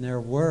than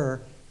there were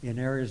in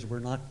areas that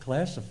were not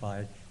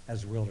classified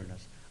as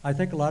wilderness. I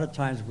think a lot of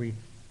times we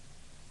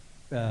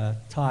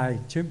tie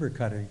timber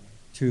cutting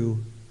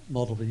to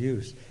multiple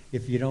use.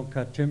 If you don't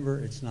cut timber,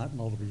 it's not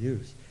multiple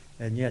use.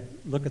 And yet,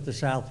 look at the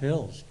South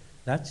Hills.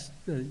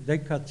 They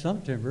cut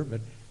some timber,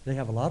 but they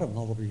have a lot of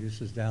multiple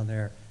uses down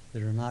there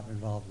that are not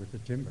involved with the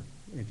timber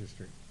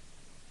industry.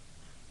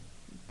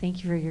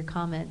 Thank you for your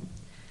comment.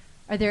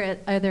 Are there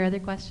other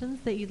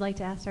questions that you'd like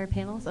to ask our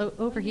panelists? Oh,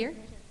 over here.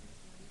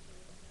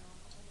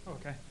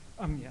 Okay.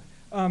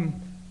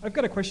 I've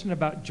got a question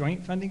about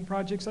joint funding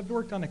projects. I've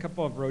worked on a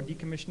couple of road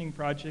decommissioning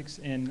projects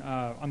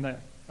on the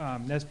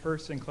Nez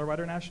Perce and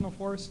Clearwater National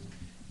Forest,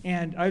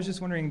 and I was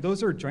just wondering,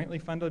 those are jointly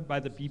funded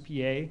by the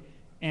BPA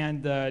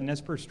and the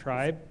Nez Perce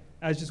tribe.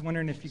 I was just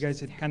wondering if you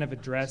guys had kind of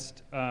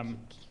addressed,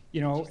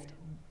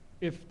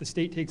 if the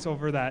state takes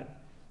over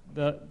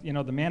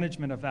the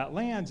management of that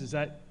lands, is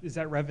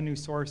that revenue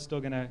source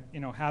still going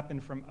to happen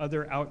from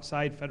other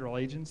outside federal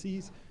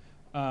agencies?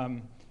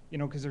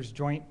 Because there's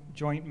joint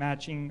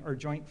matching or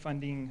joint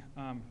funding,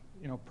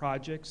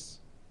 projects,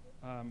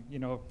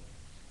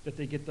 that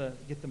they get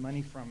the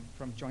money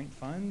from joint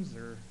funds,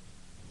 or?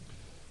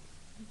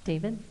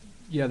 David?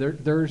 Yeah,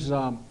 there's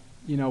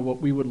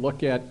what we would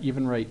look at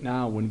even right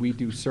now when we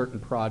do certain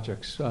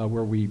projects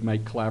where we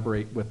might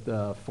collaborate with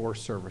the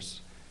Forest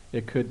Service.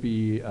 It could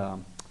be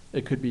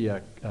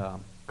a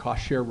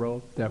cost share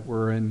road that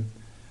we're in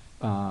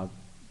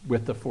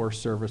with the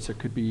Forest Service. It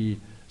could be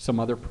some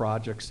other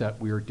projects that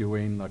we are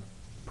doing, like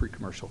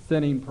pre-commercial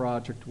thinning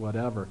project,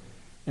 whatever.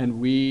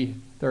 And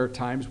there are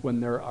times when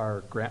there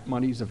are grant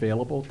monies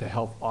available to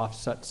help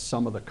offset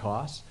some of the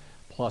costs,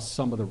 plus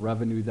some of the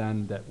revenue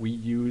then that we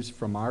use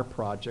from our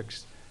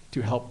projects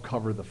to help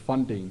cover the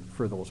funding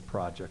for those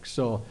projects.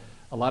 So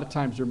a lot of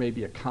times there may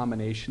be a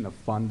combination of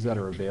funds that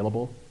are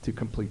available to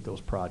complete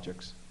those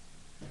projects.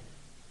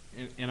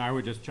 And I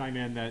would just chime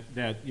in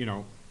that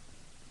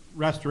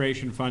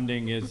restoration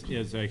funding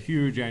is a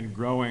huge and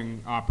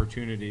growing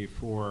opportunity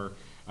for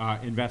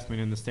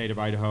investment in the state of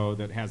Idaho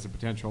that has the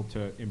potential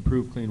to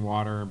improve clean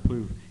water,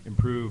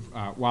 improve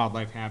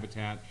wildlife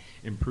habitat,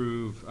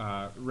 improve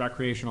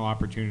recreational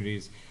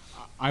opportunities.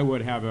 I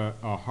would have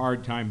a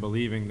hard time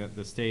believing that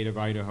the state of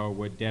Idaho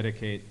would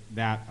dedicate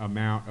that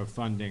amount of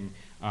funding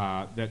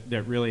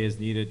that really is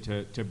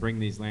needed to bring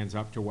these lands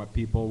up to what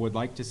people would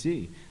like to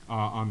see.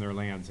 on their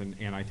lands,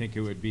 and I think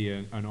it would be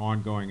an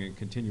ongoing and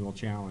continual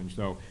challenge.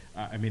 So,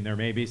 I mean, there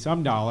may be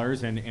some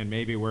dollars, and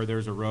maybe where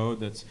there's a road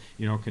that's,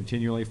 you know,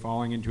 continually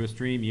falling into a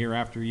stream year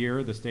after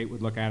year, the state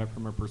would look at it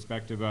from a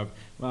perspective of,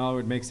 well, it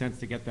would make sense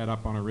to get that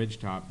up on a ridge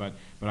top, but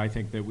I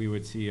think that we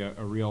would see a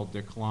real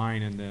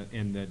decline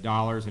in the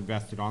dollars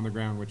invested on the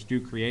ground, which do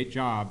create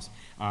jobs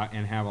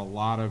and have a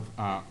lot of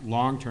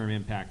long-term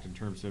impact in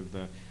terms of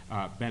the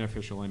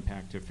beneficial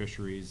impact to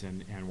fisheries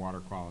and water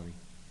quality.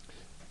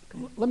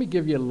 Let me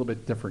give you a little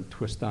bit different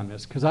twist on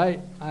this, because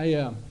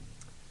I'll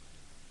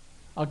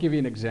give you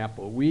an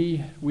example. We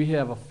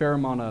have a fair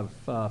amount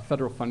of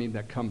federal funding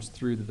that comes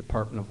through the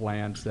Department of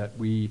Lands that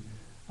we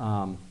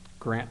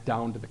grant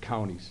down to the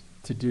counties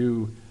to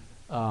do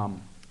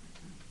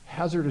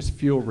hazardous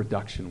fuel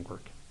reduction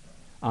work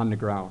on the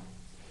ground.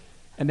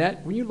 And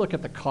that, when you look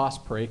at the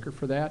cost per acre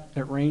for that,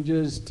 it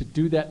ranges to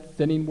do that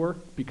thinning work,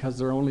 because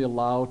they're only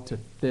allowed to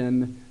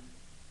thin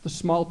the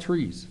small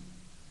trees,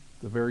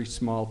 the very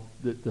small,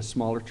 the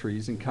smaller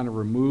trees, and kind of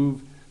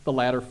remove the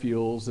ladder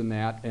fuels and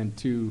that, and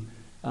to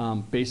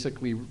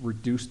basically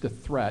reduce the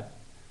threat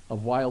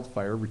of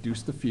wildfire,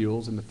 reduce the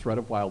fuels and the threat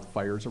of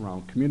wildfires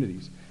around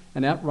communities.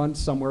 And that runs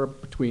somewhere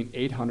between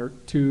 $800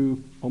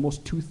 to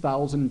almost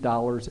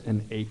 $2,000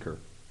 an acre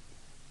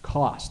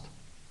cost.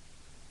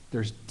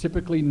 There's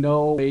typically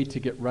no way to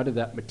get rid of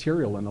that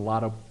material in a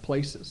lot of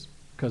places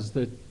because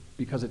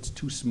it's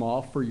too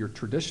small for your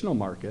traditional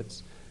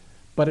markets,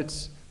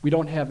 but we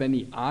don't have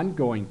any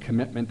ongoing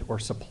commitment or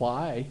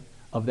supply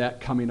of that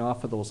coming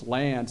off of those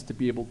lands to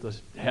be able to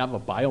have a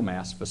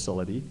biomass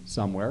facility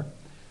somewhere.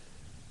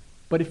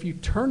 But if you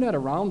turn that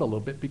around a little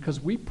bit,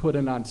 because we put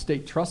in on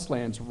state trust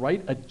lands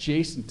right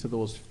adjacent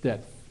to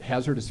that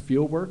hazardous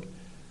fuel work,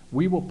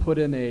 we will put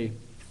in a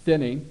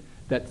thinning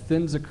that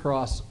thins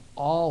across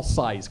all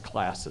size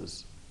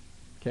classes,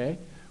 okay?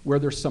 Where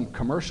there's some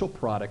commercial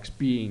products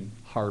being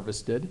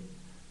harvested,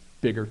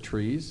 bigger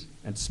trees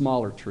and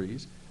smaller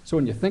trees. So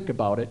when you think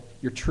about it,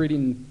 you're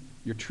treating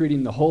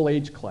the whole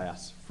age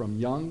class from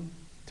young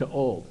to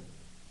old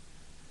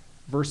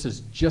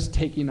versus just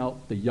taking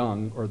out the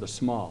young or the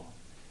small.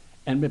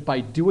 And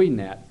by doing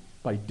that,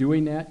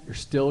 you're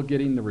still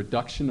getting the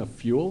reduction of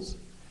fuels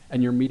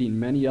and you're meeting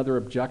many other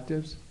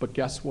objectives, but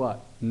guess what?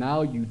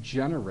 Now you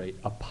generate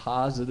a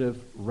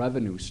positive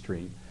revenue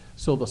stream.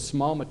 So the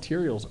small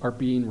materials are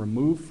being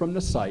removed from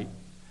the site,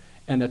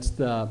 and it's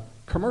the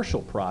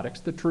commercial products,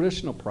 the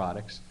traditional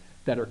products,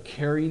 that are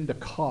carrying the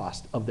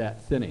cost of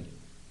that thinning.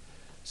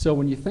 So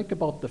when you think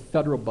about the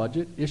federal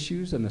budget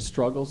issues and the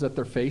struggles that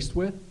they're faced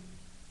with,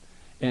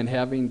 and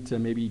having to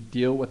maybe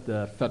deal with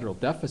the federal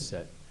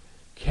deficit,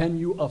 can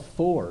you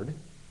afford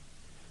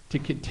to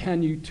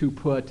continue to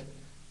put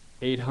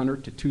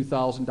 $800 to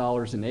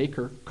 $2,000 an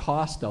acre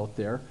cost out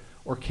there,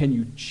 or can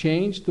you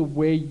change the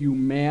way you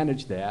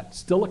manage that,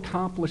 still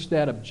accomplish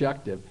that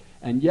objective,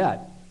 and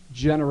yet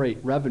generate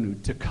revenue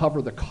to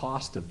cover the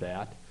cost of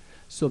that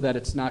so that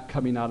it's not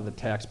coming out of the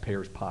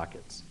taxpayers'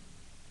 pockets?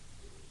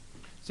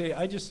 See,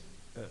 I just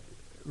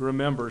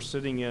remember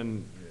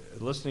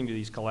listening to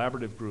these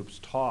collaborative groups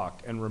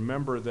talk, and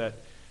remember that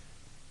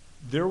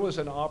there was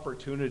an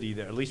opportunity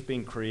there, at least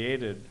being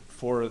created,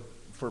 for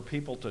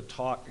people to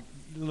talk.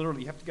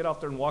 Literally, you have to get out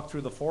there and walk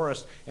through the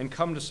forest and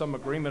come to some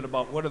agreement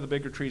about what are the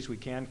bigger trees we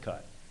can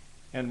cut.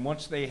 And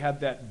once they had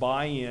that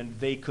buy-in,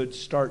 they could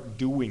start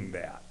doing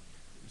that,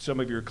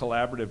 some of your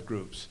collaborative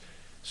groups.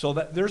 So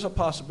that there's a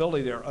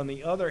possibility there. On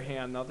the other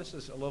hand, now this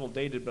is a little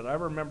dated, but I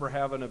remember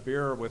having a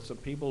beer with some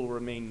people who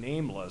remain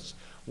nameless.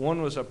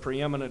 One was a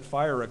preeminent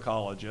fire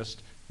ecologist,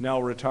 now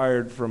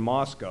retired from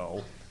Moscow.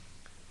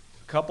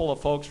 A couple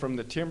of folks from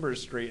the Timber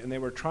Street, and they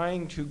were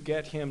trying to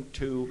get him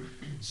to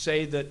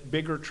say that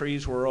bigger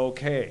trees were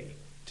okay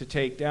to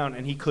take down,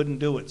 and he couldn't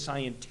do it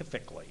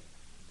scientifically.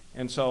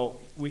 And so,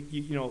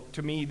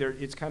 to me,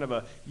 it's kind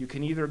of you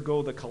can either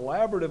go the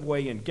collaborative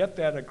way and get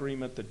that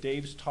agreement that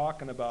Dave's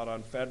talking about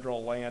on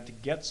federal land to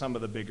get some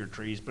of the bigger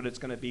trees, but it's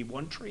going to be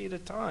one tree at a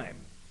time.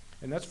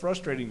 And that's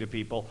frustrating to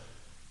people,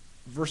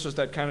 versus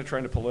that kind of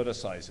trying to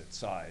politicize its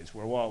size,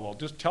 where, well,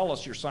 just tell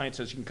us your science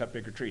says you can cut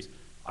bigger trees.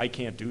 I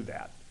can't do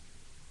that.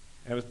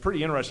 And it was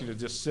pretty interesting to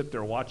just sit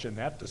there watching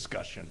that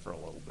discussion for a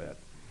little bit.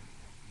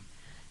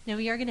 Now,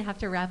 we are going to have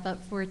to wrap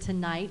up for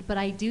tonight, but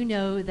I do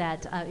know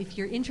that if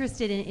you're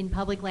interested in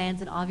public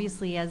lands, and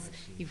obviously, as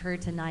you've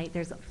heard tonight,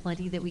 there's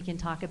plenty that we can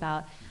talk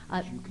about.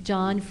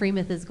 John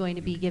Freemuth is going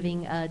to be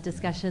giving a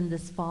discussion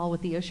this fall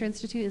with the Osher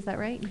Institute, is that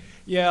right?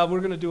 Yeah, we're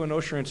going to do an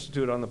Osher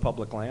Institute on the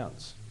public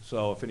lands.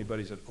 So if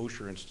anybody's an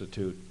Osher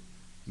Institute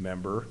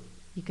member,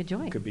 you could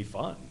join. It could be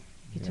fun.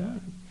 You could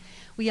join.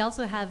 We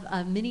also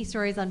have mini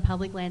stories on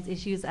public lands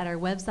issues at our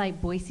website,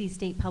 Boise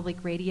State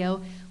Public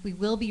Radio. We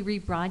will be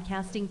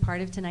rebroadcasting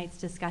part of tonight's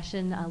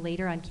discussion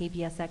later on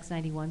KBSX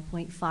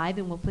 91.5,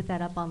 and we'll put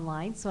that up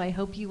online. So I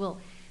hope you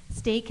will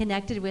stay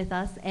connected with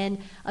us. And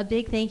a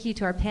big thank you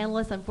to our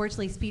panelists.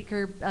 Unfortunately,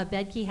 Speaker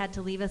Bedke had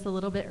to leave us a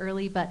little bit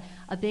early, but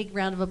a big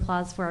round of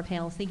applause for our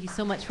panelists. Thank you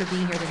so much for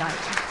being here tonight.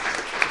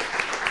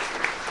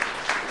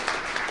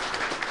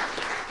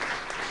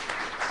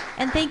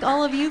 And thank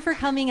all of you for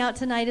coming out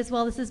tonight as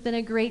well. This has been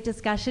a great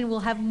discussion.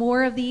 We'll have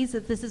more of these.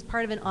 This is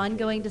part of an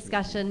ongoing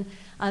discussion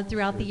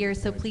throughout the year,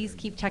 so please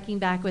keep checking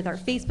back with our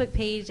Facebook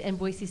page and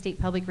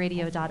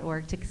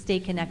BoiseStatePublicRadio.org to stay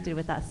connected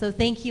with us. So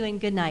thank you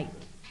and good night.